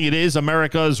Monday morning. It is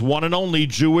America's one and only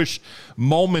Jewish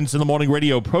Moments in the Morning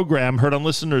radio program, heard on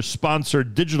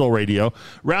listeners-sponsored digital radio,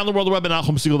 around the world, the web at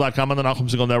NachumSegal.com, on the Nachum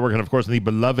Segal Network, and, of course, on the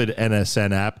beloved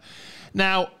NSN app.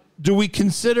 Now, do we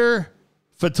consider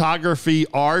photography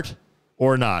art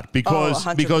or not?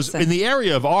 Because in the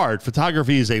area of art,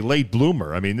 photography is a late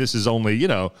bloomer. I mean, this is only,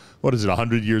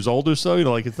 100 years old or so?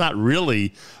 It's not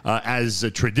really as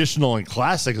traditional and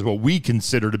classic as what we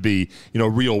consider to be,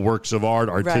 real works of art,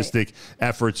 artistic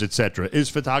efforts, etc. Is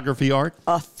photography art?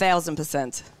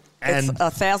 1,000%. And it's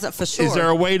 1,000 for sure. Is there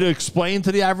a way to explain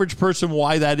to the average person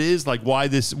why that is? Like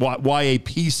why a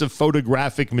piece of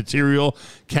photographic material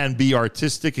can be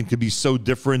artistic and could be so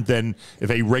different than if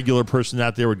a regular person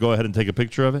out there would go ahead and take a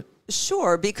picture of it?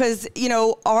 Sure, because,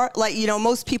 art,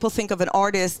 most people think of an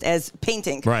artist as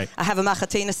painting. Right. I have a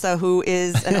machatenisa who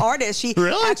is an artist. She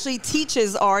actually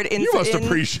teaches art. You must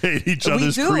appreciate each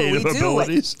other's creative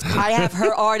abilities. I have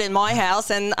her art in my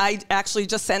house, and I actually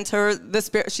just sent her this.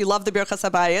 She loved the Birchas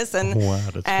Habayis,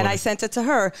 and I sent it to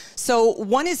her. So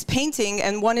one is painting,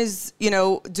 and one is,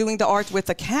 doing the art with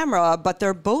a camera, but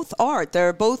they're both art.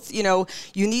 They're both, you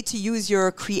need to use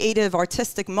your creative,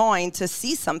 artistic mind to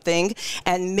see something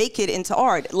and make it into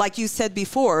art. Like you said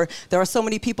before, there are so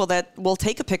many people that will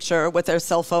take a picture with their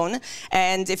cell phone,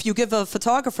 and if you give a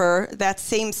photographer that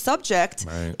same subject,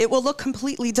 it will look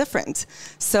completely different.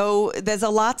 So there's a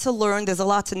lot to learn, there's a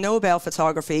lot to know about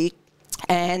photography,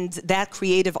 and that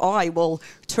creative eye will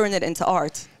turn it into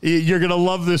art. You're going to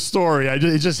love this story.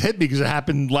 It just hit me because it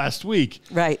happened last week.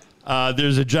 Right.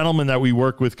 There's a gentleman that we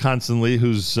work with constantly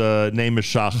whose name is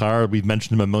Shachar. We've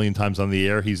mentioned him a million times on the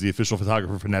air. He's the official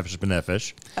photographer for Nefesh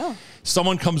B'Nefesh. Oh.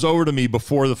 Someone comes over to me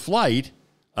before the flight,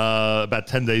 about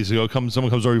 10 days ago. Someone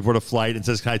comes over before the flight and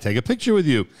says, "Can I take a picture with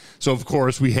you?" So, of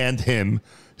course, we hand him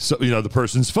the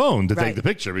person's phone to take the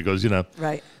picture because,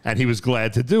 and he was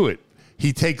glad to do it.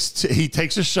 He takes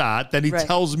a shot, then he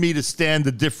tells me to stand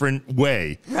a different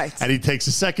way. Right. And he takes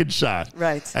a second shot.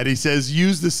 Right. And he says,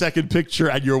 "Use the second picture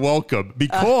and you're welcome."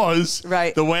 Because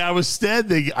the way I was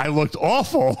standing, I looked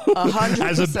awful.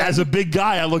 100%. As a big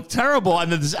guy, I looked terrible.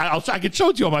 And then I can show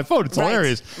it to you on my phone. It's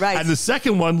hilarious. Right. And the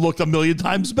second one looked a million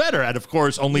times better. And of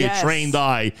course, only a trained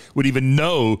eye would even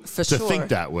know to think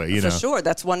that way. For sure.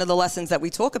 That's one of the lessons that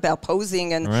we talk about,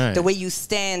 posing and the way you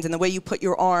stand and the way you put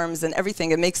your arms and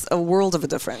everything. It makes a world of a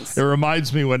difference. It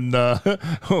reminds me when,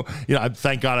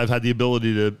 thank God I've had the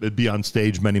ability to be on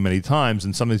stage many, many times.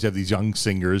 And sometimes you have these young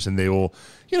singers and they will,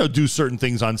 do certain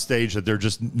things on stage that they're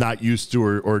just not used to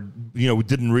or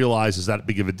didn't realize is that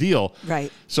big of a deal. Right.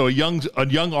 So a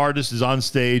young artist is on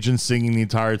stage and singing the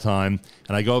entire time.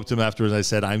 And I go up to him afterwards and I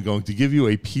said, "I'm going to give you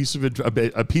a piece of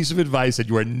advice that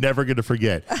you are never going to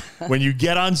forget. When you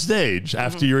get on stage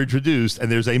after you're introduced and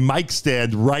there's a mic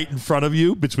stand right in front of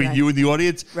you between you and the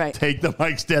audience, take the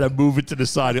mic stand and move it to the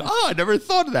side." I never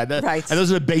thought of that. And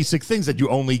those are the basic things that you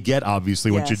only get,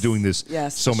 obviously, once you're doing this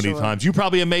so many times. You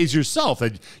probably amaze yourself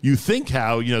that you think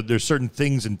how, there's certain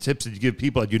things and tips that you give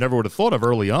people that you never would have thought of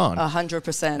early on.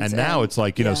 100%. And now it's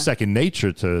like, second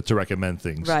nature to recommend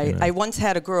things. Right. I once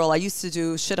had a girl, I used to do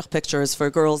shidduch pictures for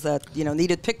girls that,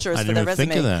 needed pictures for their resume. I didn't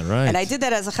think of that, right. And I did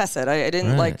that as a chesed. I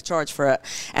didn't charge for it.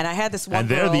 And I had this one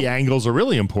girl. And there the angles are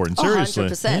really important, seriously.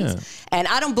 100%. Yeah. And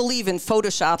I don't believe in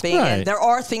photoshopping. And there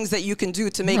are things that you can do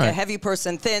to make a heavy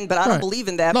person thin, but I don't believe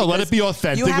in that. No, let it be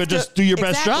authentic, but just do your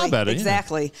best job at it.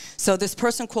 Exactly. So this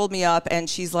person called me up and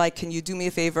she's like, "Can you do me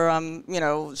a favor?"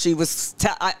 She was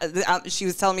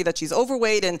telling me that she's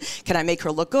overweight and can I make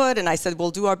her look good? And I said,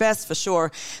 "We'll do our best for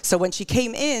sure." So when she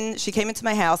came into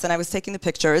my house and I was taking the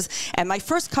pictures, and my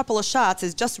first couple of shots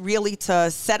is just really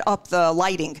to set up the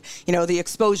lighting, the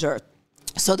exposure.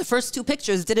 So the first two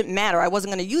pictures didn't matter. I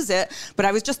wasn't going to use it, but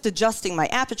I was just adjusting my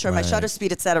aperture, my shutter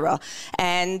speed, etc.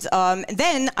 And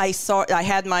then I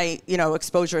had my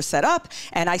exposure set up,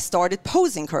 and I started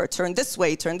posing her, turn this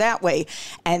way, turn that way.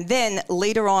 And then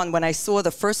later on, when I saw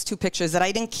the first two pictures that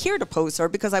I didn't care to pose her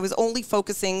because I was only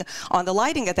focusing on the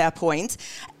lighting at that point,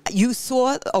 you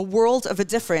saw a world of a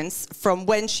difference from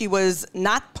when she was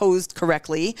not posed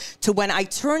correctly to when I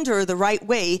turned her the right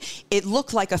way. It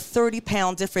looked like a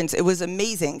 30-pound difference. It was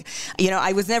amazing.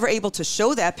 I was never able to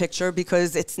show that picture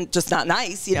because it's just not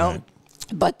nice, Right.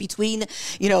 But between,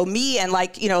 me and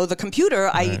the computer,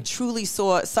 I truly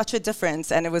saw such a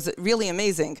difference, and it was really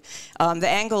amazing. The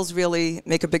angles really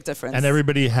make a big difference. And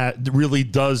everybody really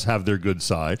does have their good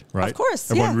side, right? Of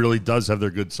course, Everyone yeah. really does have their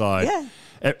good side.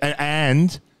 Yeah.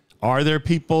 And are there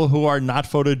people who are not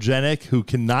photogenic who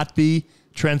cannot be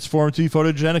transformed to be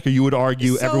photogenic? Or you would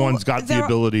argue everyone's got the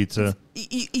ability to...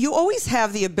 You always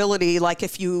have the ability, like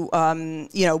if you,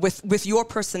 with your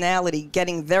personality,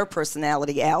 getting their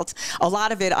personality out. A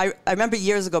lot of it, I remember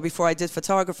years ago before I did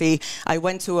photography, I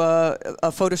went to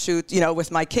a photo shoot, with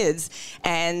my kids,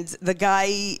 and the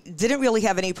guy didn't really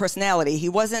have any personality. He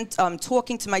wasn't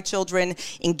talking to my children,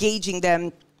 engaging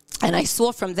them. And I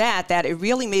saw from that it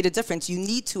really made a difference. You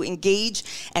need to engage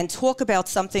and talk about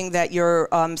something that your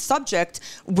subject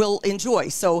will enjoy.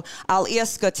 So I'll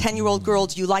ask a 10-year-old girl,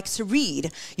 do you like to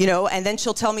read? And then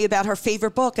she'll tell me about her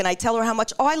favorite book, and I tell her how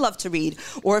much I love to read.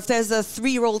 Or if there's a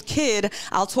 3-year-old kid,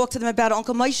 I'll talk to them about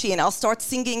Uncle Moshe, and I'll start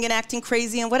singing and acting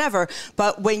crazy and whatever.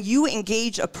 But when you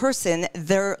engage a person,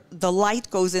 the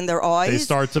light goes in their eyes. They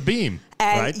start to beam.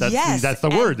 And right? That's the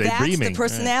word. They're dreaming. That's the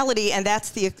personality, and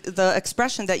that's the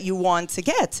expression that you want to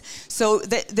get. So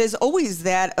there's always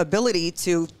that ability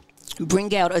to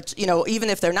bring out, even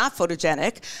if they're not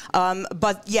photogenic.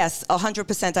 But yes,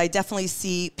 100%, I definitely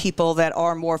see people that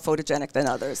are more photogenic than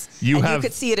others. You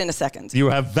could see it in a second. You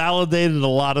have validated a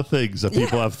lot of things that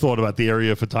people have thought about the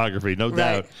area of photography, no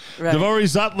doubt. Right. Devorie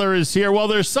Zutler is here. Well,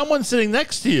 there's someone sitting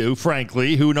next to you,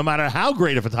 frankly, who no matter how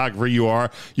great a photographer you are,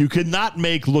 you could not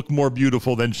make look more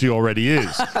beautiful than she already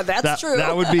is. That's true.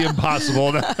 That would be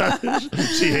impossible.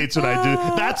 She hates what I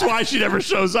do. That's why she never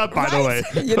shows up, by the way.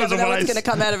 You never know what's going to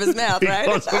come out of his mouth. Right?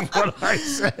 Because of what I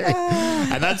say.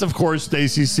 And that's, of course,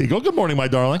 Stacy Siegel. Good morning, my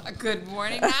darling. Good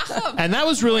morning, Nachum. And that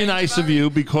was really nice of you,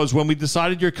 because when we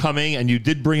decided you're coming and you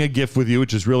did bring a gift with you,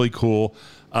 which is really cool,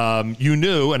 you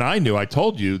knew, and I knew, I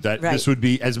told you that this would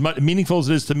be as much meaningful as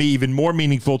it is to me, even more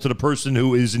meaningful to the person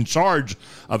who is in charge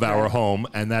of our home,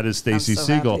 and that is Stacy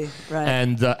Siegel. Right.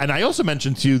 And I also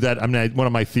mentioned to you that one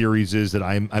of my theories is that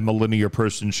I'm a linear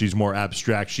person. She's more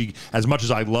abstract. She, as much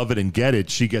as I love it and get it,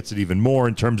 she gets it even more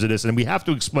in terms of this. And we have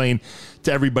to explain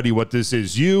to everybody what this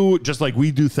is. You, just like we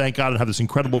do, thank God, and have this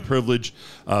incredible privilege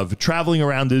of traveling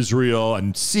around Israel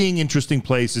and seeing interesting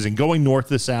places and going north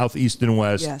to south, east and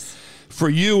west. Yes. For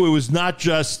you, it was not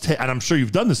just, and I'm sure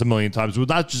you've done this a million times,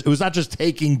 it was not just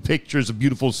taking pictures of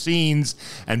beautiful scenes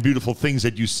and beautiful things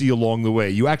that you see along the way.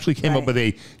 You actually came up with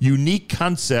a unique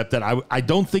concept that I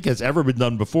don't think has ever been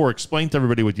done before. Explain to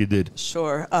everybody what you did.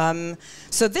 Sure.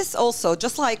 So this also,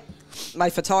 just like my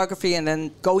photography and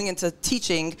then going into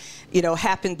teaching,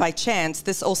 happened by chance.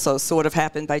 This also sort of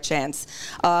happened by chance.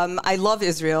 I love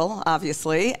Israel,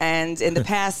 obviously, and in the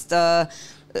past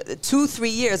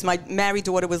 2-3 years, my married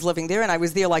daughter was living there, and I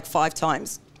was there like 5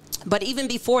 times. But even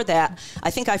before that, I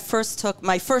think I first took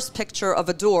my first picture of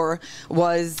a door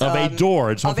was of a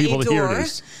door. It's for people to hear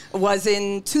this. Was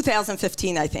in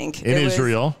 2015, I think. In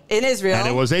Israel. In Israel. And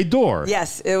it was a door.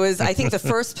 Yes, it was. I think the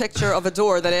first picture of a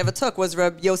door that I ever took was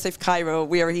Reb Yosef Cairo,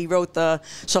 where he wrote the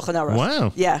Shulchan Aruch.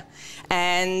 Wow. Yeah,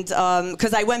 and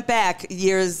because I went back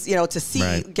years, to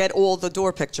see get all the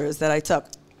door pictures that I took.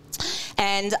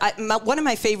 And one of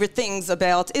my favorite things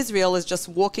about Israel is just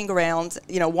walking around,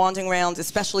 wandering around,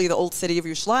 especially the old city of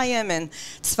Yerushalayim and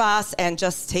Tzfas, and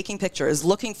just taking pictures,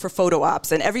 looking for photo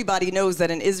ops. And everybody knows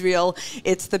that in Israel,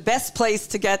 it's the best place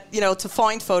to get, to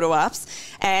find photo ops.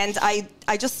 And I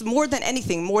just, more than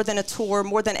anything, more than a tour,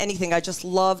 more than anything, I just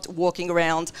loved walking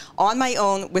around on my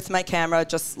own with my camera,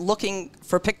 just looking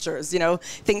for pictures,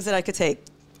 things that I could take.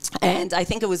 And I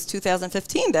think it was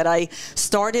 2015 that I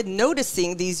started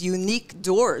noticing these unique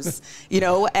doors,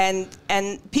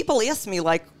 and people asked me,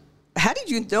 like, how did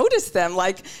you notice them?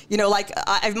 Like,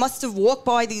 I must have walked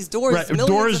by these doors. Right.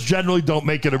 Doors generally don't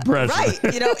make an impression.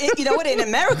 Right. You know what? In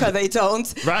America, they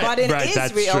don't. Right. But in That's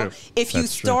Israel, true. if you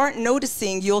start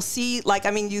noticing, you'll see,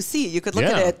 you could look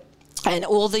at it. And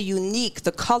all the unique,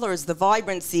 the colors, the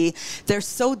vibrancy, they're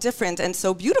so different and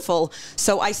so beautiful.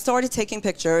 So I started taking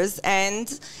pictures, and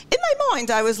in my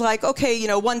mind, I was like, okay,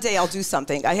 one day I'll do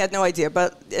something. I had no idea,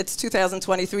 but it's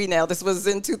 2023 now. This was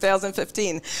in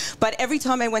 2015. But every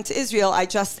time I went to Israel, I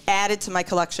just added to my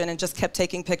collection and just kept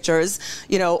taking pictures,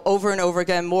 over and over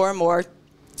again, more and more.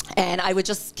 And I would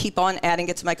just keep on adding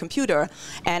it to my computer.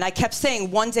 And I kept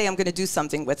saying, one day I'm going to do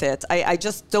something with it. I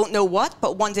just don't know what,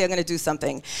 but one day I'm going to do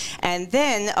something. And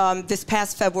then this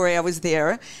past February, I was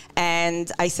there,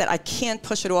 and I said, I can't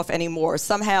push it off anymore.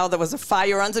 Somehow there was a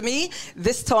fire under me,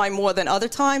 this time more than other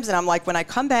times. And I'm like, when I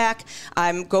come back,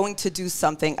 I'm going to do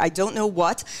something. I don't know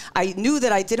what. I knew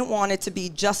that I didn't want it to be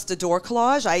just a door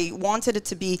collage. I wanted it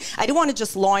to be, I didn't want to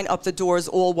just line up the doors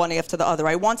all one after the other.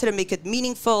 I wanted to make it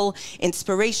meaningful,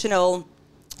 inspirational.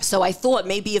 So I thought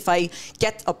maybe if I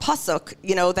get a pasuk,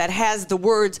 that has the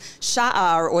words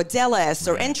sha'ar or deles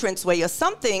or entranceway or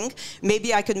something,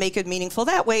 maybe I could make it meaningful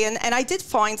that way. And I did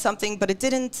find something, but it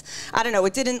didn't,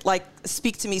 it didn't like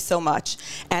speak to me so much.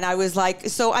 And I was like,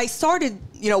 so I started,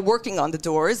 working on the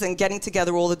doors and getting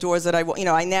together all the doors that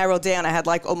I narrowed down. I had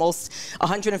like almost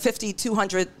 150,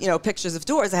 200, pictures of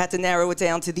doors. I had to narrow it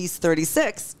down to these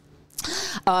 36.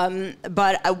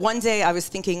 But one day I was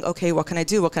thinking, okay, what can I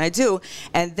do? What can I do?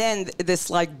 And then this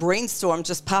like brainstorm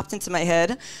just popped into my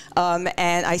head.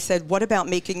 And I said, what about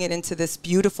making it into this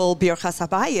beautiful birchas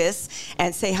habayis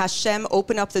and say, Hashem,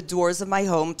 open up the doors of my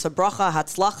home to bracha,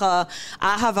 hatzlacha,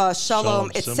 ahava, shalom,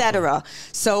 etc.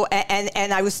 So,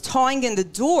 and I was tying in the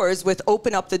doors with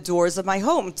open up the doors of my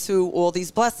home to all these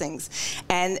blessings.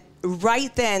 And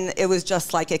right then, it was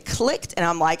just like it clicked, and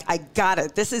I'm like, I got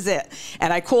it. This is it.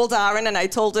 And I called Aaron, and I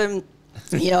told him,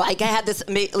 I had this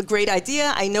great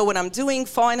idea. I know what I'm doing,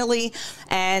 finally.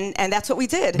 And that's what we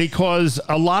did. Because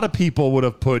a lot of people would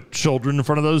have put children in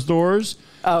front of those doors.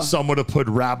 Oh. Some would have put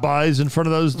rabbis in front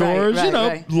of those doors.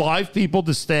 Right. Live people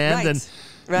to stand.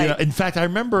 Right. And in fact, I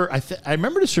remember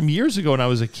this from years ago when I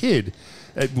was a kid.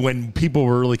 When people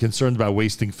were really concerned about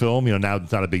wasting film, now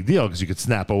it's not a big deal because you could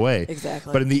snap away.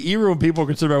 Exactly. But in the era when people were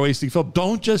concerned about wasting film,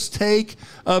 don't just take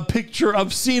a picture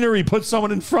of scenery, put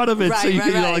someone in front of it. Right, so you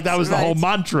could, right, that was the whole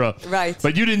mantra. Right.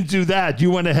 But you didn't do that.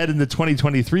 You went ahead in the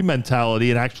 2023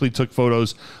 mentality and actually took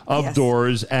photos of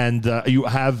doors, and you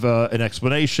have an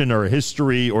explanation or a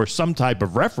history or some type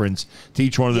of reference to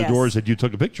each one of the doors that you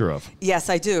took a picture of. Yes,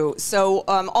 I do. So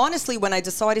honestly, when I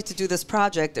decided to do this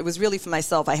project, it was really for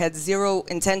myself. I had zero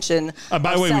intention.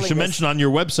 By the way, we should mention on your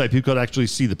website, people could actually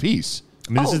see the piece.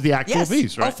 I mean, this is the actual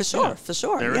piece, right? Oh, for sure, for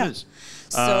sure. There it is.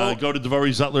 So, go to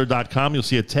DevorieZutler.com. You'll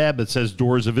see a tab that says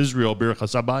Doors of Israel,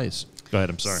 Birchas Habayis. Go ahead,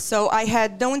 I'm sorry. So I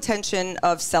had no intention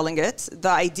of selling it. The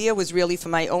idea was really for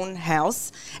my own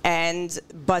house.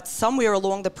 But somewhere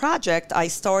along the project, I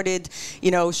started,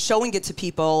 showing it to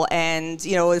people. And,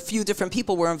 a few different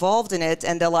people were involved in it.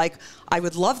 And they're like, I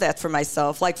would love that for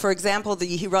myself. Like, for example, the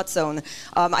Yehi Ratzon.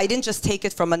 I didn't just take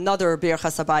it from another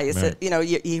Birchas Habayis,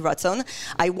 Yehi Ratzon.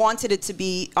 I wanted it to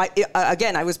be,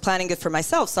 I was planning it for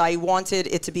myself. So I wanted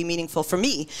it to be meaningful for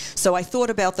me. So I thought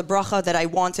about the bracha that I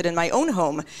wanted in my own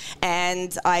home.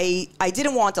 And I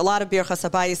didn't want a lot of Birchas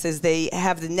Habayis, they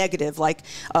have the negative, like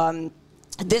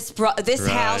this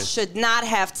house should not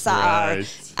have tsar. Right.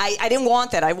 I didn't want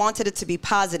that. I wanted it to be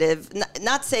positive.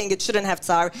 Not saying it shouldn't have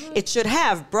tsar. It should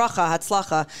have bracha,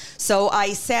 hatzlacha. So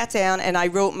I sat down and I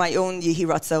wrote my own Yehi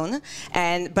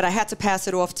Ratzon, but I had to pass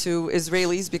it off to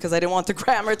Israelis because I didn't want the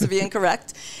grammar to be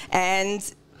incorrect. And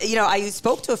I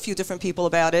spoke to a few different people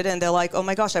about it, and they're like, oh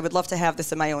my gosh, I would love to have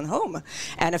this in my own home.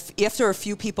 And after a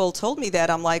few people told me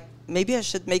that, I'm like, maybe I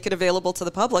should make it available to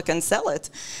the public and sell it.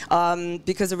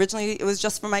 Because originally it was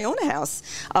just for my own house.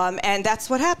 And that's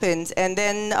what happened. And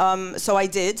then, so I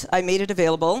did. I made it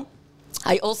available.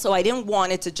 I didn't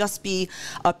want it to just be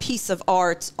a piece of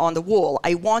art on the wall.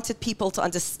 I wanted people to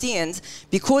understand,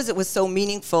 because it was so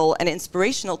meaningful and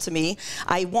inspirational to me,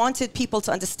 I wanted people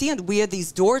to understand where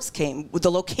these doors came, the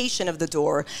location of the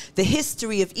door, the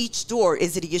history of each door.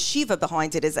 Is it a yeshiva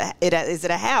behind it? Is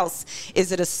it a house?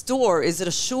 Is it a store? Is it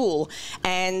a shul?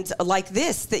 And like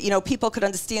this, that people could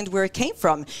understand where it came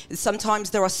from. Sometimes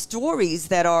there are stories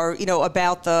that are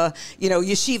about the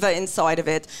yeshiva inside of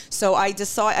it. So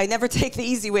I never take the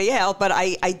easy way out, but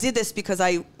I did this because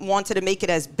I wanted to make it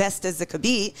as best as it could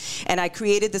be, and I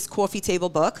created this coffee table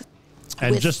book.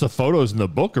 And just the photos in the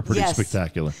book are pretty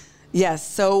spectacular. Yes,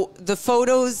 so the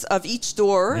photos of each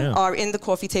door are in the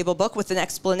coffee table book with an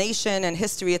explanation and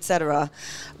history, etc.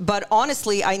 But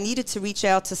honestly, I needed to reach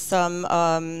out to some,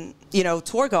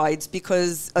 tour guides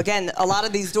because, again, a lot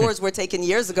of these doors were taken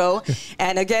years ago.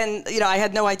 And again, I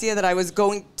had no idea that I was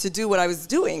going to do what I was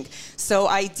doing. So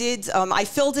I did, I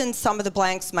filled in some of the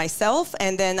blanks myself,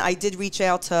 and then I did reach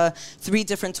out to 3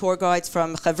 different tour guides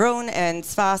from Hebron and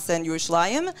Tzfas and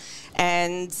Yerushalayim.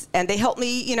 And they helped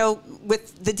me,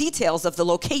 with the details. details of the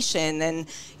location, and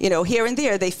here and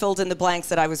there they filled in the blanks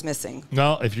that I was missing.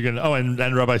 Well, if you're gonna,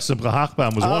 and Rabbi Simcha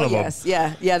Hachbaum was one of them.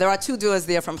 Yeah. There are 2 doers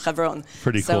there from Hebron.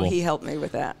 Pretty so cool. he helped me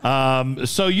with that.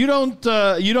 So you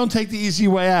don't take the easy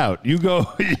way out. You go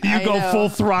full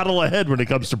throttle ahead when it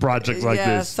comes to projects like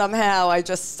this. Somehow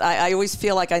I always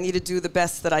feel like I need to do the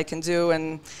best that I can do,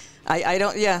 and I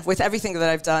don't. Yeah, with everything that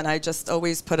I've done, I just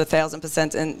always put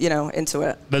 1,000% into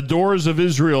it. The Doors of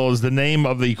Israel is the name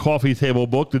of the coffee table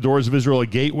book. The Doors of Israel: A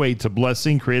Gateway to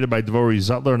Blessing, created by Devorie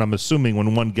Zutler, and I'm assuming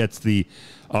when one gets the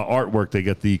artwork, they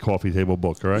get the coffee table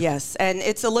book, correct? Yes, and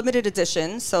it's a limited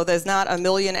edition, so there's not a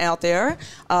million out there,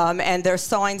 and they're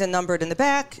signed and numbered in the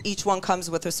back. Each one comes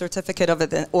with a certificate of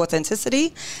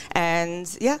authenticity,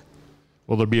 and yeah.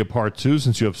 Will there be a part 2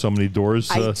 since you have so many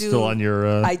doors still on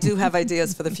your... I do have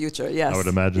ideas for the future, yes. I would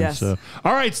imagine so.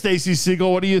 All right, Stacy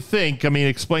Siegel, what do you think? I mean,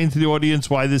 explain to the audience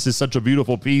why this is such a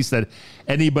beautiful piece that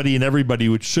anybody and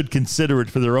everybody should consider it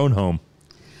for their own home.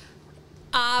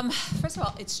 First of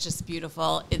all, it's just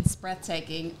beautiful. It's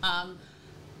breathtaking.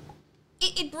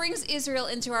 It brings Israel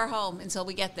into our home until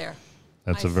we get there.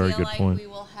 That's a very good point. We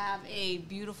will have a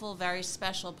beautiful, very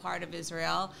special part of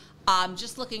Israel.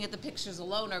 Just looking at the pictures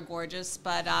alone are gorgeous,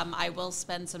 but I will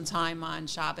spend some time on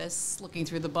Shabbos looking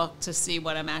through the book to see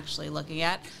what I'm actually looking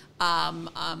at.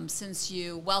 Since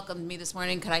you welcomed me this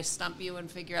morning, could I stump you and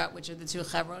figure out which are the 2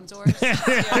 Hebron doors?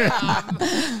 I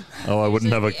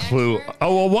wouldn't have a clue.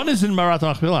 Oh, well, one is in Marat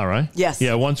Machpelah, right? Yes.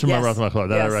 Yeah, one's from Marat Machpelah.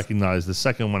 That I recognize. The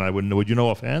second one I wouldn't know. Would you know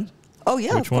offhand? Oh,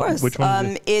 yeah, Which of course. Which one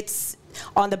is it? It's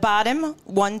on the bottom,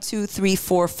 1, 2, 3,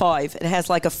 4, 5. It has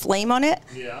like a flame on it.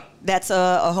 Yeah. That's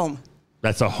a home.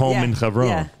 That's a home in Hebron.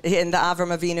 Yeah, in the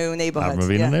Avram Avinu neighborhood. Avram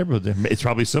Avinu neighborhood. It's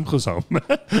probably Simcha's home.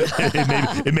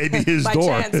 it may be his By door.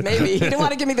 By chance, maybe. He didn't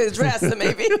want to give me the address, so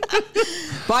maybe.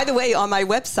 By the way, on my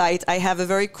website, I have a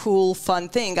very cool, fun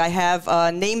thing. I have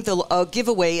named the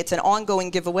giveaway. It's an ongoing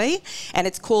giveaway, and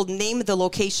it's called Name the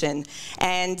Location.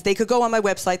 And they could go on my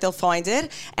website. They'll find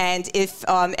it. And if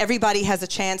everybody has a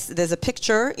chance, there's a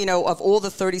picture, of all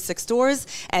the 36 doors,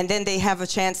 and then they have a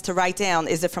chance to write down,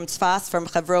 is it from Tzfas, from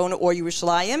Hebron, or Yerushalayim?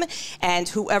 And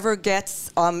whoever gets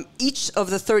each of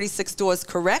the 36 doors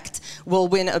correct will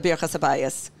win a Birchas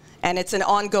Habayis. And it's an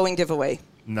ongoing giveaway.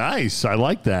 Nice. I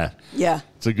like that. Yeah.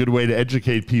 It's a good way to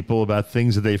educate people about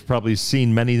things that they've probably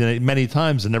seen many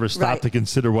times and never stopped to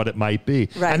consider what it might be.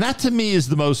 Right. And that, to me, is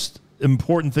the most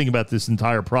important thing about this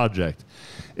entire project,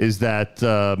 is that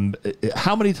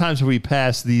how many times have we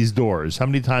passed these doors? How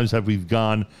many times have we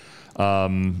gone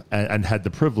and had the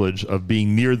privilege of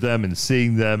being near them and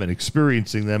seeing them and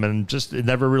experiencing them, and just it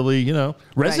never really,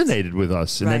 resonated with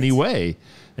us in any way.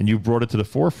 And you brought it to the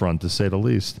forefront, to say the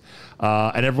least.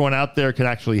 And everyone out there can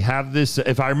actually have this.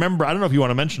 If I remember, I don't know if you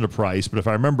want to mention the price, but if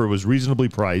I remember, it was reasonably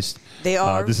priced. They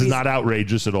are. This is not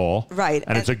outrageous at all. Right.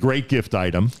 And it's a great gift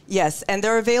item. Yes, and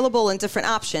they're available in different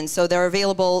options. So they're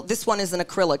available, this one is an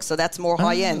acrylic, so that's more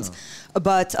high-end.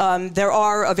 But there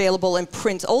are available in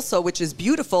print also, which is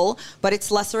beautiful, but it's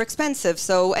lesser expensive.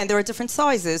 So, and there are different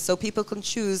sizes, so people can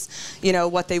choose,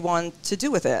 what they want to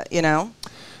do with it,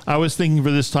 I was thinking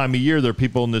for this time of year, there are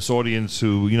people in this audience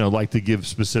who, like to give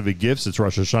specific gifts. It's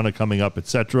Rosh Hashanah coming up,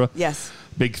 etc. Yes.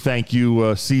 Big thank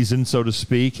you season, so to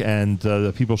speak, and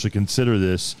people should consider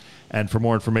this. And for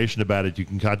more information about it, do you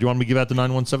want me to give out the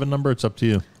 917 number? It's up to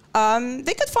you.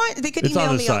 They could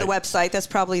email me on the website. That's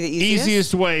probably the easiest.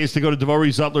 Easiest way is to go to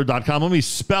DevorieZutler.com. Let me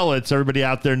spell it so everybody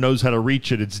out there knows how to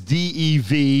reach it. It's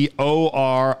DEVORIE.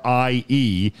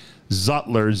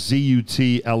 Zutler,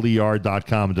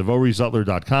 ZUTLER.com,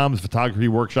 DevorieZutler.com. The photography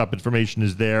workshop information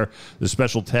is there. The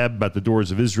special tab about the Doors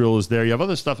of Israel is there. You have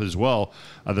other stuff as well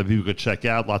that people could check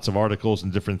out, lots of articles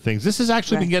and different things. This has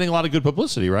actually been getting a lot of good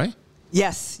publicity, right?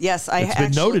 Yes. It's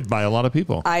been noted by a lot of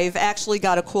people. I've actually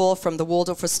got a call from the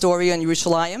Waldorf Astoria in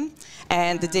Yerushalayim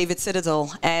and the David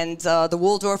Citadel. And the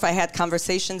Waldorf, I had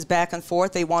conversations back and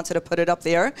forth. They wanted to put it up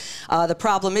there. The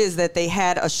problem is that they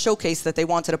had a showcase that they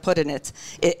wanted to put in it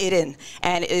in.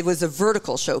 And it was a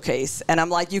vertical showcase. And I'm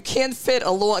like, you can't fit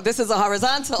this is a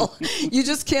horizontal. You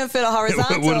just can't fit a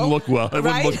horizontal. It wouldn't look well. It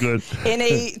wouldn't look good. In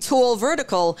a tall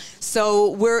vertical.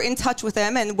 So we're in touch with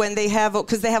them. And when they have,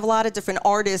 because they have a lot of different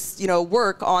artists,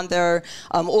 work on their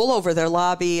all over their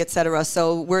lobby, etc.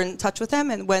 So we're in touch with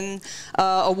them, and when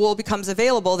a wall becomes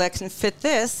available that can fit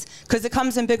this, because it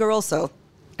comes in bigger also.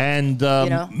 And You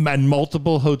know? and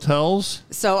multiple hotels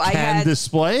So I can had-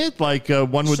 display it? Like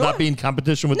one would Sure. not be in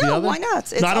competition with the No, other? why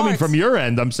not? It's No, I don't mean art. from your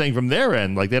end. I'm saying from their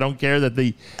end. Like they don't care that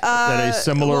that a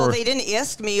similar... Well, they didn't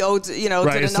ask me. Right,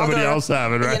 did if somebody another, else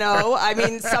have it, right? You know, I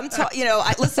mean,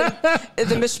 listen.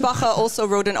 The Mishpacha also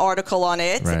wrote an article on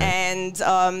it, Right. and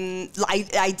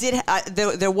I did.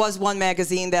 There was one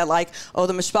magazine that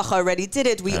the Mishpacha already did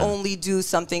it. We only do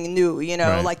something new. You know,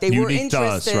 Right. like they were Unique to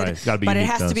us, interested, right. Gotta be but it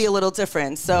unique has to to be us. a little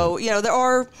different. So there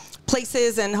are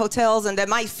places and hotels and that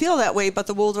might feel that way, but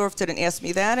the Waldorf didn't ask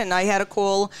me that, and I had a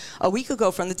call a week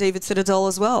ago from the David Citadel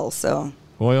as well. So.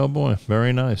 Boy, oh boy,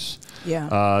 very nice.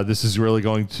 Yeah. This is really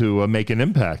going to make an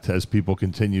impact as people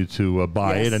continue to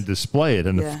buy Yes. it and display it.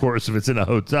 And Yeah. of course, if it's in a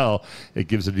hotel, it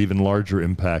gives it even larger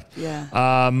impact. Yeah.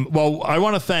 Well, I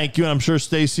want to thank you, and I'm sure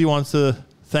Stacy wants to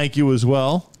thank you as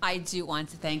well. I do want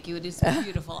to thank you. It is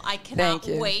beautiful. I cannot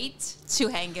you. wait to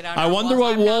hang it on. I our wonder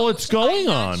walls. what wall it's going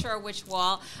I'm on. not sure which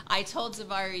wall. I told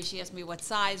Devorie, she asked me what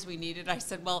size we needed. I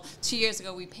said, well, 2 years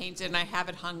ago we painted, and I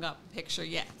haven't hung up a picture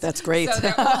yet. That's great. So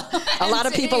they're all A lot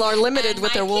of people are limited and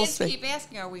with their my wall kids space. keep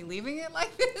asking, are we leaving it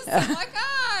like this? I'm like,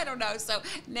 I don't know. So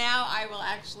now I will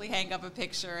actually hang up a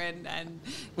picture and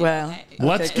Well,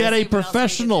 Let's get a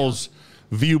professional's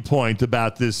viewpoint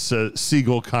about this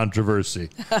Siegel controversy.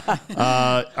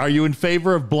 Are you in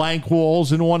favor of blank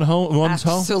walls in one's home?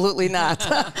 Absolutely not.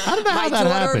 I don't know how My that daughter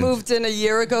happened. moved in a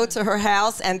year ago to her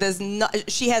house, and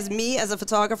she has me as a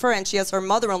photographer, and she has her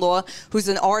mother-in-law who's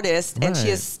an artist, and she Right.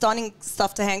 has stunning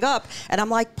stuff to hang up. And I'm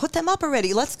like, put them up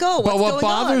already. Let's go. But what What's going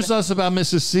bothers on? us about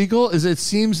Mrs. Siegel is it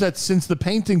seems that since the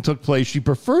painting took place, she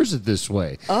prefers it this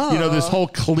way. Oh. You know, this whole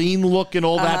clean look and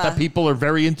all that Uh-huh. that people are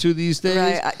very into these days.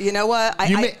 Right. You know what?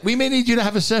 We may need you to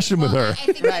have a session with her. I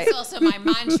think that's also my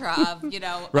mantra of,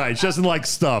 Right, she doesn't like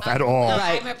stuff at all.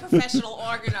 I'm a professional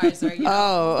organizer.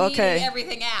 Oh, okay. Weeding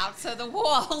everything out, so the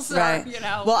walls Right.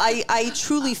 are, Well, I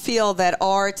truly feel that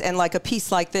art and like a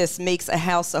piece like this makes a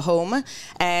house a home.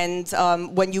 And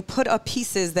when you put up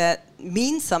pieces that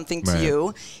mean something to Right.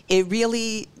 you, it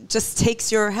really just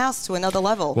takes your house to another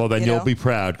level. Well, then you you'll know? be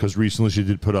proud because recently she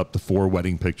did put up the 4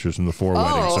 wedding pictures from the 4 Oh,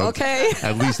 weddings. So okay.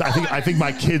 At least I think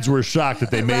my kids were shocked that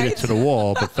they made it to the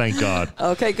wall, but thank God.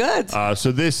 Okay, good.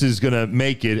 So this is going to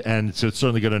make it, and so it's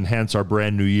certainly going to enhance our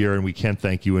brand new year, and we can't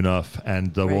thank you enough.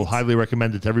 And we'll highly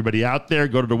recommend it to everybody out there.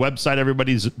 Go to the website,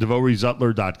 everybody's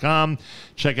DevorieZutler.com.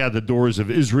 Check out the Doors of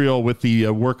Israel with the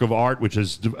work of art, which,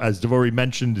 as Devorie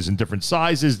mentioned, is in different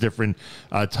sizes, different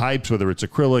types, whether it's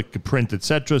acrylic, print,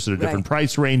 etc. So there are different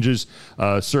price ranges,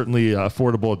 certainly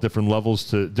affordable at different levels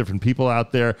to different people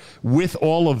out there. With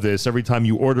all of this, every time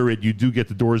you order it, you do get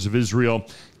the Doors of Israel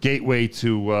Gateway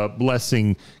to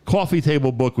Blessing coffee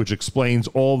table book, which explains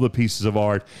all the pieces of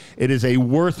art. It is a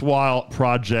worthwhile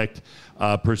project.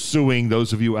 Pursuing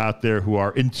those of you out there who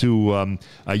are into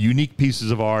unique pieces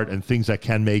of art and things that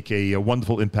can make a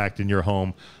wonderful impact in your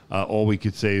home. All we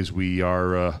could say is we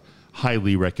are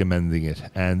highly recommending it.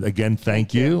 And again,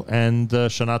 thank you. And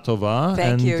Shana Tova.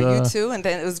 Thank you. And, You too. And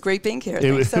then it was great being here. it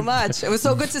Thanks was- so much. It was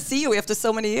so good to see you after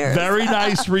so many years. Very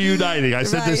nice reuniting. I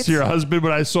said this to your husband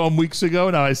when I saw him weeks ago.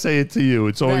 Now I say it to you.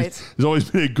 It's always there's always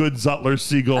been a good Zutler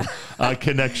Siegel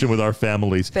connection with our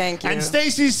families. Thank you. And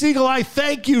Stacy Siegel, I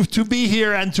thank you to be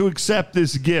here and to accept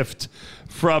this gift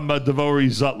from Devorie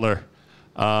Zutler.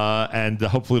 And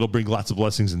hopefully it'll bring lots of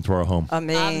blessings into our home.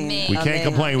 Amen. We can't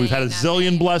complain. We've had a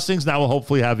zillion blessings. Now we'll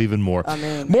hopefully have even more.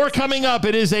 Amen. More coming up.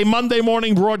 It is a Monday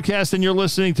morning broadcast, and you're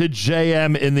listening to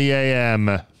JM in the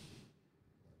AM.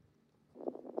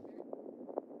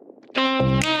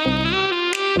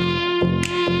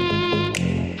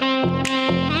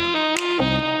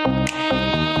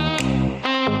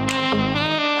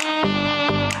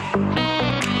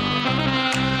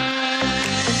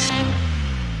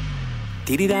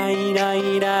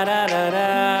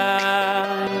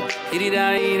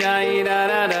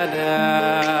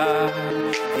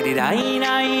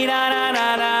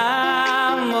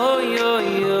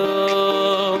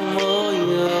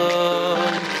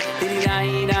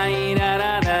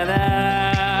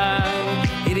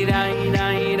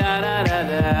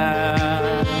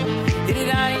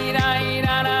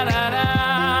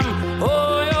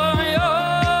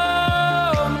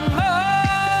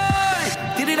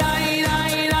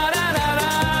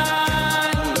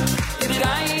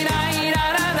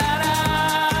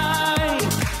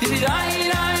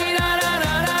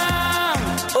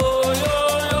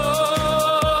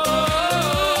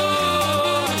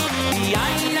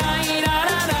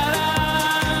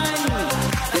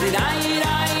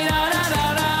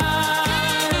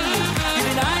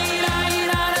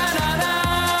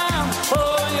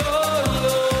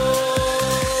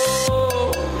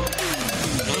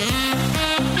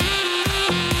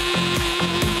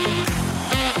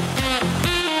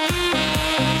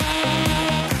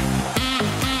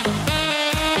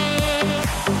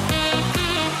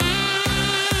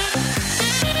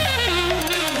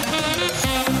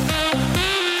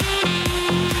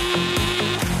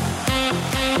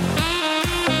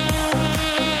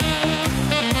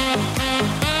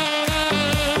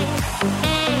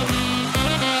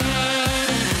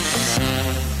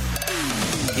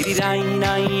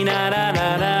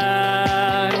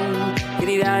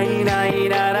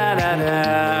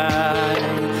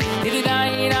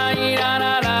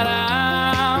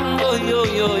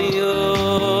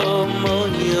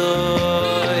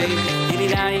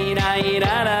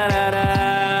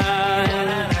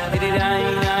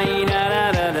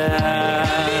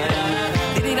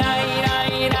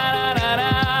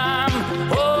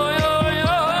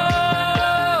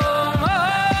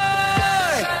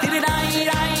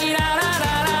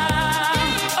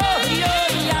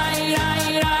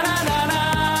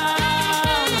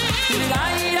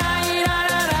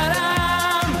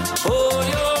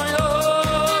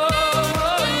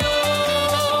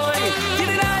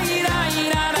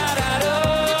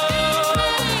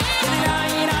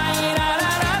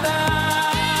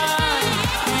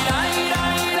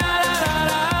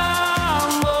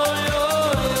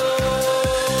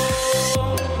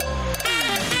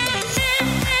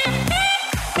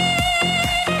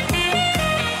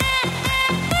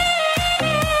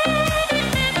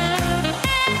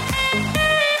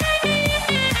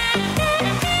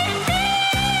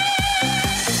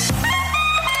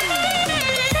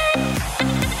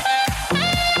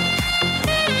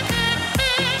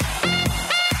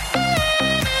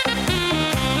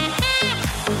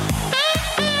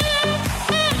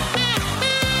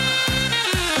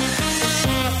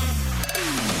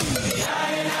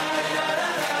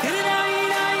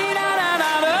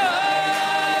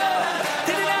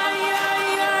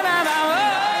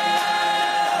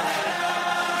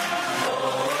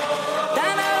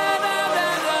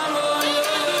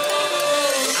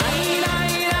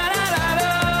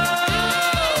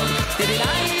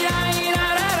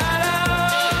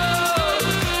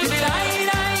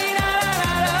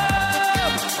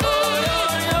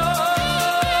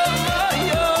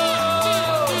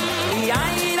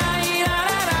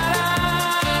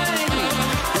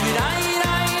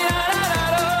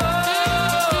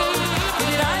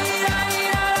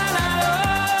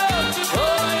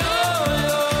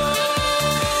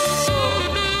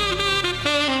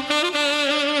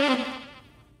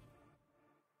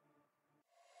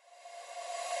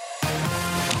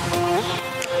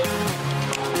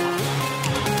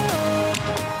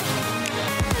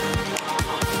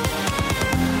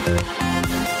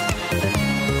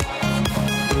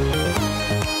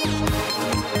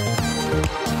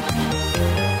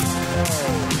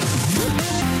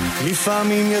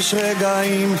 לפעמים יש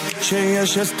רגעים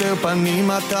שיש הסתר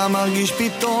פנים, אתה מרגיש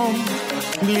פתאום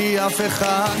בלי אף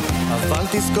אחד, אבל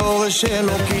תזכור יש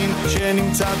אלוקים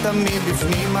שנמצא תמיד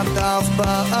בפנים, אתה אף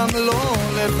פעם לא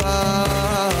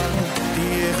לבד.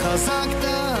 תהיה חזק,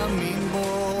 תאמין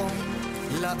בו,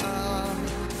 לעם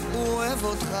הוא אוהב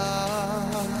אותך,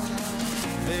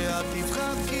 ואל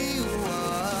תפחד כי הוא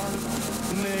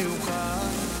מיוחד,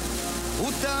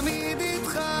 הוא תמיד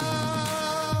איתך.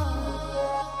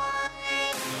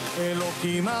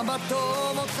 אלוקים אבא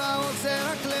טוב, אותך רוצה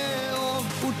רק לאהוב,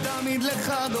 הוא תמיד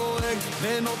לך דואג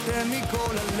ונותן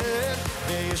מכל הלב,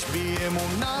 ויש בי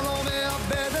אמונה, לא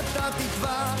מאבד את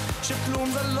התקווה,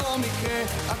 שכלום זה לא מקרה,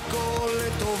 הכל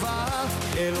לטובה.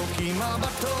 אלוקים אבא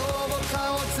טוב, אותך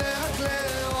רוצה רק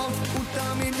לאהוב, הוא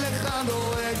תמיד לך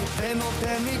דואג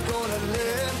ונותן מכל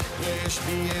הלב, ויש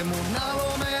בי אמונה,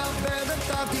 לא מאבד את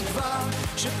התקווה,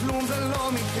 שכלום זה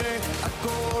לא מקרה,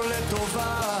 הכל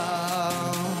לטובה.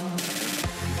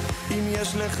 אם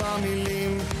יש לך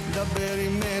מילים, דבר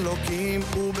עם אלוקים,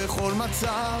 ובכל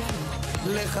מצב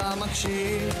לך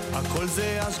מקשיב, הכל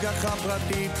זה השגחה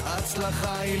פרטית,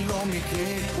 הצלחה היא לא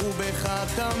מקרית, ובך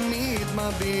תמיד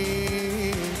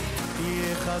מביט.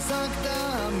 תהיה חזק,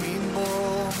 תאמין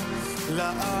בו,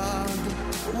 לעד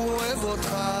הוא אוהב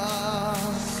אותך,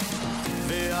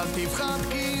 ואל תפחד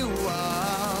כי הוא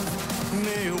אהב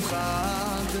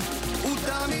מיוחד, הוא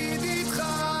תמיד איתך.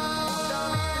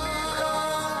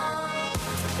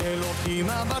 אלוקים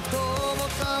אבא טוב,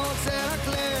 אותך רוצה רק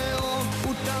לאהוב,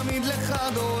 הוא תמיד לך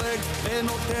דואג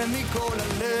ונותן מכל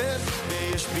הלב,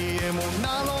 ויש בי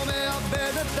אמונה, לא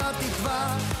מאבד את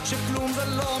התקווה, שכלום זה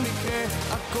לא מקרה,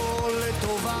 הכל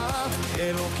לטובה.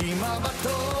 אלוקים אבא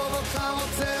טוב, אותך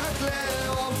רוצה רק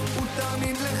לאהוב, הוא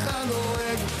תמיד לך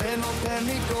דואג ונותן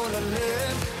מכל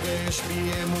הלב, ויש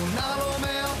בי אמונה, לא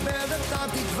מאבד את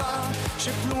התקווה,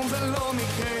 שכלום זה לא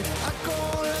מקרה,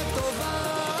 הכל לטובה.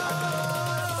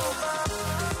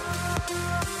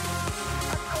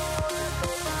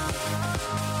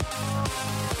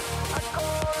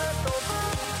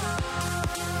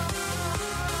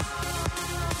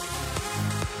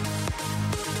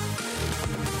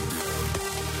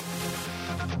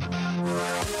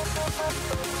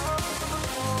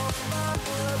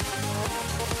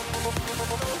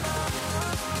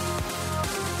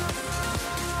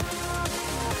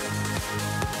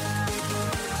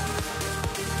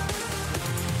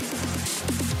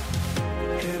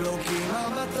 אלוקים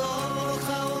אבא טוב, אותך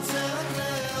רוצה רק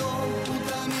לאהוב, הוא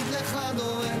תמיד לך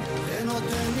דואג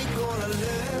ונותן מכל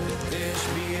הלב, ויש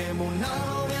בי אמונה,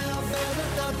 לא מאבד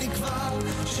את התקווה,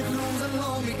 שכלום זה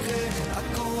לא מקרה,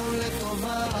 הכל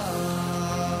לטובה.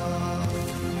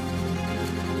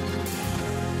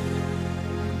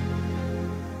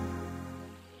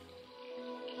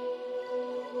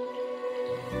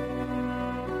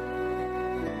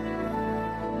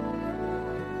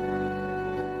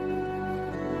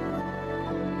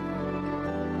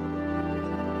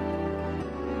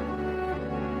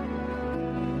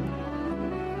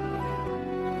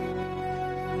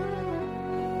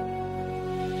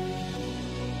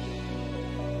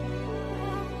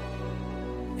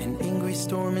 An angry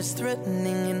storm is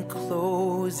threatening and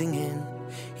closing in.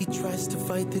 He tries to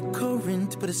fight the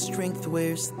current, but his strength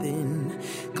wears thin.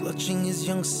 Clutching his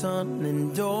young son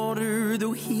and daughter,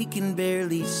 though he can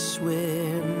barely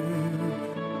swim.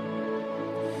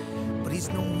 But he's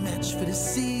no match for the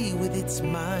sea with its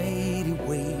mighty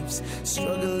waves,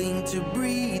 struggling to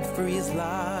breathe for his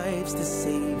lives to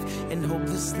save, and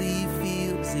hopelessly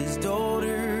feels his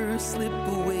daughter slip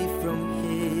away from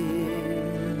him.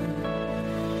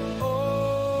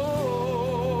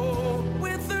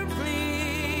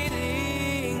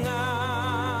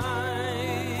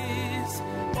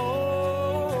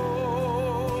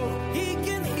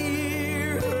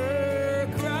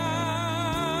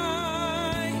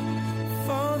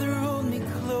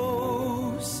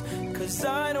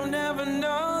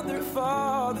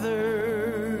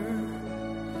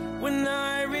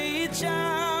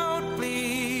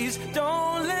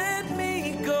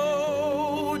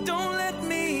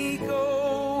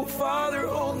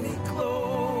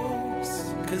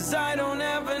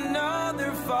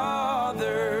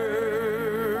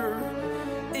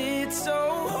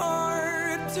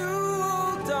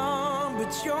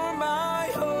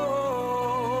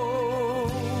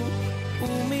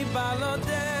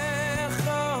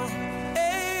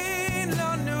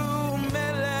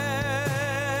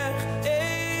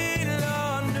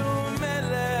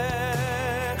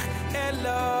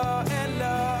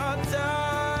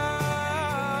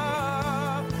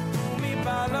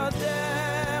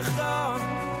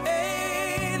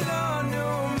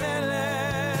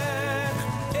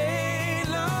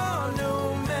 Ain't no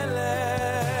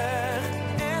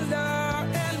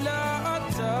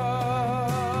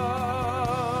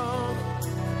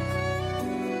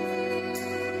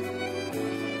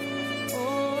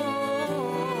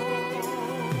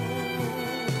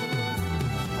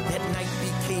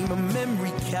became a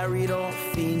memory carried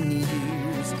off in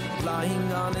years.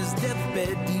 Lying on his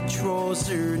deathbed, he draws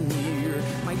her near.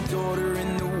 My daughter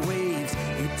in the waves,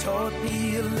 he taught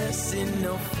me a lesson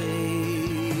of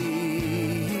faith.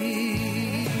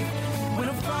 When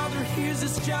a father hears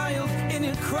his child and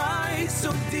it cries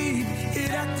so deep,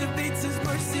 it activates his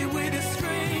mercy with his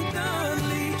strength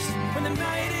unleashed. When the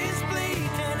night is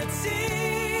bleak and it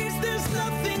seems there's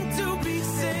nothing to be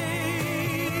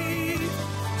saved,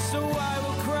 so I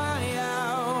will cry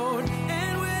out,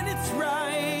 and when it's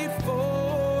right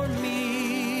for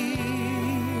me,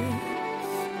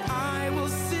 I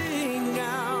will sing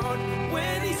out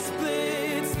when he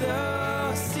splits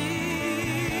the sea.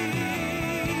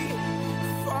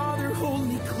 Father, hold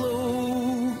me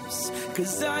close,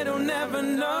 'cause I don't have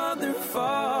another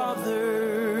father.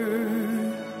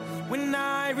 When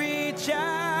I reach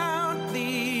out,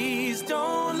 please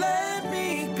don't let me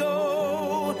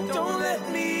go. Don't let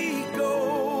me go.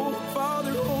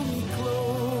 Father, hold me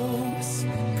close,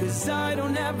 'cause I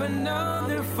don't have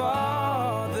another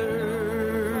father.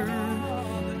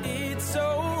 It's so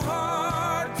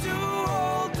hard to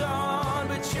hold on,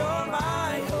 but you're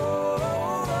my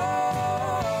hope.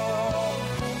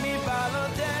 Mi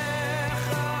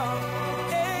balodecha,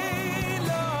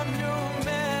 Eilonu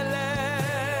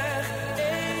melech,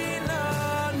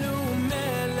 Eilonu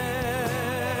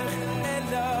melech,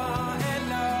 Ela,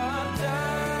 Elata.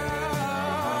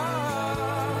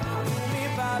 Mi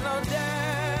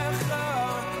balodecha,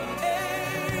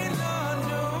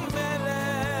 Eilonu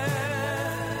melech,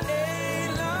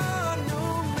 Eilonu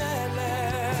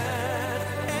melech,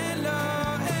 Ela,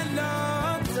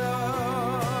 Elata.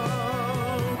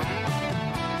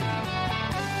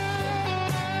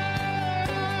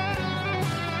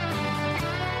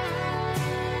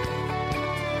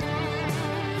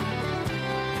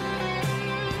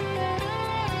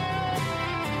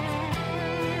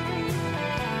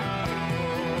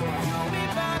 Mi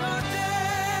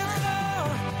balodecha,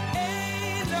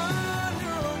 Eilonu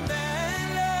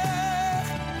melech,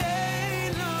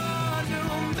 Eilonu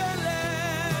melech,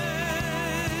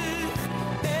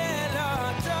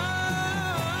 Elata.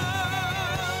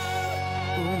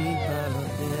 Mi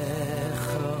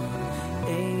balodecha,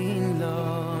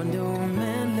 Eilonu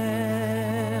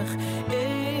melech,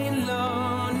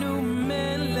 Eilonu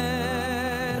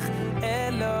melech,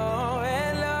 Elo,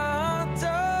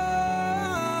 Elata.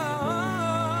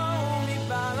 Mi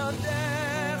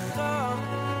balodecha,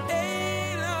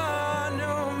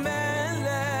 Eilonu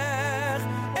melech,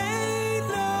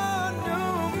 Eilonu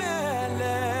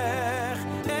melech,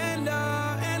 Elo,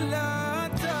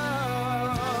 Elata.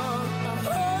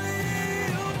 Oy,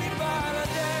 mi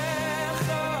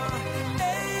balodecha,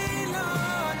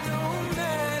 Eilonu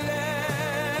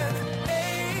melech,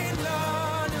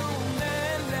 Eilonu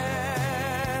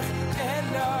melech,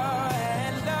 Elo,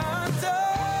 Elata.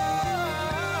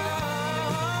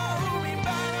 Mi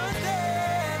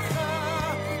balodecha,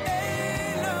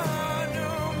 Eilonu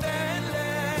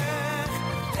melech,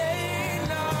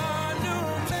 Eilonu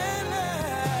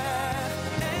melech,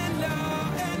 Elo,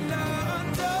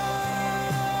 Elata.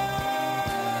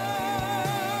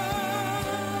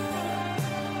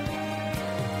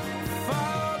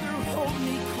 Father, hold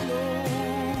me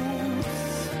close.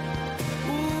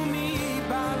 Mi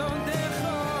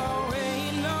balodecha,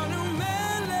 Eilonu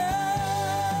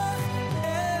melech,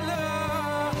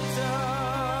 Elata.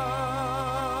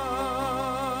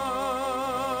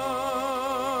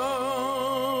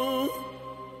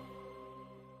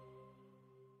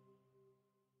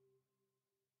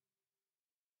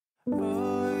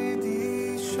 Haydi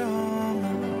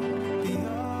Shama,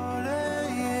 Biare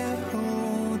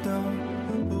Yehuda,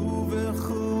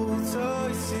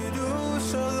 Uvechutzai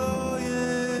Yerushalayim.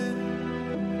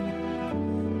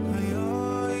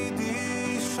 Haydi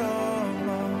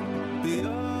Shama,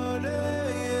 Biare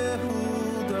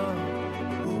Yehuda,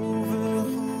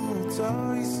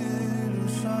 Uvechutzai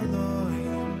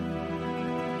Yerushalayim.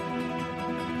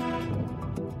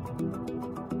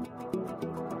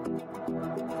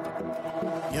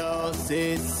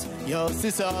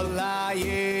 Yosis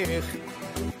Olayich,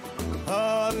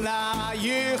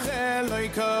 Olayich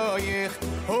Eloikoyich,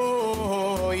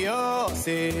 Oh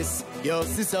Yosis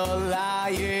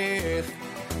Olayich,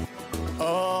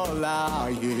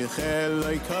 Olayich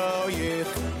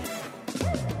Eloikoyich,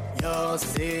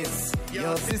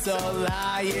 Yosis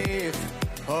Olayich,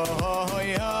 Oh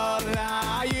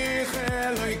Olayich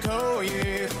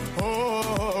Eloikoyich,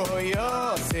 Oh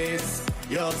Yosis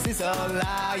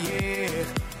Olayich,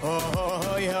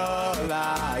 Oh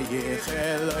Yolayich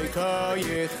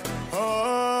Eloikoyich,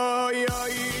 Oh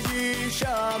Yoidi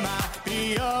Shama,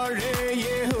 Biore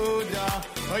Yehuda,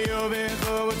 Oh Hayo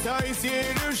bechobtais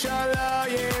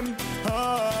Yerushalayim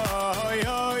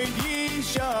Hayo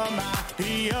yishama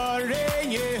Yare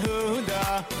Yehuda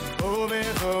O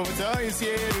bechobtais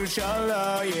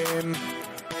Yerushalayim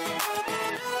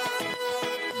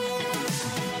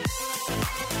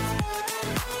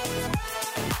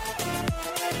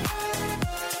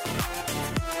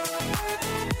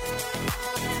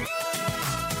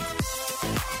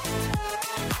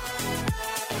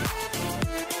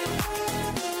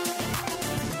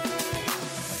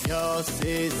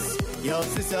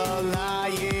Yosis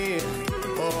alayich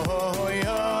Oh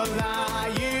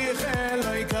yolayich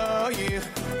Eloi koyich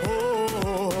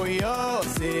Oh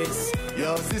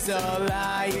Yosis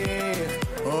alayich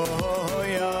Oh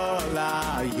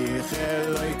yolayich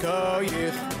Eloi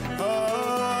koyich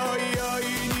Oh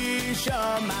yoyini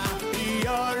shama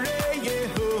Yare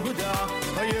Yehuda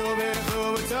Oh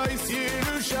yobechotais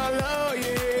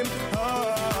Yerushalayim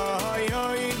Oh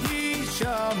yoyini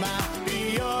shama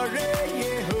Yare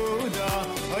Yehuda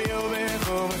Oyo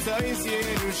bechobtais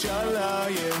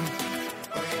Yerushalayim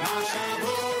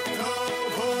Hashavot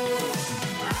Tovo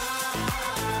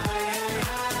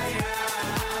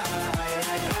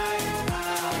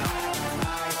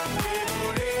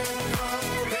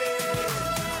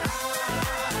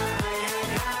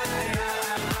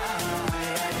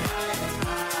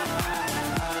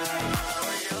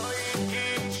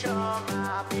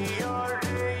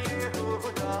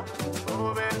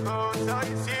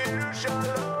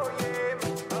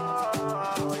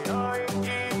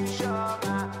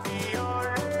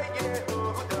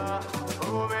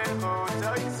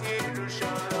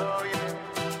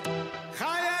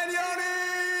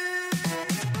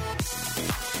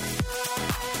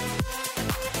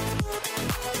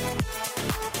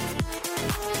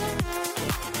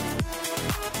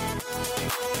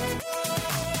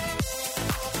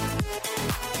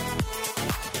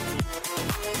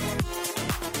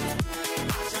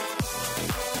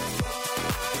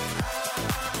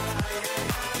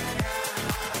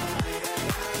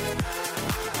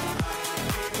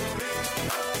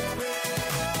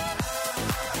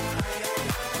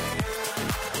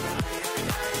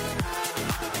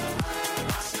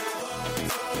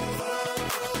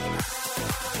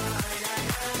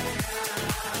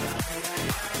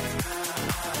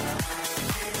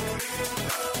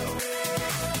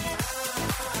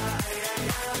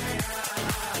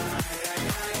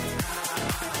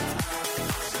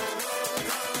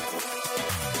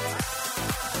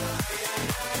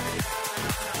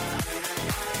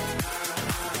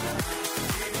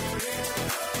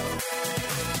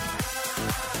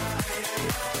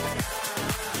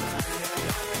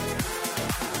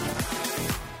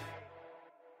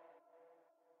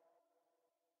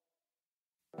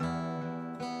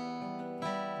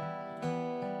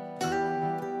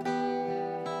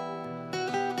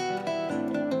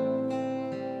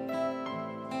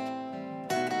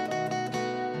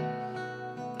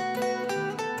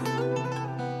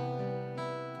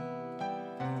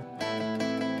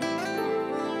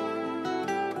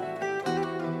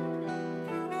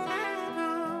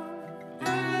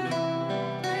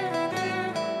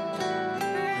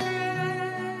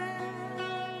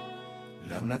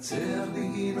נצח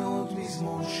בגינות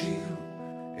מזמור שיר,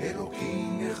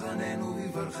 אלוקים יחננו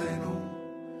ויברכנו,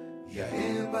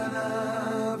 יאר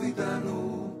בניו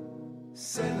איתנו,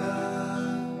 סלע.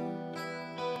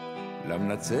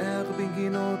 למנצח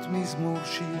בגינות מזמור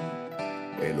שיר,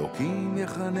 אלוקים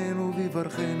יחננו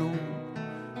ויברכנו,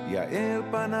 יאר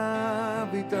פניו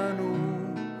איתנו,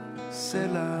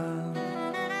 סלע.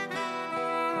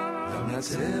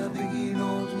 למנצח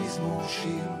בגינות מזמור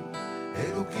שיר,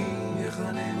 אלוקים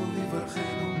יחננו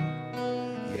ויברכנו,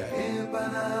 יאר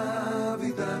פניו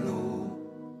איתנו,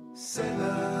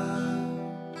 סלע.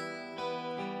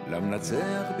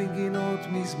 למנצח בגינות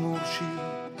מזמור שיר,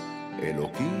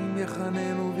 אלוקים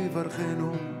יחננו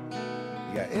ויברכנו,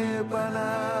 יאר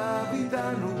פניו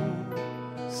איתנו,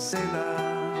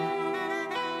 סלע.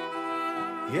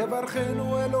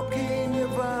 יברכנו אלוקים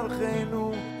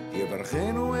יברכנו,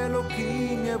 יברכנו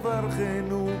אלוקים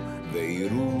יברכנו,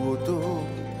 ויראו אותו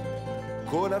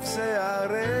כל אפסי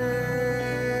הארץ.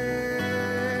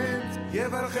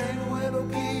 יברכנו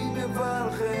אלוקים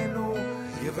יברכנו,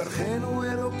 יברכנו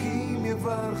אלוקים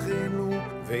יברכנו,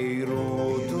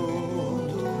 ויראו אותו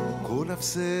כל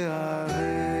אפסי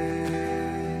הארץ.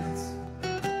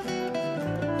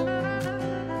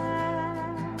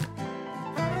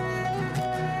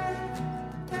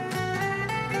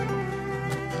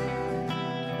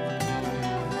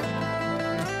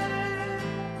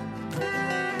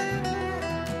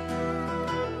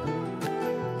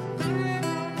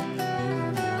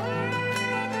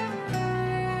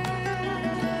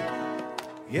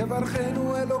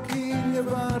 יברכנו אלוקים,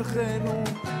 יברכנו,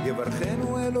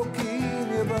 יברכנו אלוקים,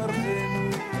 יברכנו,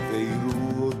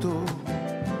 ויראו אותו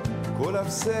כל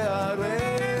אפסי הארץ.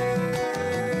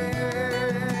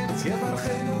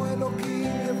 יברכנו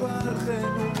אלוקים,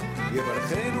 יברכנו,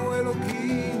 יברכנו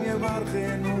אלוקים,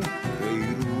 יברכנו,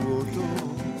 ויראו אותו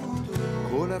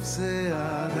כל אפסי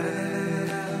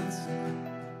הארץ.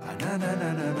 na na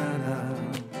na na na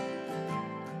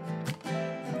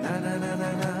na na na na na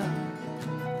na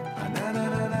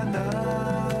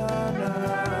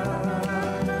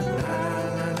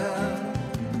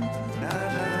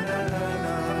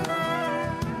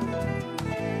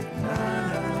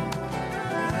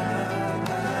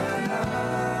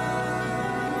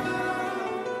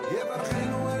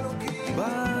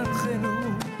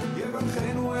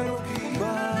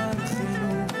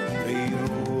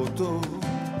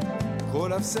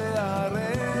כל אפסי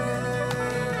הארץ.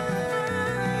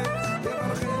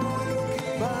 יברכנו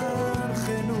אלוקים,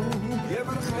 ברכנו,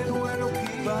 יברכנו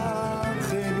אלוקים,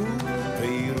 ברכנו,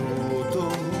 ויראו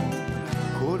אותו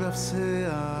כל אפסי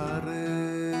הארץ.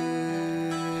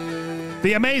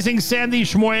 The amazing Sandy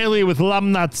Shmueli with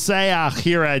Lam Natseach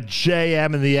here at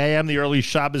JM in the AM. The early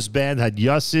Shabbos band had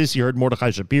Yassis. You heard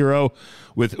Mordechai Shapiro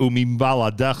with Umim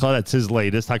Baladecha. That's his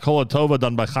latest. Hakol Tova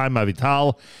done by Chaim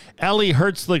Avital. Eli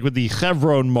Herzlich with the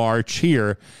Chevron March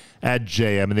here at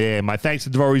JM in the AM. My thanks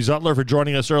to Devorie Zutler for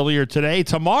joining us earlier today.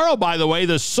 Tomorrow, by the way,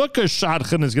 the Sukkah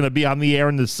Shadchan is going to be on the air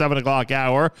in the 7 o'clock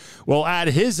hour. We'll add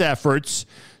his efforts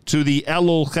to the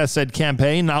Elul Chesed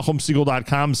campaign.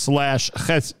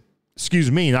 NachumSegal.com/Chesed.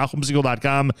 Excuse me,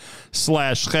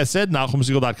 NachumSegal.com/Chesed.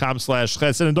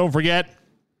 NachumSegal.com/Chesed. And don't forget,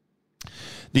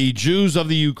 the Jews of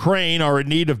the Ukraine are in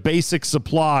need of basic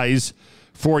supplies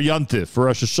for Yontif, for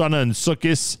Rosh Hashanah and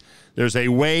Sukkot. There's a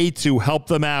way to help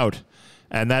them out,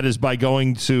 and that is by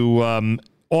going to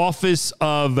office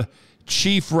of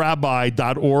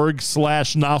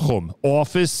chiefrabbi.org/Nachum.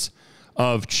 Office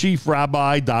of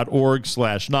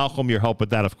chiefrabbi.org/Nachum. Your help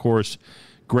with that, of course,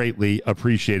 greatly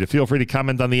appreciated. Feel free to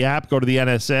comment on the app. Go to the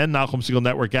NSN, Nachum Segal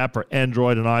Network app for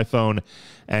Android and iPhone,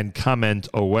 and comment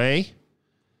away.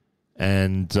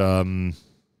 And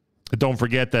don't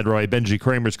forget that Roy Benji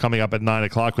Kramer's coming up at 9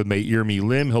 o'clock with Meir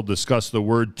Milim. He'll discuss the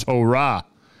word Torah.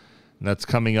 And that's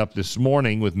coming up this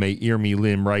morning with Meir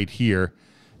Milim right here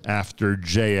after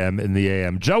JM in the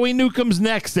AM. Joey Newcomb's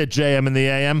next at JM in the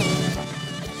AM.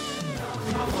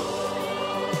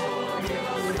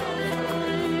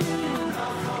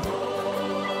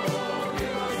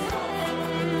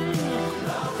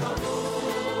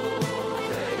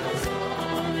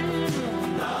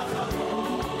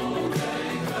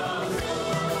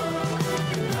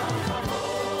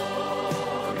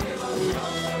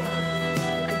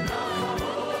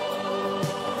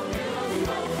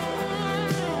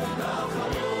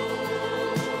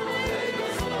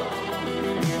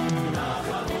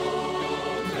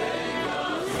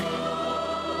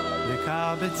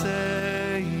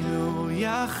 בצאנו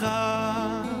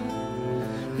יחד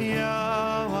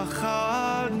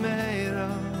יחד מהרה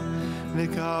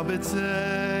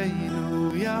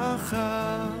וקבצנו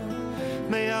יחד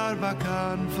מארבע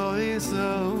כנפי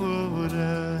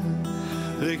סעודה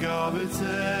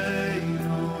וקבצנו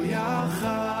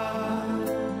יחד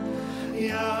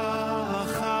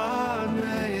יחד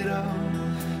מהרה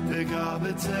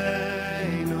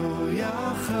וקבצנו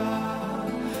יחד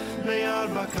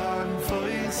מארבע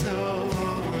כנפי סעודה.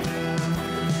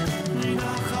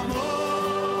 Nachamo,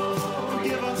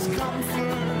 give us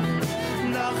comfort.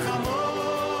 Nachamo,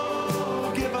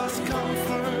 give us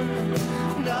comfort.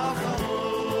 Nachamo,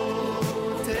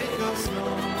 take us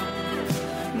home.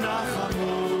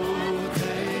 Nachamo,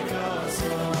 take us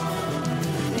home.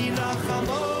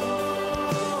 Nachamo,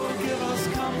 give us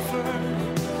comfort.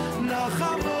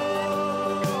 Nachamo,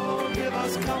 give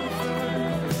us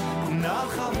comfort.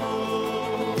 Nachamo,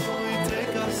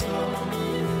 take us home.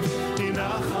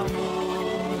 Nachamo,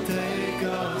 take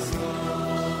us home.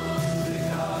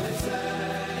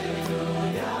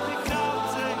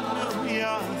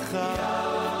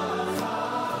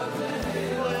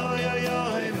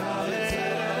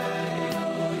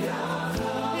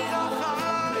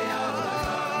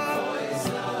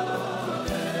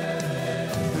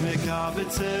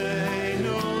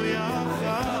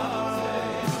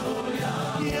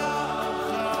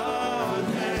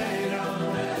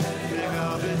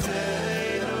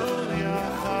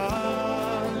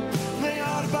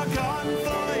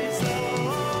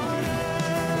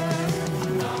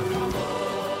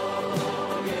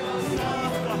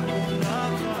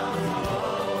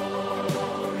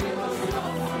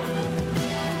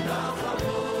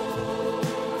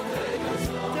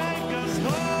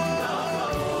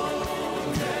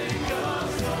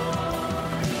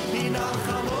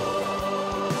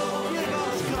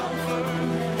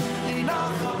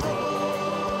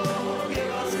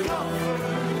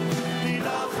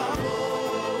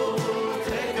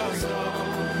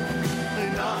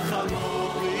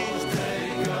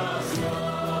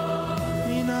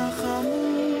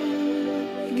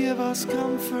 us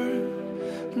comfort.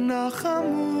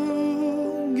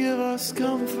 Nachamu, give us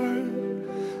comfort.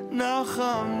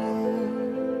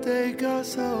 Nachamu, take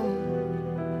us home.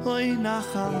 Oy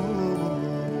Nachamu,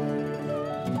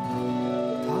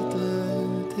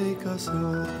 Tate, take us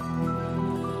home.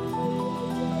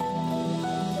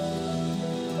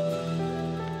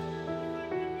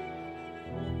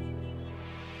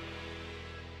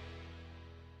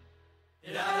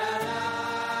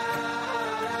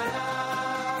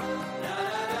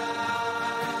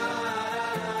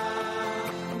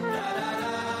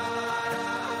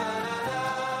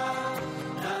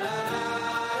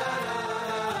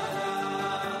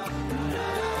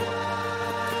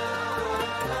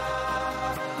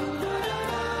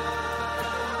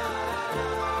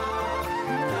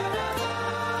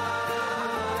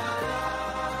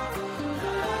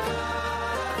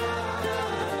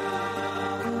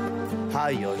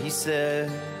 Hayo hise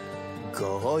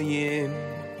goyim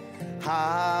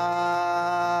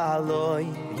haloy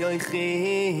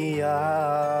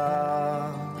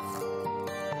yoichiyach.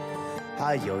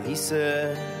 Hayo hise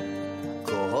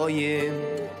goyim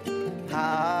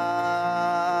haloy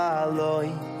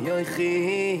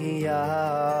yoichiyach.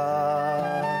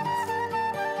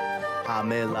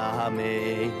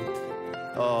 Hamelamed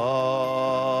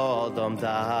odom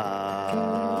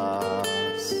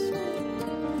das.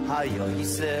 Hayo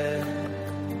hise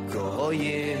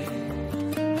goyim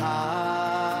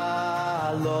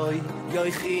haloy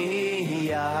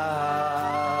yoichiyach.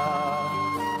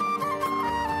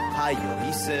 Hayo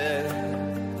hise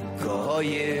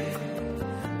goyim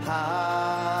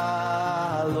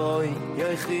haloy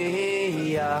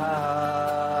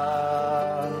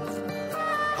yoichiyach.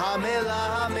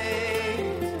 Hamelamed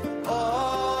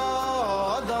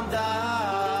odom das.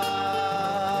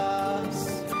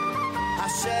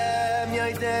 Hashem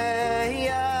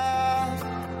yodeya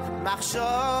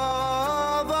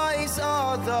machshavos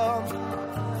Adam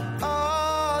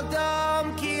Adam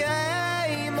ki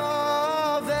ein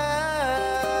over.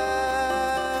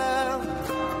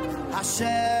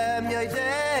 Hashem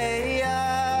yodeya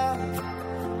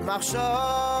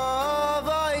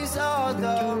machshavos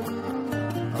Adam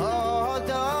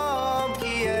Adam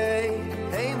ki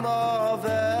ein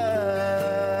over.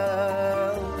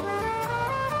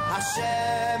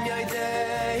 Hashem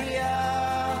yodeya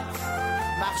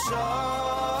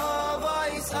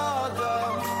machshavos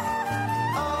Adam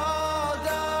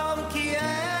Adam ki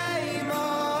ein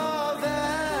over.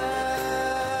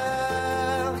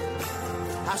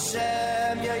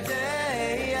 Hashem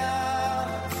yodeya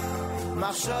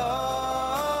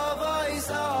machshavos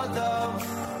Adam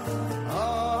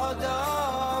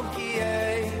Adam ki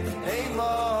ein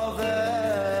over.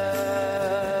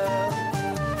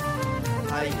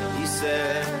 Hayo hise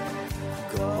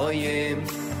goyim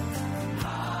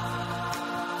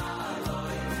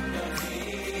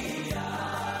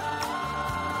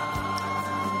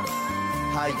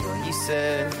Hayo hise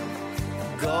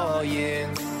goyim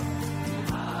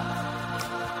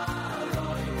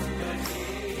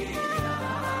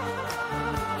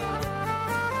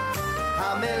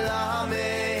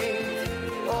Hamelamed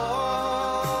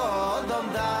odom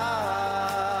das.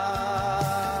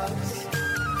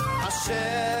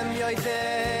 Hashem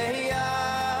yodeya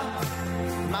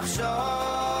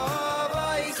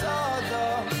machshavos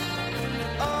Adam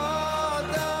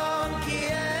Adam ki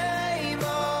ein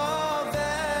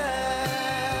over.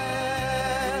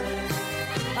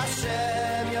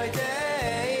 Hashem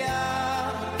yodeya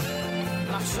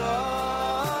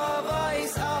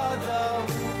machshavos Adam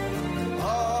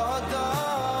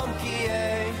Adam ki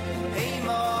ein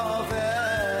over.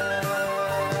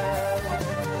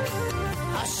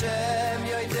 Hashem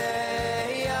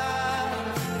yodeya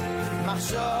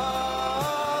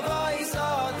machshavos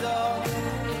Adam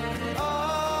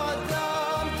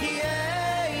Adam ki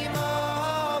ein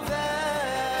over.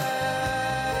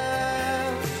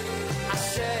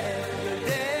 Hashem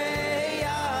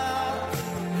yodeya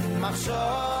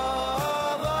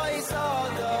machshavos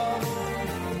Adam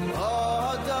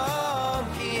Adam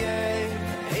ki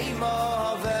ein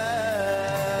over.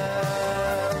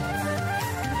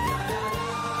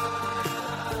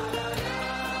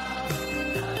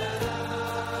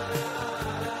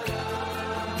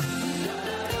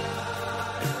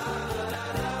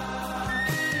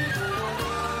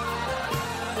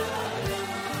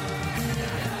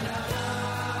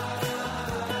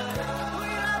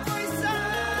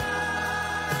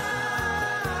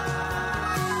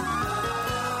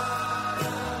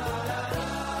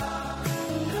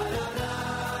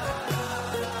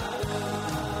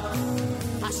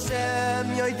 Hashem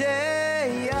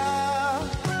yodeya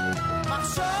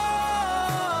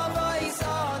machshavos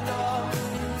Adam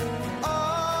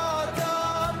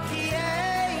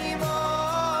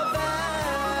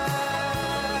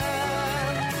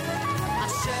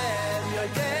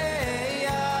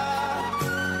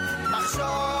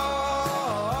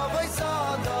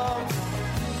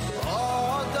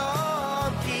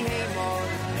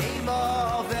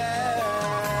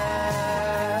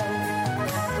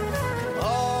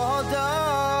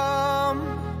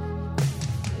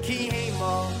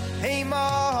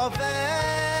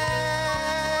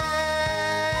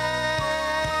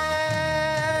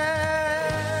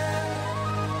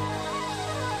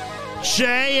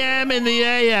JM in the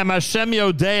AM, Hashem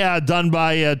Yodea, done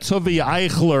by Tuvi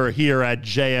Eichler here at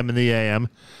JM in the AM.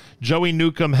 Joey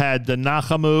Newcomb had the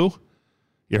Nachamu.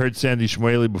 You heard Sandy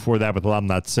Shmueli before that with Lam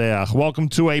Natseach. Welcome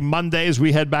to a Monday as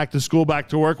we head back to school, back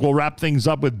to work. We'll wrap things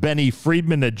up with Benny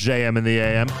Friedman at JM in the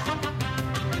AM.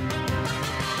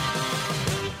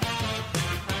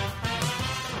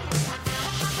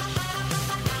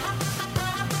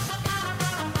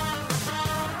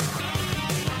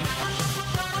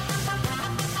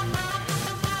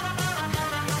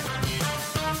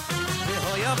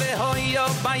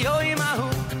 Vayoy mahu,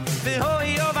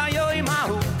 vehoyo vayoy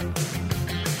mahu.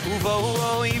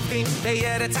 Uvo ivdim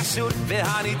beyeretz ashur,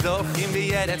 vehani dochim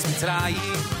beyeretz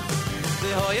mitzrayim.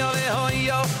 Vehoyo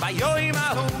vayoy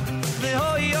mahu,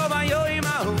 vehoyo vayoy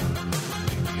mahu.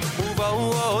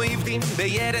 Uvo ivdim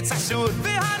beyeretz ashur,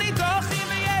 vehani dochim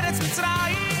beyeretz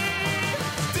mitzrayim.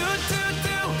 Do do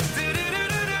do do do do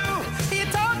do do.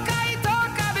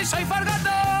 Yitoka b'shofar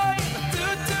gadoy. Do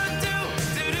do do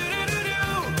do do do do do.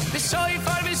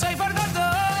 B'shofar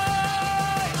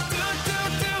gadoy. Do do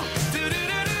do do do do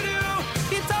do do.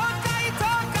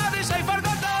 Yitoka b'shofar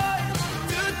gadoy.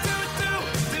 Do do do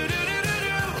do do do do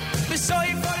do.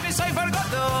 B'shofar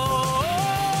gadoy.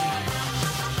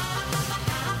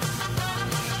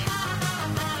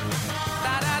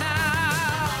 Da da da.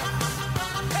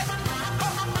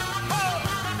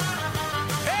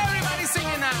 Everybody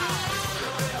singing now.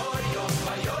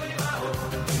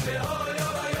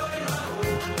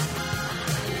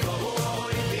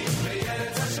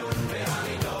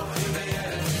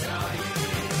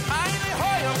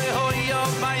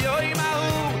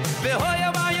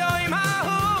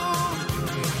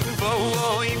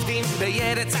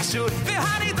 Beyeretz Ashur,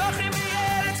 v'hani dochim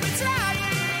beyeretz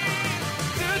Mitzrayim.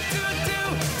 Do do do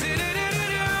do do do do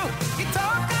do.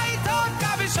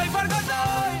 Yitoka b'shofar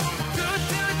gadoy. Do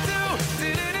do do do do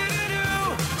do do do.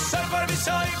 Shofar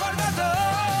b'shofar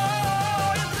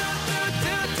gadoy. Do do do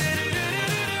do do do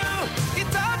do do.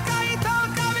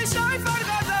 Yitoka b'shofar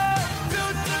gadoy. Do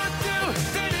do do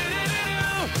do do do do.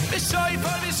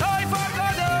 B'shofar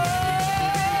gadoy.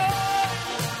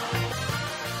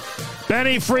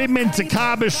 Benny Friedman,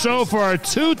 Takaba Shofar,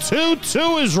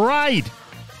 222 is right.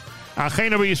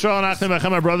 Achenu b'Yisrael and Achim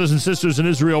Achem, my brothers and sisters in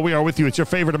Israel, we are with you. It's your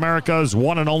favorite America's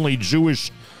one and only Jewish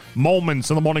Moments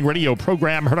in the Morning radio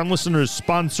program, heard on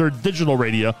listeners-sponsored digital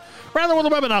radio. Around the world, the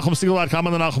web at NachumSegal.com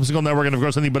and the Nachum Segal Network, and of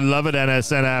course on the beloved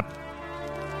NSN app.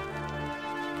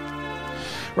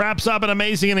 Wraps up an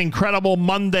amazing and incredible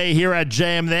Monday here at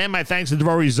JM. My thanks to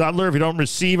Devorie Zutler. If you don't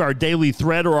receive our daily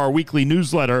thread or our weekly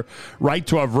newsletter, write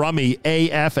to Avrami,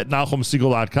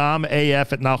 af@NachumSegal.com,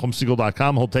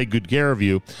 af@NachumSegal.com. He'll take good care of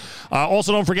you.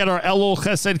 Also, don't forget our Elul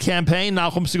Chesed campaign,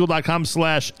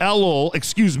 NachumSegal.com/Elul,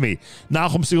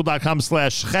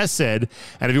 NachumSegal.com/Chesed.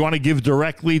 And if you want to give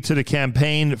directly to the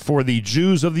campaign for the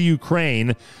Jews of the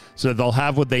Ukraine, so that they'll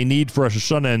have what they need for Rosh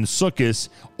Hashanah and Sukkot,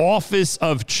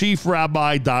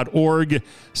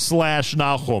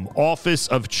 officeofchiefrabbi.org/Nachum.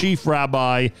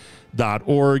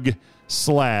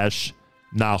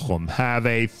 Officeofchiefrabbi.org/Nachum. Have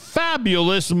a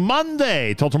fabulous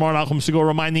Monday. Till tomorrow, Nachum Segal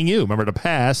reminding you, remember the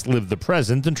past, live the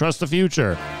present, and trust the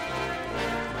future.